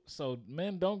 so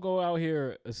men, don't go out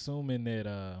here assuming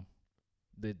that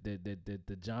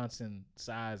the Johnson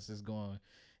size is going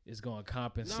to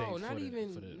compensate. No, not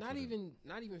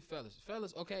even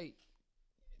fellas. Okay,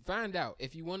 find out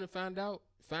if you want to find out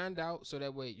so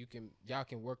that way y'all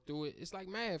can work through it. It's like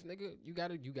math, nigga. You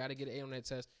gotta get an A on that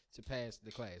test to pass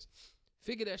the class.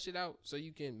 Figure that shit out so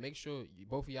you can make sure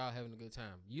both of y'all having a good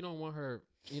time. You don't want her,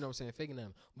 you know what I'm saying, faking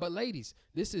them. But ladies,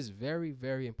 this is very,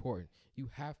 very important. You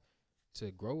have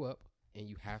to grow up and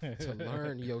you have to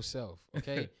learn yourself.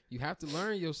 Okay, you have to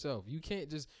learn yourself. You can't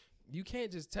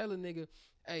just tell a nigga,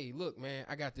 hey, look, man,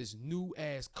 I got this new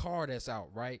ass car that's out,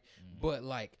 right? But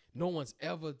like no one's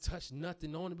ever touched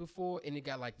nothing on it before, and it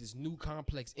got like this new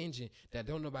complex engine that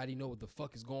don't nobody know what the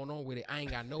fuck is going on with it. I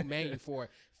ain't got no manual for it.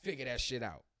 Figure that shit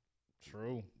out.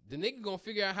 True. The nigga gonna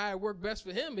figure out how it work best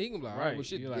for him. He gonna be like, all right, well,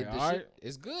 shit, You're like, this all shit right,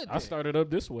 is good. I then. started up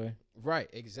this way. Right,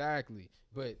 exactly.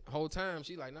 But whole time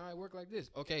she like, nah, it work like this.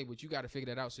 Okay, but you got to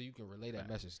figure that out so you can relay that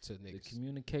message to niggas. The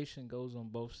communication goes on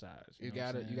both sides. You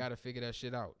gotta figure that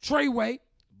shit out. Treyway.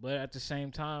 But at the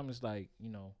same time, it's like, you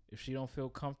know, if she don't feel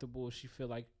comfortable, if she feel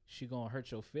like she gonna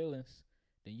hurt your feelings,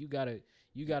 then you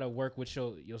gotta work with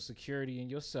your security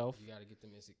and yourself. Y'all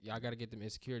gotta get them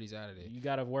insecurities out of there. You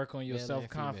gotta work on your Male and self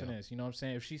confidence. You know what I'm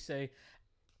saying? If she say,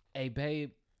 "Hey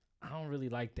babe, I don't really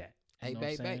like that," Hey, know what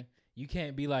I'm babe. saying? You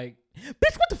can't be like,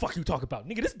 "Bitch, what the fuck you talking about,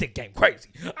 nigga? This dick game crazy.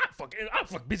 I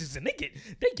fuck bitches and they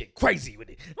get crazy with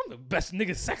it. I'm the best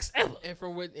nigga sex ever." And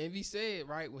from what Envy said,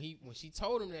 right, when she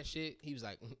told him that shit, he was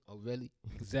like, "Oh, really?"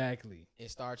 Exactly. And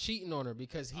started cheating on her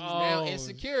because he's now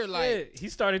insecure. Like, shit. He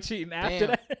started cheating after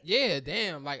damn, that. yeah,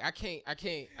 damn. Like, I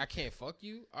can't fuck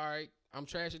you. All right, I'm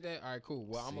trash at that. All right, cool.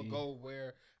 Well, I'm gonna go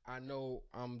where I know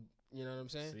I'm. You know what I'm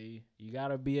saying? See, you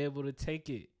gotta be able to take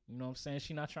it. You know what I'm saying?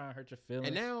 She not trying to hurt your feelings.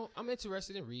 And now I'm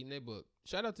interested in reading their book.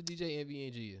 Shout out to DJ Envy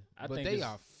and Gia. But think they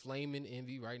are flaming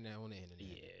Envy right now on the internet.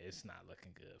 Yeah, it's not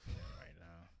looking good for him right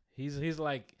now.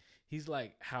 He's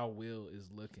like how Will is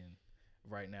looking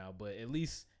right now, but at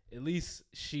least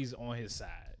she's on his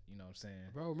side. You know what I'm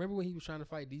saying? Bro, remember when he was trying to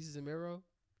fight Deezus and Mero?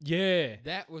 Yeah.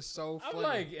 That was so funny. I'm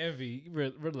like, Envy,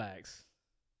 relax.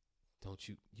 Don't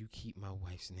you keep my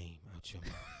wife's name out your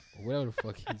mouth. Or whatever the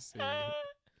fuck he said.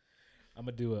 I'm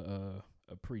gonna do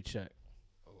a pre-check.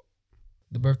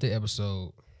 The birthday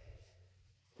episode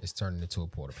is turning into a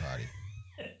porta potty.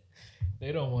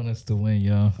 They don't want us to win,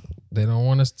 y'all. They don't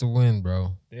want us to win,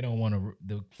 bro. They don't want to.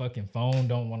 The fucking phone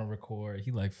don't want to record.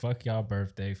 He like, fuck y'all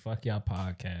birthday, fuck y'all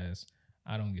podcast.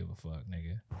 I don't give a fuck,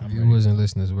 nigga. You wasn't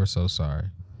listeners. We're so sorry.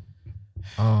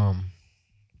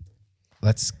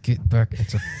 Let's get back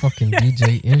into fucking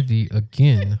DJ Envy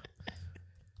again.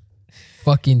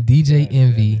 Fucking DJ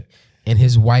Envy and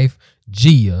his wife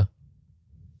Gia.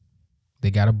 They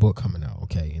got a book coming out,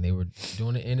 okay? And they were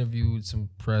doing an interview, some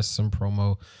press, some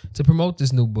promo to promote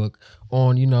this new book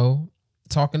on, you know,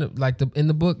 talking like in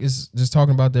the book is just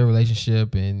talking about their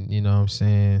relationship, and you know what I'm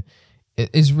saying?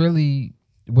 It's really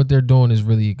what they're doing is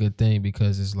really a good thing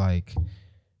because it's like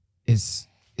it's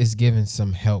giving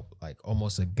some help, like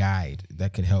almost a guide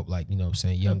that could help, like, you know what I'm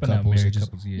saying, young couples,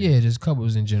 just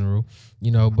couples in general,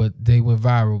 you know. But they went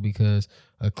viral because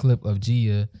a clip of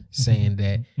Gia saying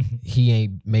that he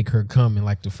ain't make her come in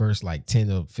like the first like 10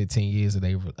 or 15 years of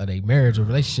their marriage or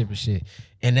relationship and shit.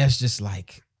 And that's just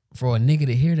like, for a nigga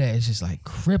to hear that, it's just like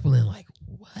crippling. Like,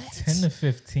 what? 10 to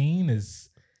 15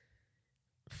 is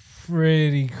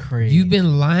pretty crazy. You've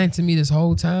been lying to me this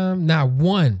whole time. Not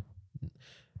one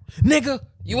Nigga,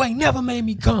 you ain't never made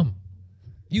me come.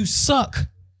 You suck.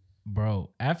 Bro,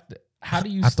 how do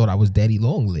you I thought I was Daddy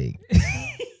Longleg.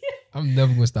 I'm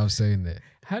never gonna stop saying that.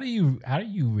 how do you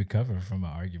recover from an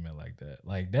argument like that?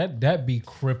 Like that be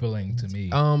crippling to me.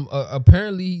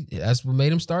 Apparently that's what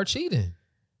made him start cheating.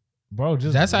 Bro,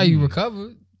 just That's how you leave.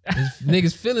 recover.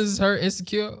 Niggas' feelings is hurt,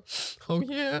 insecure. Oh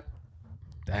yeah.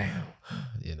 Damn.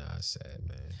 You know, it's sad,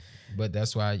 man. But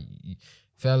that's why,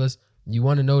 fellas, you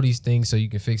want to know these things so you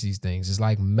can fix these things. It's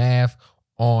like math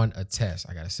on a test.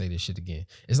 I gotta say this shit again.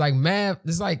 It's like math.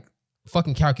 It's like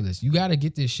fucking calculus. You gotta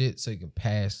get this shit so you can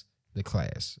pass the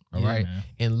class. All right. Man.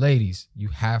 And ladies, you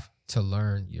have to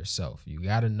learn yourself. You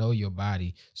gotta know your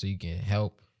body so you can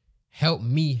help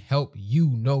me help you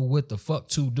know what the fuck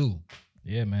to do.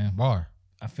 Yeah, man. Bar.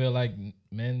 I feel like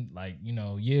men, like,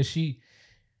 she,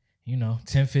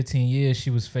 10, 15 years she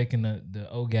was faking the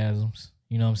orgasms.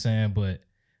 You know what I'm saying?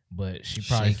 But she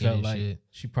probably Shaking felt and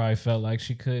like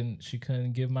shit. she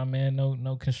couldn't give my man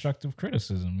no constructive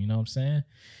criticism. You know what I'm saying?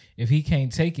 If he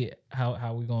can't take it,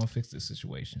 how we gonna fix this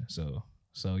situation? So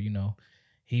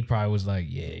he probably was like,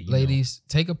 yeah, Ladies,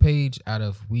 take a page out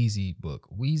of Wheezy book.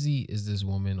 Wheezy is this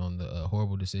woman on the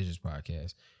Horrible Decisions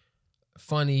podcast.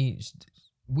 Funny.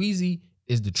 Wheezy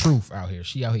is the truth out here.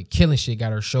 She out here killing shit.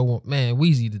 Got her show on. Man,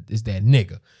 Wheezy is that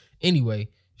nigga. Anyway,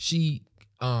 she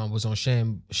was on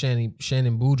Shannon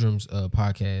Boodrum's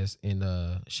podcast in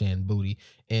Shan Booty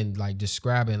and like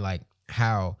describing like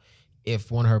how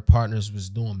if one of her partners was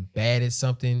doing bad at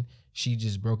something, she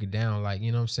just broke it down. Like,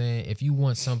 you know what I'm saying? If you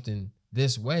want something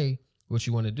this way, what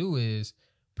you want to do is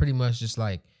pretty much just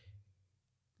like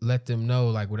let them know,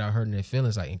 like without hurting their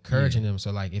feelings, like encouraging them.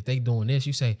 So like if they doing this,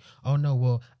 you say, oh no,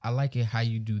 well, I like it how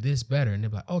you do this better. And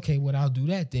they're like, okay, well, I'll do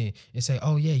that then. And say,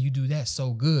 oh yeah, you do that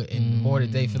so good. And the more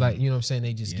that they feel like, you know what I'm saying,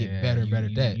 they just get better and better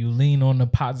at that. You lean on the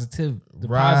positive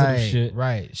shit.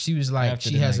 Right. She was like, after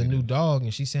she the has a new negative. dog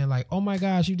and she's saying like, oh my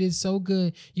gosh, you did so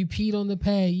good. You peed on the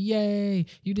pad. Yay.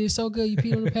 You did so good. You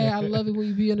peed on the pad. I love it when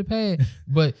you pee on the pad.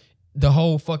 But the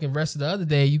whole fucking rest of the other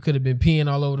day, you could have been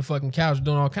peeing all over the fucking couch,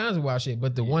 doing all kinds of wild shit.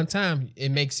 But the one time, it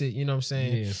makes it, you know what I'm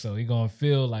saying? Yeah, so he gonna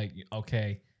feel like,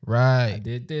 okay, I Right.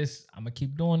 did this. I'm gonna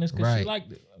keep doing this because Right. she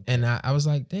liked it. Okay. And I was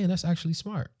like, damn, that's actually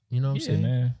smart. You know what I'm Yeah, saying?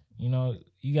 man.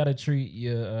 You gotta treat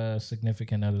your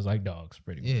significant others like dogs,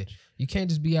 pretty Yeah. much. You can't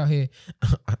just be out here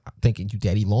thinking you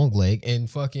daddy long leg and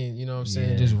fucking, you know what I'm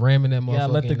saying? Yeah. Just ramming that motherfucker. Yeah,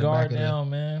 let the in the guard back of down,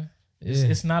 man. Yeah.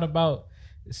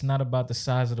 It's not about the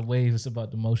size of the wave. It's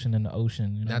about the motion in the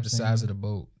ocean. You know Not the size of the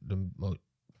boat.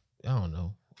 I don't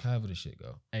know. However the shit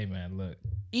go. Hey, man, look.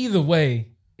 Either way,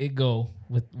 it go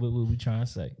with what we trying to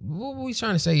say. What we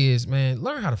trying to say is, man,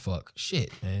 learn how to fuck.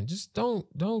 Shit, man. Just don't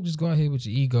just go out here with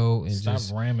your ego and Stop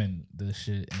just ramming the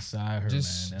shit inside her,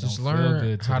 just man. That don't learn feel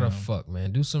good how to them. fuck,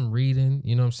 man. Do some reading.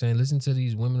 You know what I'm saying? Listen to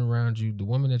these women around you. The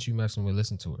woman that you messing with,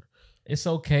 listen to her. It's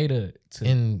okay to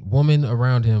And woman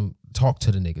around him, talk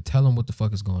to the nigga. Tell him what the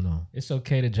fuck is going on. it's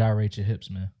okay to gyrate your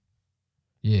hips, man.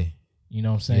 Yeah. You know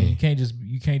what I'm saying? Yeah.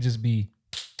 You can't just be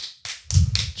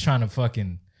trying to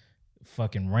fucking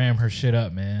ram her shit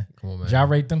up, man. Come on, man.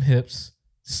 Gyrate them hips.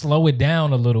 Slow it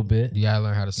down a little bit. You gotta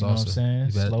learn how to salsa. You know what I'm saying?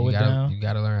 You Slow it down. You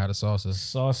gotta learn how to salsa.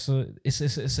 Salsa.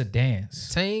 It's a dance.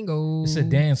 Tango. It's a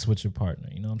dance with your partner.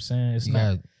 You know what I'm saying? It's You not.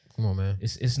 gotta, come on, man.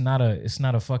 It's not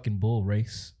a fucking bull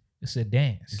race. It's a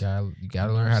dance. You gotta You know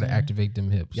learn what how I'm to saying? activate them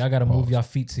hips. Y'all gotta move Pause. y'all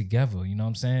feet together. You know what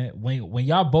I'm saying? When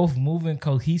y'all both moving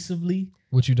cohesively,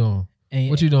 What you doing? and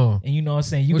What you doing? and you know what I'm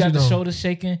saying, you What got you the doing? shoulders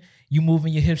shaking, you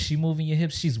moving your hips, she moving your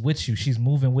hips, she's with you, she's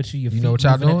moving with you. Your You feet know what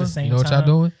y'all moving doing? at the same You know what y'all time.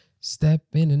 doing? Step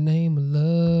in the name of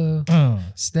love.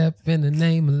 Step in the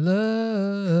name of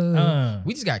love.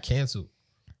 We just got canceled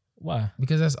Why?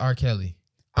 because that's R. Kelly.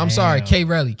 I'm Damn. sorry, K.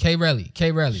 Relly.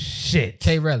 Shit.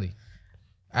 K. Relly.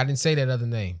 I didn't say that other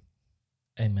name.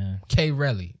 Hey man, K.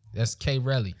 Relly. That's K.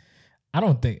 Relly.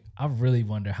 I really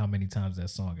wonder how many times that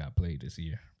song got played this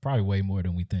year. Probably way more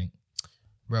than we think.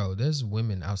 Bro, there's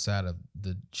women outside of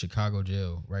the Chicago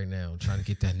jail right now trying to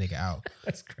get that nigga out.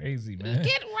 That's crazy, man.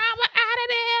 Get Robert out of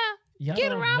there. Y'all Get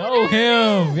don't Robert know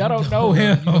him. Y'all don't know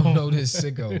him. You don't know this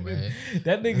sicko, man.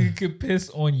 That nigga could piss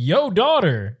on your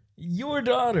daughter. Your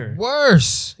daughter.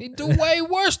 Worse. He do way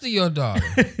worse to your daughter.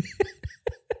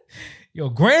 Your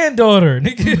granddaughter,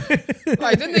 nigga.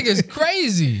 Like, that nigga's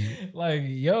crazy. Like,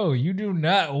 yo, you do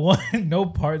not want no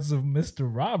parts of Mr.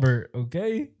 Robert,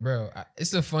 okay? Bro,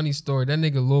 it's a funny story. That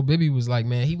nigga Lil Bibby was like,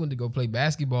 man, he went to go play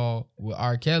basketball with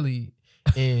R. Kelly.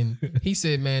 And he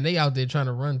said, man, they out there trying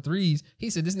to run threes. He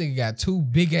said this nigga got two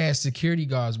big ass security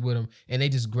guards with him, and they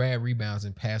just grab rebounds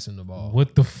and pass him the ball.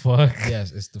 What the fuck?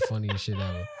 Yes, it's the funniest shit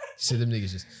ever. He said them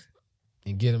niggas just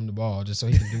and get him the ball just so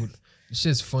he can do it.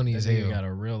 Shit's funny as That nigga hell. got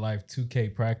a real life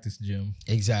 2K practice gym.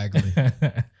 Exactly.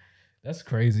 That's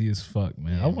crazy as fuck,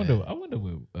 man. Yeah, I wonder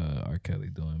man. what R. Kelly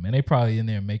doing, man. They probably in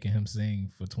there making him sing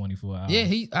for 24 hours.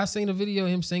 Yeah, I seen a video of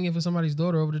him singing for somebody's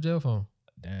daughter over the jail phone.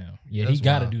 Damn. Yeah, That's he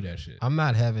got to wild. do that shit. I'm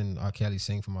not having R. Kelly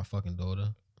sing for my fucking daughter.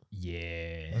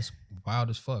 Yeah. That's wild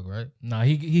as fuck, right? Nah,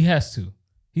 he has to.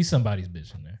 He's somebody's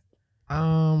bitch in there.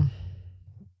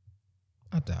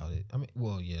 I doubt it. I mean,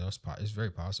 well, yeah, it's very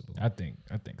possible. I think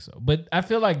so. But I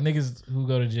feel like niggas who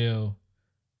go to jail,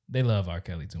 they love R.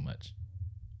 Kelly too much.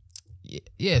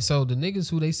 Yeah, so the niggas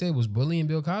who they said was bullying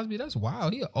Bill Cosby, that's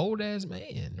wild. He an old ass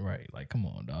man. Right. Like, come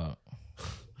on, dog.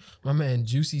 My man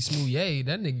Juicy Smouye,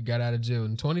 that nigga got out of jail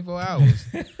in 24 hours.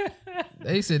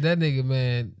 They said that nigga,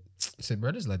 man, said,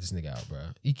 bro, just let this nigga out, bro.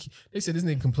 They said this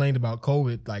nigga complained about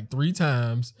COVID like 3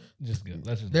 times. Just good.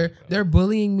 Let's just They're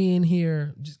bullying me in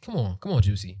here. Just come on,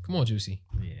 Juicy. Come on, Juicy.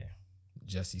 Yeah.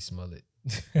 Jesse Smollett.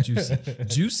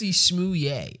 Juicy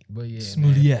Smouye. But yeah.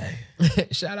 Smouye. Man.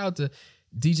 Shout out to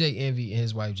DJ Envy and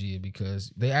his wife Gia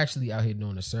because they actually out here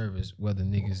doing the service, whether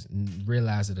niggas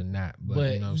realize it or not.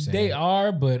 But you know what I'm saying? They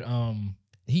are, but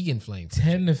he getting flamed.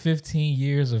 10 to 15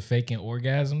 years of faking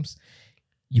orgasms,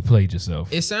 you played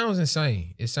yourself. It sounds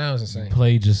insane. It sounds insane. You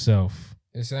played yourself.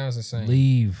 It sounds insane.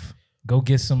 Leave. Go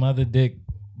get some other dick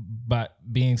by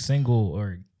being single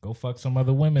or go fuck some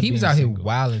other women. He was being out single. here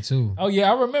wilding too. Oh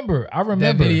yeah, I remember.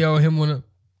 That video of him wanna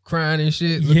crying and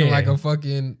shit, looking Yeah. like a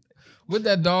fucking what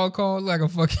that dog called? Like a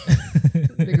fucking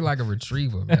nigga like a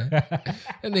retriever, man. That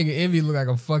nigga Envy look like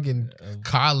a fucking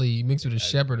collie mixed with a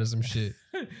shepherd or some shit.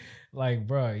 Like,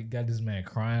 bro, he got this man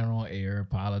crying on air,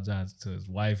 apologizing to his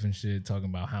wife and shit, talking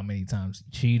about how many times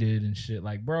he cheated and shit.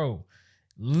 Like, bro,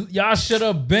 y'all should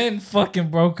have been fucking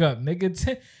broke up,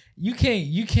 nigga. You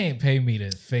can't pay me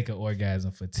to fake an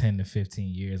orgasm for 10 to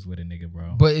 15 years with a nigga,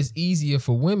 bro. But it's easier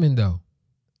for women though.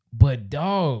 But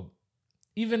dog,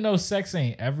 even though sex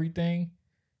ain't everything,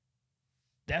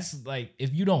 that's like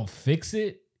if you don't fix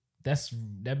it,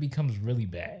 that becomes really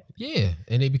bad. Yeah,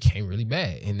 and it became really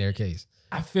bad in their case.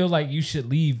 I feel like you should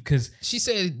leave because She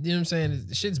said, you know what I'm saying?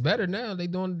 The shit's better now. They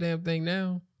doing the damn thing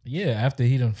now. yeah, after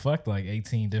he done fucked like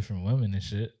 18 different women and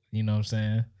shit, you know what I'm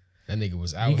saying? That nigga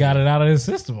was out. He got it out of his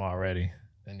system already.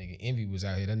 That nigga Envy was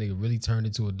out here. That nigga really turned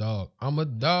into a dog. I'm a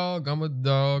dog. I'm a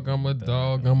dog. I'm a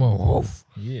dog. I'm a wolf.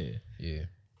 Yeah. Yeah.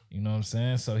 You know what I'm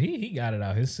saying? So he got it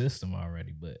out his system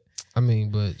already, but I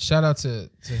mean, but shout out to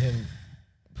him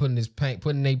putting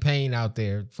their pain out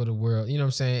there for the world. You know what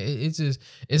I'm saying?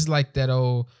 It's like that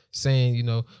old saying, you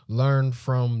know, learn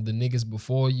from the niggas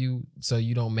before you so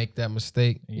you don't make that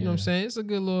mistake. You know what I'm Yeah. saying? It's a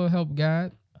good little help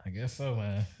guide. I guess so,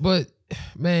 man. But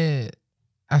man,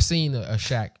 I seen the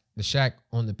Shaq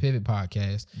on the Pivot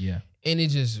podcast, Yeah. and it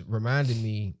just reminded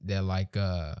me that like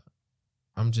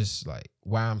I'm just like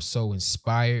why I'm so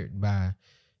inspired by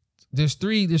there's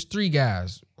three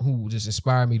guys who just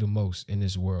inspire me the most in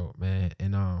this world, man.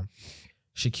 And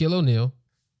Shaquille O'Neal,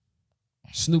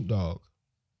 Snoop Dogg,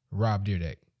 Rob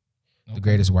Dyrdek, the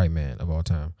greatest white man of all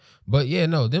time. But yeah,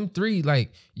 no, them three,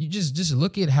 like you just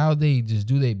look at how they just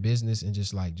do their business and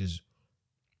just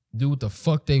do what the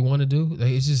fuck they want to do.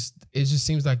 Like it just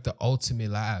seems like the ultimate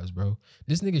lives, bro.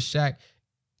 This nigga Shaq,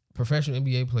 professional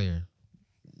NBA player,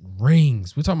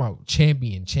 rings. We're talking about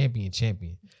champion.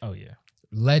 Oh yeah.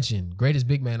 Legend, greatest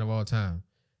big man of all time.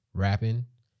 Rapping,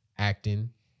 acting.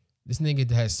 This nigga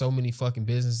has so many fucking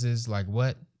businesses. Like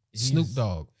what? Snoop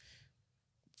Dogg.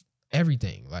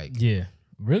 Everything. Like Yeah.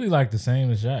 Really like the same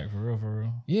as Shaq, for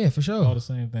real. yeah, for All sure. the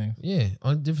same things. Yeah.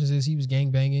 Only difference is he was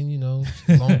gangbanging, you know,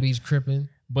 Long Beach cripping.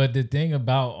 But the thing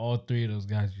about all three of those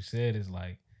guys you said is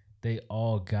like they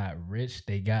all got rich.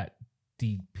 They got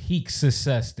the peak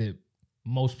success that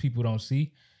most people don't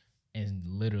see and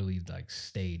literally like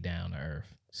stayed down to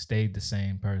earth. Stayed the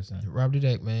same person. Rob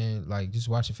Dyrdek, man, like just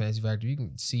watching Fantasy Factory, you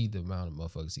can see the amount of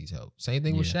motherfuckers he's helped. Same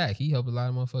thing with Shaq. He helped a lot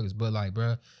of motherfuckers. But like,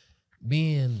 bro,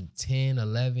 being 10,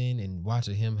 11 and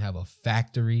watching him have a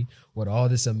factory with all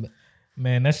this,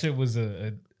 Man, that shit was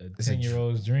a It's a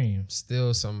 10-year-old's dream.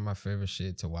 still some of my favorite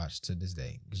shit to watch to this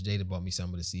day. Because Jada bought me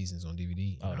some of the seasons on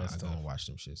DVD. Oh, and that's I go tough. and watch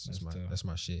them shits. That's tough. That's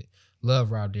my shit.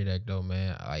 Love Rob Dyrdek though,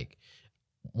 man. Like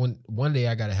one day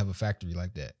I gotta have a factory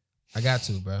like that. I got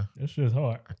to, bro. That shit's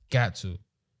hard. I got to.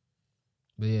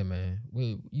 But yeah, man.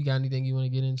 You got anything you want to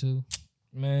get into?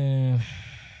 Man,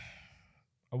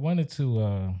 I wanted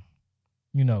to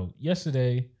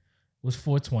yesterday was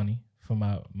 420 for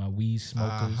my weed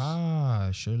smokers.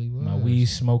 Surely was. My weed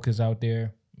smokers out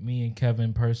there. Me and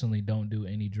Kevin personally don't do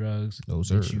any drugs No,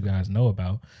 that sir. you guys know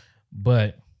about.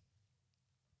 But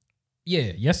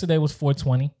yeah, yesterday was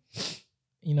 420.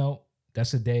 You know,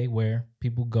 that's a day where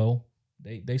people go,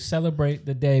 They celebrate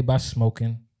the day by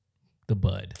smoking the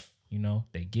bud. You know,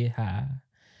 they get high.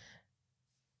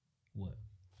 What?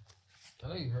 I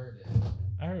know you heard that.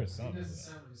 I heard something. It doesn't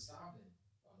sound like stopping.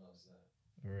 Oh, no, it's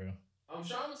not. For real. I'm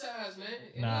traumatized, man.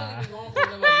 It Nah. ain't even going for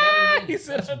another 11 He minutes.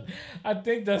 said, That's- I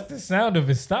think that's the sound of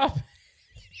it stopping.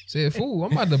 Said, fool,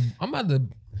 I'm about to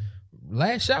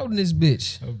lash out in this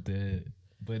bitch. I'm dead.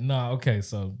 But no, okay,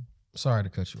 so Sorry to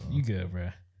cut you off. you good,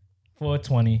 bruh.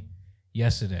 420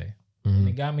 yesterday. And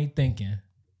it got me thinking,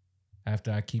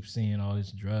 after I keep seeing all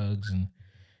these drugs and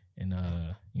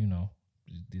you know,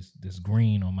 this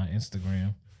green on my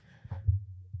Instagram.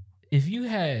 If you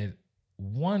had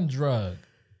one drug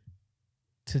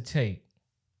to take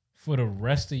for the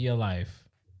rest of your life,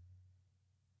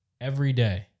 every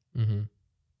day, Mm-hmm.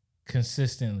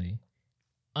 consistently,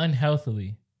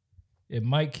 unhealthily, it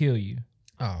might kill you.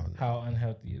 Oh, no. How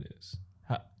unhealthy it is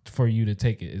for you to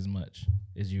take it as much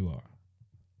as you are.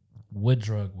 What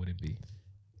drug would it be?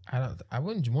 I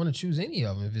wouldn't want to choose any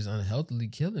of them if it's unhealthily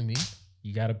killing me.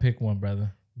 You got to pick one,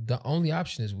 brother. The only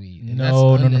option is weed. And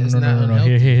No. it's not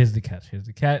unhealthy. Here's the catch. Here's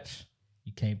the catch.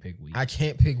 You can't pick weed. I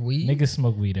can't pick weed. Niggas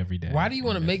smoke weed every day. Why do you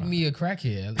want to And make they're me a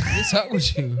crackhead? What's up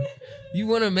with you? You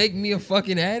want to make me a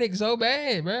fucking addict so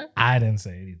bad, bruh? fine. I didn't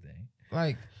say anything.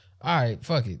 Like, all right,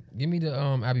 fuck it. Give me the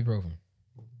ibuprofen.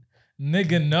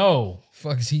 Nigga, no.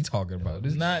 Fuck is he talking about?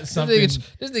 This Not this something.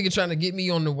 This nigga trying to get me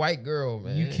on the white girl,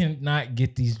 man. You cannot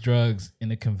get these drugs in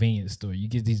a convenience store. You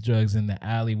get these drugs in the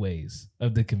alleyways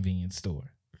of the convenience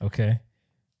store. Okay?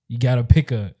 You got to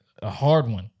pick a hard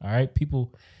one. All right?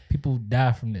 People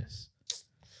die from this.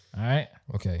 All right?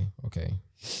 Okay.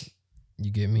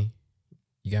 You get me?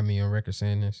 You got me on record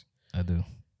saying this? I do.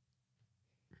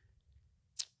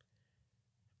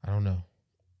 I don't know.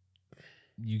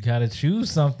 You got to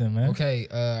choose something, man. Okay,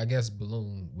 I guess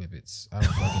balloon whippets. I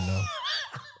don't fucking know.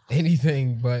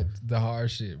 Anything but the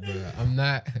hard shit, bro. I'm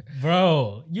not.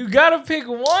 Bro, you got to pick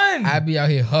one. I be out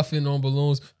here huffing on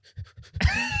balloons,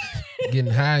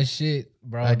 getting high as shit.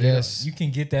 Bro, I guess. you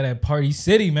can get that at Party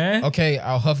City, man. Okay,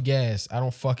 I'll huff gas. I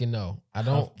don't fucking know. I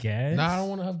don't. Huff gas? Nah, I don't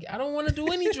want to huff. I don't want to do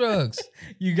any drugs.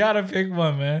 You got to pick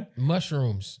one, man.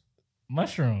 Mushrooms.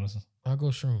 Mushrooms. I'll go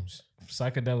shrooms.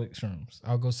 Psychedelic shrooms.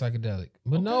 I'll go psychedelic.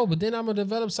 But no, but then I'm gonna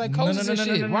develop psychosis and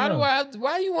shit. Why do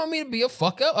Why do you want me to be a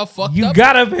fucked up? You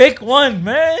got to pick one,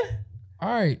 man. All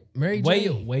right, Mary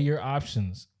Jane. Weigh your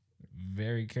options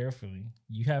very carefully.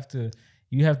 You have to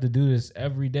do this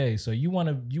every day. So you want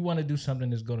to do something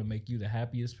that's going to make you the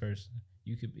happiest person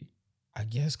you could be. I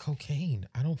guess cocaine.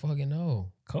 I don't fucking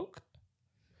know. Coke?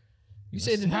 You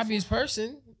said the happiest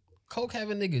person. Coke have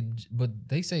a nigga, but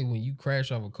they say when you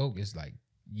crash off a coke, it's like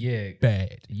Yeah,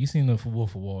 bad. you seen the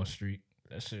Wolf of Wall Street?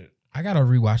 That shit I gotta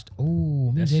rewatch. Oh,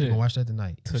 me That and Jay shit gonna watch that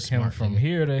tonight. took Smart him from nigga.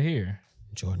 here to here.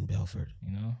 Jordan Belfort.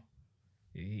 You know,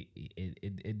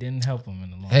 it didn't help him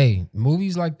in the long. Hey,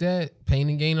 movies like that, Pain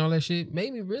and Gain, all that shit,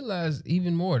 made me realize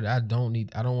even more that I don't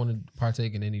want to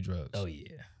partake in any drugs. Oh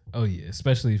yeah.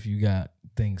 Especially if you got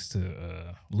things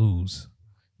to lose,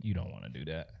 you don't want to do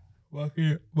that.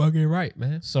 Walking right,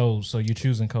 man. So you're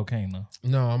choosing cocaine though,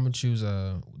 No, I'm gonna choose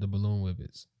the balloon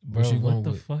whippets. bro? What you going What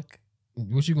the with? fuck?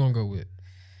 What you gonna go with?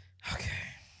 Okay,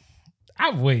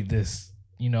 I've weighed this.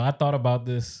 You know, I thought about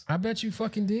this, I bet you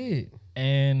fucking did.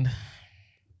 and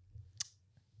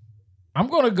I'm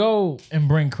gonna go and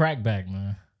bring crack back,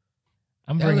 man.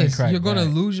 I'm bringing Ellis, crack. you're gonna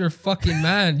back. lose your fucking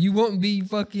mind. You won't be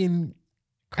fucking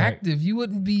Crack. active. You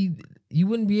wouldn't be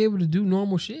able to do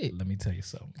normal shit Let me tell you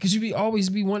something. because you always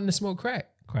be wanting to smoke crack.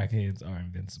 Crackheads are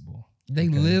invincible. They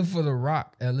Okay. live for the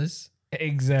rock, Ellis.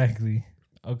 Exactly.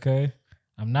 Okay.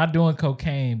 I'm not doing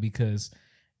cocaine because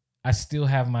I still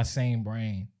have my same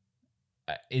brain.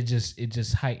 It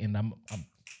just heightened.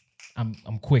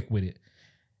 I'm quick with it.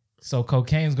 So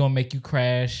cocaine's gonna make you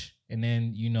crash, and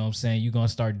then you know what I'm saying, you're gonna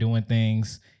start doing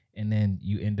things, and then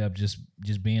you end up just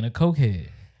being a cokehead.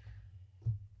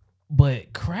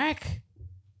 But crack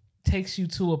takes you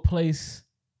to a place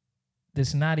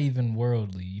that's not even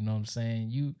worldly. You know what I'm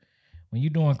saying? When you're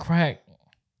doing crack,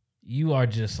 you are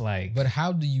just like, But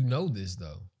how do you know this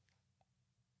though?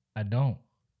 I don't.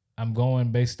 I'm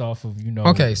going based off of, you know.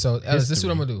 Okay, so Ellis, this is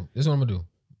what I'm history. gonna do. This is what I'm gonna do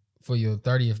for your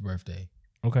 30th birthday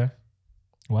Okay.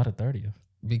 Why the 30th?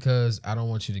 because I don't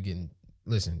want you to get in.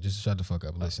 Listen, just shut the fuck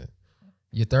up. Listen,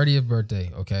 your 30th birthday,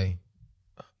 okay?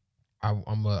 I'm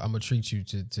gonna treat you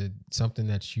to something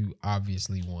that you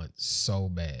obviously want so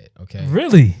bad, okay?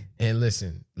 Really? And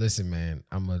listen, man.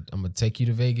 I'm gonna take you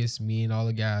to Vegas. Me and all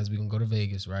the guys, we gonna go to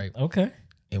Vegas, right? Okay.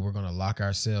 And we're gonna lock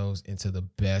ourselves into the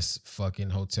best fucking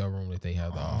hotel room that they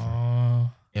have to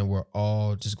offer. And we're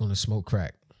all just gonna smoke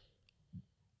crack.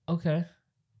 Okay.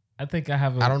 I think I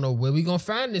have. I don't know where we gonna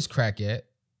find this crack at.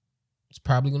 It's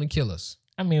probably gonna kill us.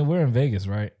 I mean, we're in Vegas,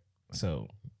 right? So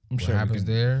I'm What sure we happens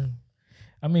can, there?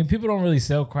 I mean, people don't really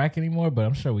sell crack anymore, but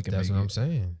I'm sure we can That's make what it. I'm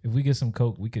saying. If we get some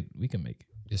coke, we can make it.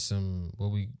 It's some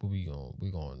we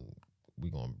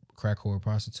going crack whore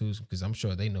prostitutes because I'm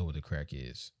sure they know what the crack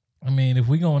is. I mean, if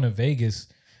we going to Vegas,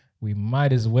 we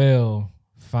might as well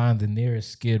find the nearest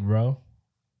Skid Row,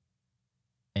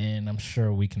 and I'm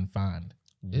sure we can find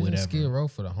Isn't whatever. Skid Row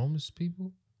for the homeless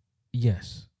people?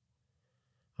 Yes.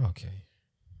 Okay.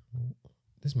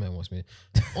 This man wants me.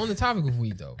 On the topic of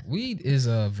weed, though, weed is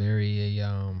a very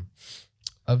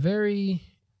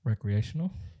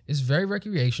Recreational. it's very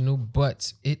recreational,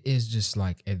 but it is just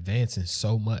like advancing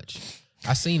so much.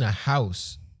 I seen a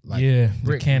house like yeah, the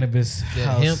brick- cannabis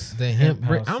house, the hemp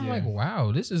brick. house, I'm yeah. like,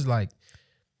 wow, this is like,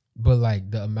 but like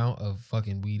the amount of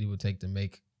fucking weed it would take to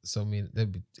make so many,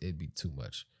 it'd be too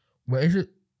much. But is it?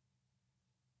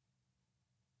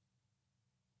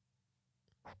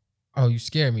 Oh, you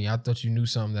scared me. I thought you knew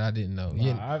something that I didn't know. Nah,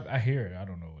 Yeah, I hear it. I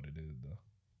don't know what it is though.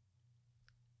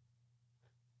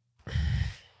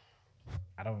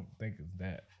 I don't think it's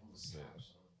that.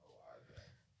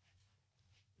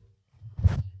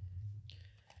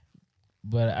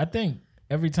 But I think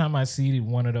every time I see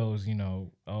one of those, you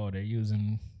know, oh, they're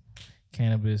using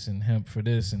cannabis and hemp for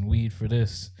this and weed for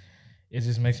this, it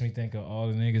just makes me think of all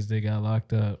the niggas that got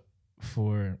locked up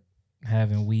for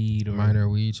having weed or minor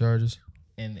weed charges.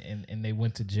 and they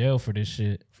went to jail for this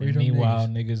shit. Free And them meanwhile,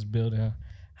 niggas building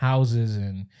houses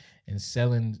and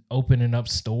selling, opening up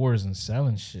stores and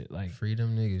selling shit. Like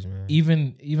Freedom niggas, man.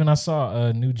 even I saw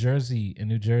in New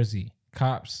Jersey,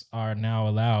 cops are now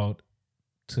allowed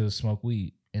to smoke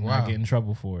weed and Wow. not get in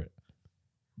trouble for it.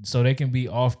 So they can be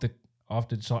off the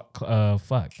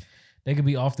fuck. They could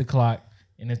be off the clock,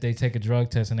 and if they take a drug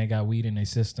test and they got weed in their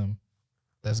system,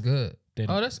 That's good. then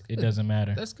That's it good. doesn't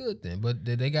matter. That's good then. But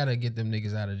they gotta get them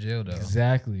niggas out of jail though.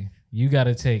 Exactly. You got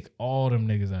to take all them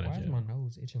niggas out of Why is jail. my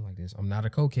nose itching like this? I'm not a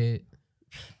cokehead.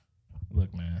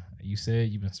 Look, man, you said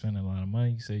you've been spending a lot of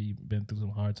money. You said you've been through some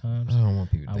hard times. I don't want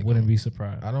people to I think wouldn't I'm- be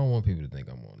surprised. I don't want people to think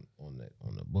I'm on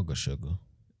the booger sugar.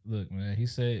 Look, man, he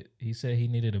said he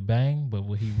needed a bang, but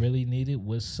what he really needed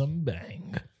was some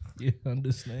bang. You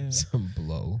understand? Some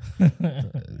blow.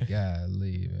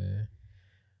 Golly, man.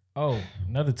 Oh,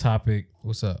 another topic.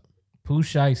 What's up? Pooh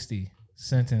Shiesty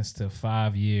sentenced to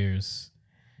 5 years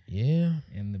Yeah.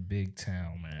 in the big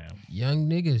town, man. Young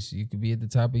niggas, you could be at the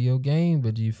top of your game,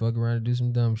 but you fuck around and do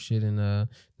some dumb shit. And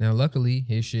now luckily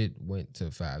his shit went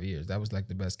to 5 years. That was like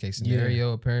the best case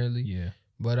scenario, apparently. Yeah.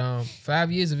 But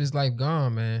 5 years of his life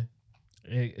gone, man.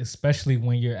 Especially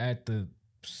when you're at the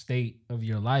state of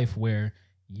your life where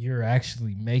you're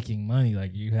actually making money,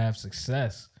 like you have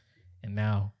success, and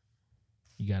now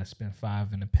you got to spend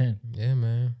 5 in the pen. Yeah,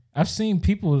 man. I've seen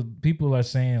people are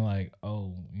saying like,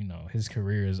 oh, you know, his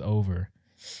career is over.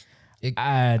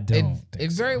 I don't think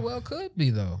It so. very well could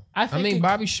be though. I I think mean, it-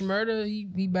 Bobby Shmurda,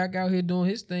 he back out here doing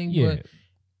his thing. Yeah. But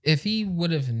if he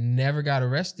would have never got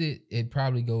arrested, it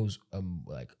probably goes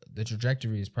like the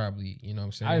trajectory is probably, you know what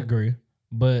I'm saying? I agree.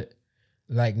 But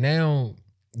Like now,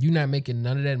 you're not making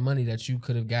none of that money that you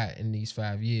could have got in these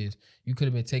 5 years. You could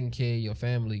have been taking care of your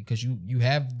family because you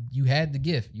had the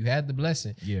gift, you had the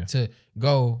blessing yeah, to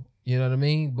go. You know what I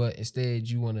mean? But instead,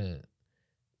 you want to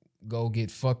go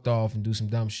get fucked off and do some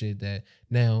dumb shit. That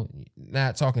now,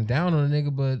 not talking down on a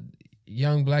nigga, but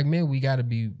young black men, we got to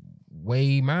be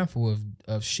way mindful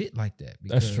of shit like that.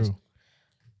 that's because true.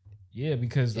 Yeah,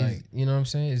 because it's- like you know what I'm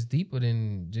saying? It's deeper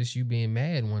than just you being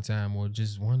mad one time or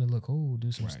just wanting to look cool,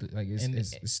 do some Right. like And-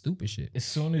 it's stupid shit. as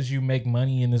soon as you make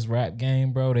money in this rap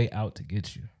game, bro, they out to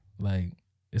get you. Like,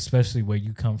 especially where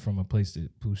you come from, a place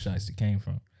that Pooh Shiesty came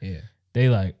from. Yeah, They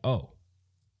like, oh,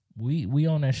 we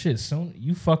on that shit. Soon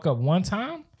you fuck up one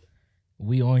time,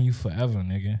 we on you forever,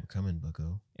 nigga. coming,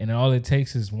 Bucko. And all it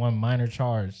takes is one minor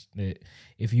charge that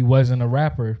if you wasn't a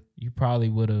rapper, you probably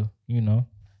would have, you know,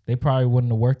 they probably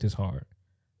wouldn't have worked as hard.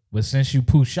 But since you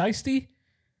Pooh Shiesty,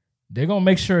 they're gonna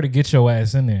make sure to get your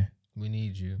ass in there. We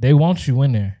need you. They want you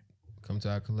in there. Come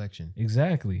to our collection.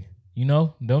 Exactly. You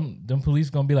know, them police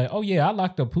gonna be like, oh yeah, I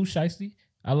locked up Pooh Shiesty.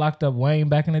 I locked up Wayne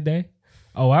back in the day.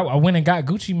 Oh, I went and got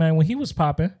Gucci Mane when he was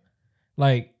popping.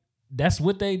 Like, that's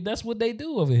what they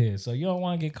do over here. So you don't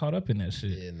want to get caught up in that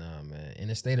shit. Yeah, nah, man. In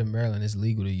the state of Maryland, it's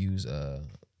legal to use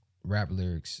rap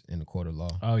lyrics in the court of law.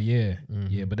 Oh yeah, Mhm.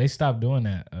 yeah. But they stopped doing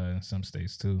that in some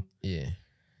states too. Yeah,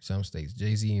 some states.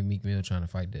 Jay-Z and Meek Mill trying to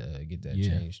fight to get that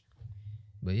Yeah. changed.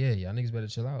 But yeah, y'all niggas better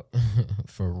chill out.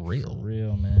 For real. For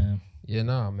real, man. Yeah,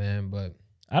 nah, man. But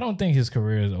I don't think his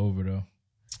career is over though.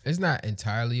 it's not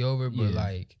entirely over, but Yeah.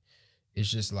 like,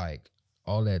 it's just like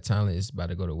all that talent is about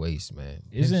to go to waste, man.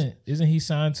 Isn't he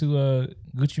signed to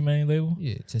Gucci Mane label?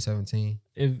 Yeah, 1017.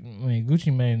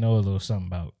 Gucci Mane know a little something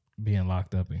about being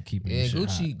locked up and keeping. Yeah, his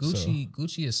shit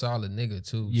Gucci is solid nigga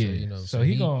too. Yeah, so, you know. So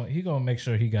he gonna make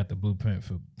sure he got the blueprint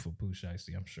for Pooh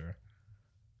Shiesty, I'm sure.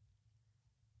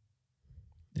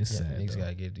 It's sad. Niggas though.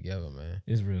 gotta get it together, man.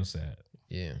 It's real sad.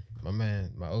 Yeah, my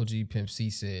man, my OG Pimp C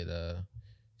said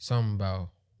something about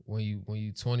when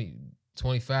you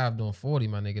 25 doing 40,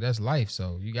 my nigga, that's life.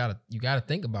 So you gotta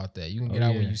think about that. You can get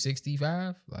out when you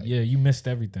 65. Like, yeah, you missed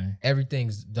everything.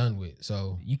 Everything's done with.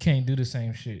 So you can't do the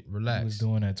same shit relax. you was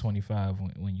doing at 25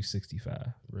 when you 65.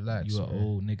 Relax. You an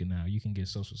old nigga now. You can get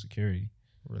Social Security.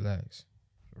 Relax.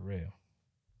 For real.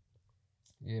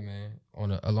 Yeah, man.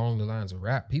 Along the lines of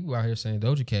rap, people out here saying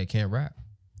Doja Cat can't rap.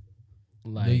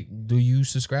 Like, do you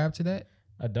subscribe to that?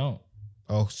 I don't.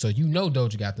 Oh, so you know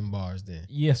Doja got them bars then?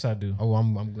 Yes, I do. Oh,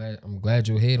 I'm glad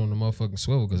your head on the motherfucking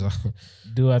swivel because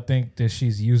do I think that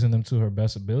she's using them to her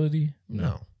best ability?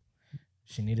 No.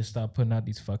 She need to stop putting out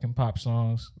these fucking pop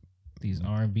songs, these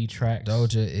R&B tracks.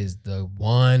 Doja is the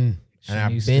one, She and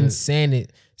I've needs been to- saying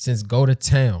it since Go to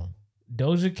Town.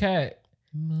 Doja Cat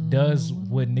does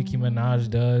what Nicki Minaj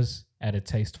does at a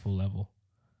tasteful level.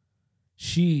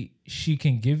 She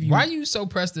can give you. Why you so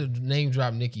pressed to name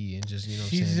drop Nicki and just, you know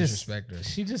what I'm saying, disrespect her?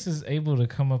 She just is able to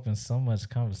come up in so much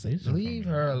conversation. Leave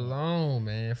her alone,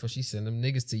 man, for she send them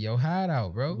niggas to your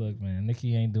hideout, bro. Look, man,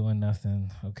 Nicki ain't doing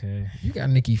nothing. Okay, You got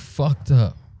Nicki fucked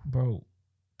up. bro.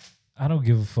 I don't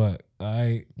give a fuck.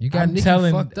 You got Nicki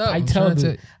fucked up. I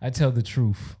tell the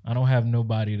truth. I don't have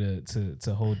nobody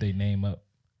to hold their name up.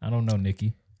 I don't know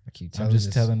Nicki. I keep I'm telling just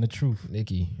this. telling the truth.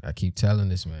 Nicki, I keep telling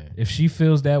this, man. If she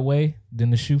feels that way,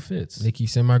 then the shoe fits. Nicki,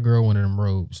 send my girl one of them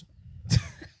robes.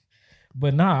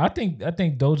 But nah, I think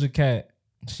Doja Cat,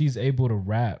 she's able to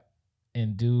rap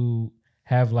and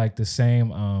have like the same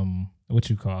what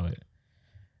you call it,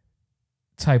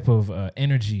 type of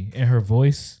energy in her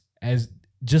voice as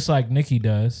just like Nicki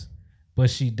does, but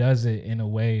she does it in a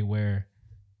way where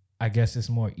I guess it's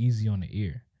more easy on the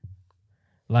ear.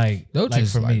 Like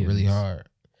Doja's for like me, at really least. hard.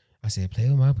 I said, play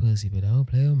with my pussy, but don't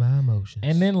play with my emotions.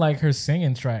 And then like her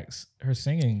singing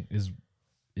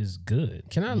is good.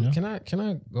 Can I you know? can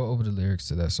I go over the lyrics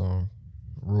to that song?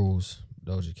 Rules,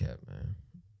 Doja Cat, man.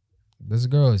 This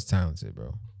girl is talented,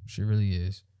 bro. She really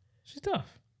is. She's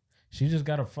tough. She just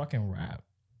got to fucking rap.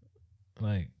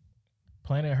 Like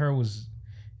Planet Her was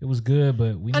good,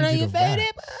 but we need you to rap.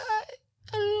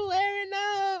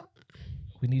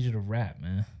 We need you to rap,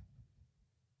 man.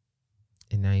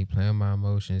 And now you playing my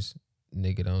emotions.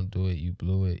 Nigga, don't do it. You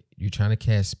blew it. You trying to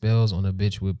cast spells on a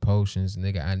bitch with potions.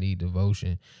 Nigga, I need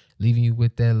devotion. Leaving you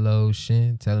with that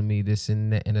lotion. Telling me this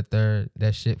and that and the third.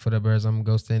 That shit for the birds. I'm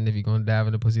ghosting. If you gonna dive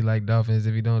in the pussy like dolphins.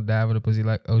 If you don't dive in the pussy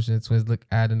like oceans. Twins look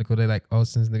identical. They like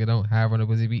oceans. Nigga, don't hide on the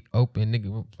pussy. Be open.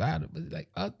 Nigga, fly the pussy like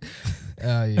oh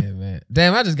yeah, man.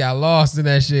 Damn, I just got lost in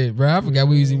that shit, bro. I forgot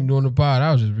we was even doing the pod.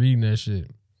 I was just reading that shit.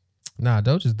 Nah,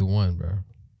 Doja's the one, bro.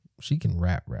 She can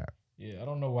rap. Yeah, I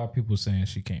don't know why people saying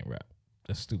she can't rap.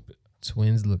 That's stupid.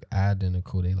 Twins look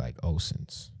identical. They like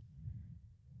Olsen's.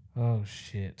 Oh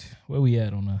shit. Where we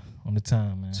at on the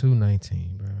time, man?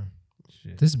 2:19, bro.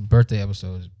 Shit. This birthday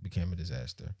episode became a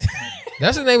disaster.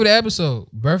 That's the name of the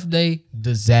episode. Birthday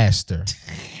disaster.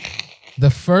 The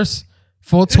first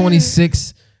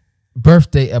 426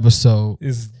 birthday episode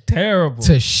It's terrible.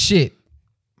 to shit.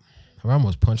 I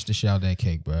almost punched the shit out of that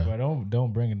cake, bro. But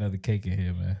don't bring another cake in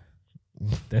here, man.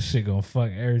 That shit gonna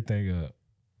fuck everything up.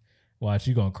 Watch,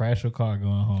 you gonna crash your car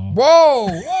going home. Whoa,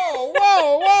 whoa,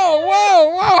 whoa, whoa,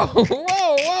 whoa, whoa,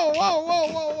 whoa, whoa, whoa,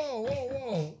 whoa, whoa,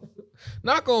 whoa.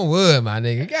 Knock on wood, my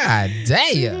nigga. God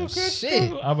damn.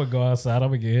 Shit. I'm gonna go outside. I'm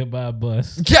gonna get hit by a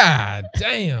bus. God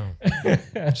damn.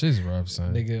 Shit's rough,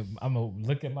 son. Nigga, I'm gonna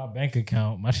look at my bank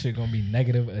account. My shit gonna be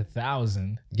negative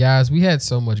 1,000. Guys, we had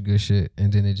so much good shit,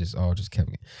 and then it just all just kept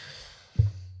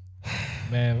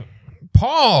Man,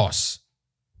 pause.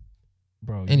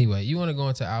 bro. Anyway, you want to go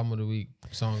into album of the week,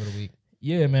 song of the week?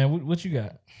 Yeah, man. What you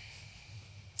got?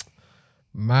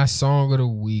 My song of the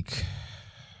week,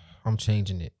 I'm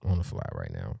changing it on the fly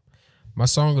right now. My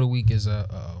song of the week is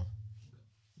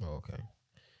okay.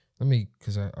 Let me,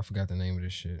 cause I forgot the name of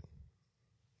this shit,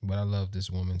 but I love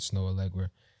this woman, Snow Allegra.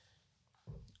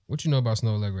 What you know about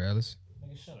Snow Allegra, Ellis?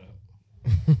 Nigga, shut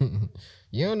up.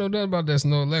 You don't know nothing about that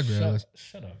Snow Allegra, Ellis.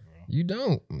 Shut up, bro. You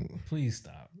don't. Please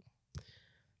stop.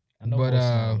 I know But, more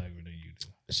Snow Allegra than you do.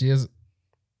 She is.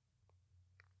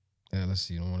 Let's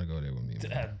see. You don't want to go there with me,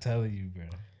 man. I'm telling you, bro.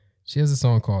 She has a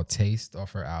song called Taste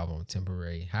off her album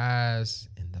Temporary Highs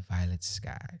in the Violet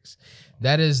Skies.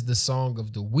 That is the song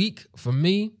of the week for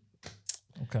me.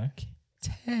 Okay.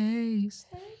 Taste.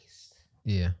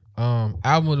 Yeah.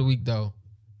 Album of the week though,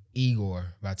 Igor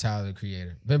by Tyler the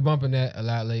Creator. Been bumping that a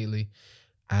lot lately.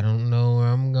 I don't know where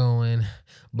I'm going,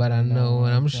 but I know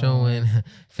what I'm showing.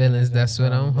 Feelings, that's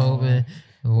what I'm hoping.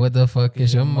 What the fuck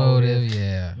is your motive?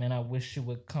 Yeah. Man, I wish you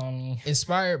would call me.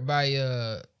 Inspired by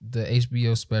the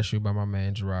HBO special by my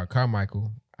man Gerard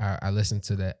Carmichael. I listened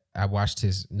to that. I watched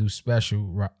his new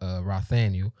special,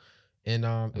 Rothaniel, and it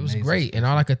was Amazing great. special. And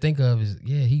all I could think of is,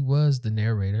 yeah, he was the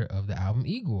narrator of the album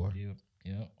Igor.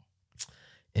 Yep.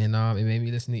 And it made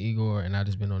me listen to Igor, and I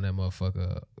just been on that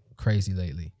motherfucker crazy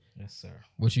lately. Yes, sir.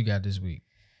 What you got this week?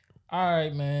 All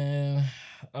right, man.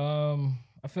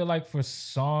 I feel like for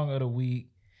song of the week,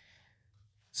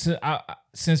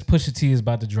 since Pusha T is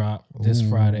about to drop this Ooh.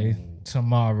 Friday,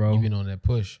 tomorrow, You been on that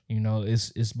push. you know,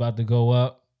 it's about to go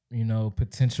up. You know,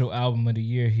 potential album of the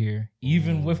year here,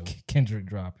 even with Kendrick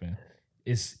dropping,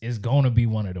 it's gonna be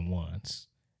one of them ones.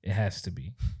 It has to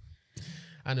be.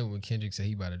 I know when Kendrick said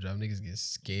he about to drop, niggas get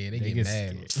scared. They They get get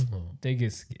mad. scared. They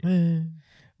get scared, Man.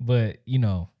 but you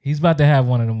know, he's about to have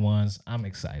one of them ones. I'm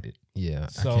excited. Yeah,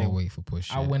 So, I can't wait for push.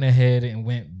 I went ahead and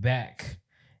went back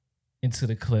into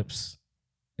the clips,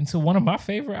 into one of my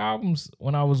favorite albums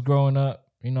when I was growing up.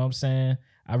 You know what I'm saying?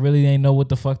 I really didn't know what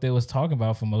the fuck they was talking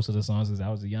about for most of the songs because I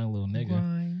was a young little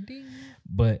nigga.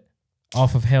 But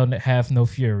off of Hell Have No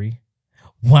Fury,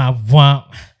 womp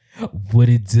womp, what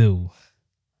it do?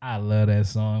 I love that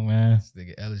song, man. This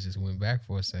nigga Ellis just went back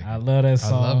for a second. I love that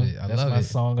song. love it. I That's love my it.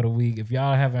 song of the week. If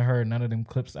y'all haven't heard none of them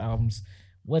Clips albums,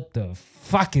 what the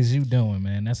fuck is you doing,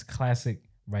 man? That's classic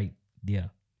right there.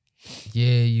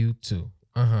 Yeah, you too.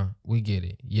 We get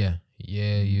it. Yeah,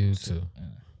 you too.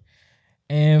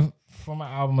 And for my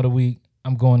album of the week,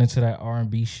 I'm going into that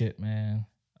R&B shit, man.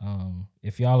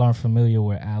 If y'all aren't familiar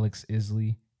with Alex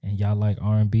Isley and y'all like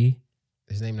R&B,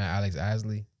 His name not Alex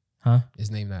Isley. huh? His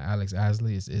name not Alex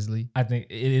Isley. It's Isley. I think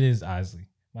it is Isley.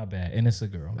 My bad. And it's a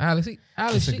girl. Alex,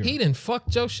 It's a girl. he done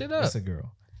fucked your shit up. It's a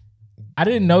girl. I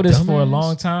didn't know this for a Dumbass.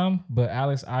 long time, but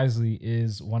Alex Isley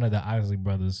is one of the Isley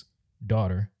brothers'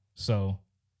 daughter. So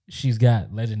she's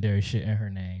got legendary shit in her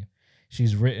name.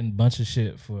 She's written a bunch of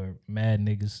shit for mad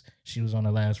niggas. She was on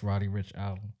the last Roddy Ricch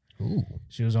album. Ooh,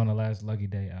 She was on the last Lucky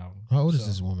Day album. how old is So,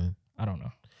 this woman? I don't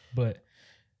know. But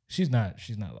she's not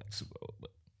like super old. But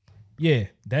yeah,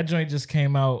 that joint just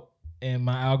came out and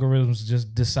my algorithms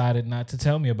just decided not to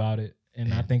tell me about it.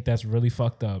 And I Yeah. think that's really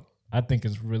fucked up. I think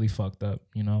it's really fucked up,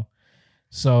 you know?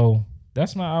 So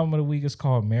that's my album of the week. It's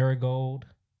called Marigold.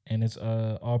 And it's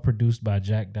all produced by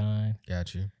Jack Dine.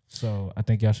 Got you. So I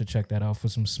think y'all should check that out for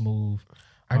some smooth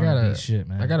I got R&B shit,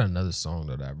 man. I got another song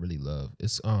that I really love.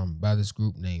 It's by this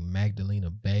group named Magdalena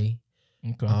Bay.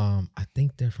 Okay. I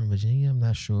think they're from Virginia. I'm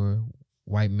not sure.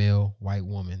 White male, white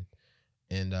woman,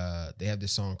 and they have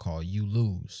this song called "You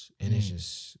Lose," and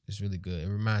it's really good. It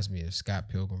reminds me of Scott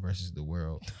Pilgrim versus the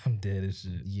World. I'm dead as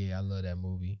shit. Yeah, I love that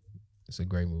movie. It's a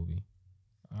great movie.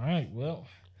 All right. Well,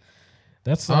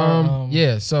 that's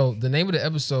Yeah. So the name of the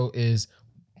episode is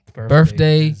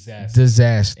Birthday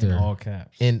Disaster. in all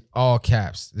caps. In all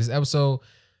caps. This episode,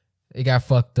 it got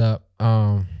fucked up.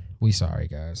 We sorry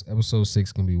guys. Episode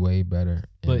 6 gonna be way better.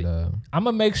 But And, I'm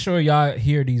gonna make sure y'all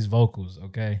hear these vocals,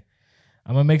 okay?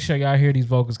 I'm gonna make sure y'all hear these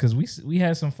vocals because we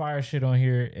had some fire shit on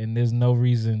here, and there's no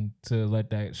reason to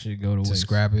let that shit go to to waste.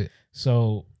 scrap it.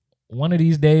 So one of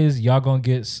these days, y'all gonna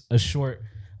get a short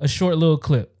little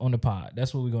clip on the pod.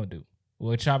 That's what we're gonna do.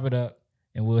 We'll chop it up,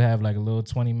 and we'll have like a little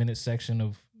 20-minute section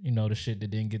of the shit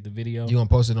that didn't get the video. You gonna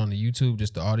post it on the YouTube,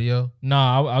 just the audio?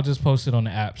 Nah, I'll just post it on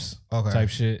the apps. Okay. Type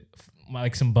shit.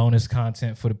 Like some bonus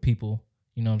content for the people.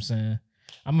 You know what I'm saying?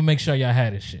 I'm gonna make sure y'all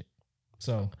had this shit.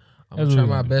 So I'm that's gonna try what we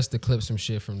my gonna do. best to clip some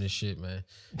shit from this shit, man.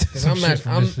 Cause Some I'm shit not,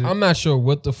 from this shit. I'm not sure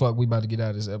what the fuck we about to get out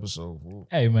of this episode. Fool.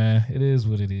 Hey man, it is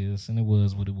what it is, and it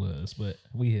was what it was. But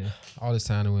we here. All this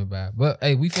time that went by, but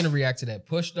hey, we finna react to that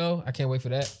push though. I can't wait for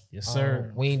that. Yes,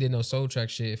 sir. We ain't did no Soul Track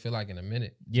shit. It feel like in a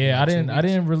minute. Yeah, Like I 2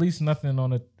 didn't weeks. release nothing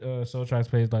on the Soul Tracks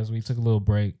page last week. Took a little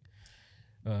break.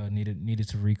 Needed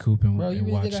to recoup and, Bro, you and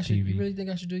really watch think I should? TV. You really think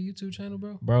I should do a YouTube channel,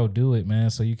 bro? Bro, do it, man,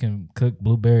 so you can cook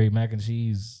blueberry mac and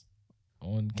cheese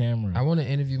on camera. I want to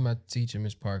interview my teacher,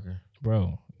 Miss Parker.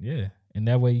 Bro, yeah. And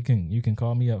that way you can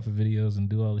call me up for videos and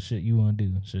do all the shit you want to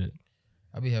do. Shit.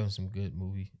 I be having some good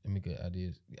good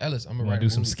ideas. Ellis, I'm You gonna want write to do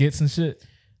some skits and shit?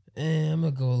 I'm gonna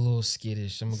go a little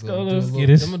skittish. I'm Let's gonna go a do little a little.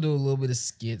 skittish. I'm gonna do a little bit of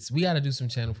skits. We gotta do some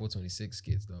Channel 426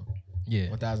 skits though. Yeah.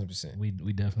 1000%. We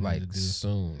definitely Like need to do.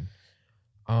 soon.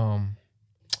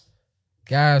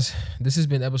 Guys, this has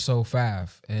been episode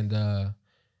 5, and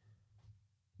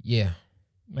yeah,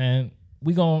 Man,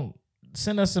 we gonna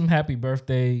send us some happy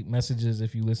birthday messages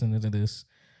if you listening to this.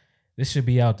 This should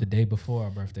be out the day before our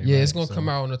birthday. Yeah, right? it's gonna So, come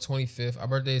out on the 25th. Our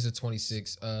birthday is the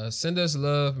 26th. Send us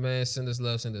love, man. Send us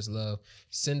love. Send us love.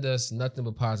 Send us nothing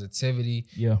but positivity.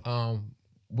 Yeah.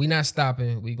 We not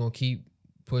stopping. We gonna keep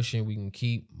pushing. We can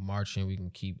keep marching. We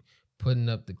can keep putting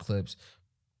up the clips.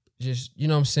 Just, you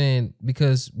know what I'm saying?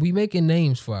 Because we making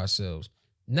names for ourselves.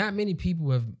 Not many people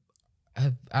have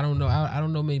I don't know. I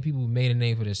don't know many people who made a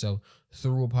name for themselves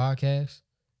through a podcast.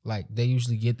 Like they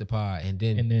usually get the pod and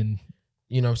then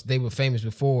you know, they were famous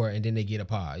before and then they get a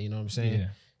pod. You know what I'm saying? Yeah.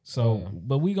 So,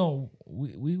 but we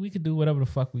could do whatever the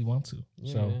fuck we want to.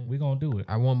 Yeah, so man. we gonna do it.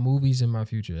 I want movies in my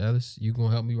future, Ellis. You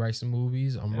gonna help me write some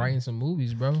movies? I'm writing some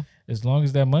movies, bro. As long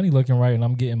as that money looking right and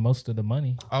I'm getting most of the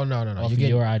money Oh no. off of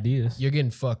your ideas. You're getting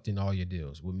fucked in all your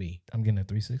deals with me. I'm getting a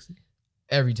 360.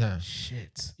 Every time.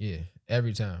 Shit. Yeah.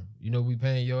 Every time. You know we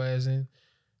paying your ass in?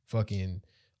 Fucking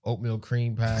oatmeal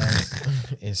cream pies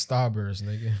and Starburst,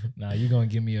 nigga. Nah, you gonna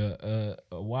give me a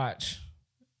watch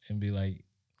and be like,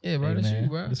 Yeah, bro. hey, That's man, you,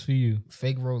 bro. this for you.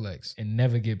 Fake Rolex. And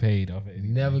never get paid off it.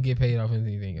 Never get paid off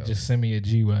anything else. Just send me a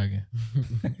G-Wagon.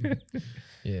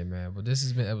 Yeah, man. But this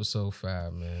has been episode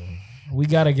 5, man. We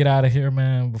gotta get out of here,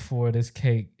 man, before this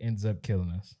cake ends up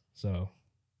killing us. So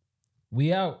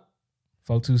we out.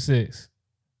 426.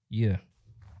 Yeah.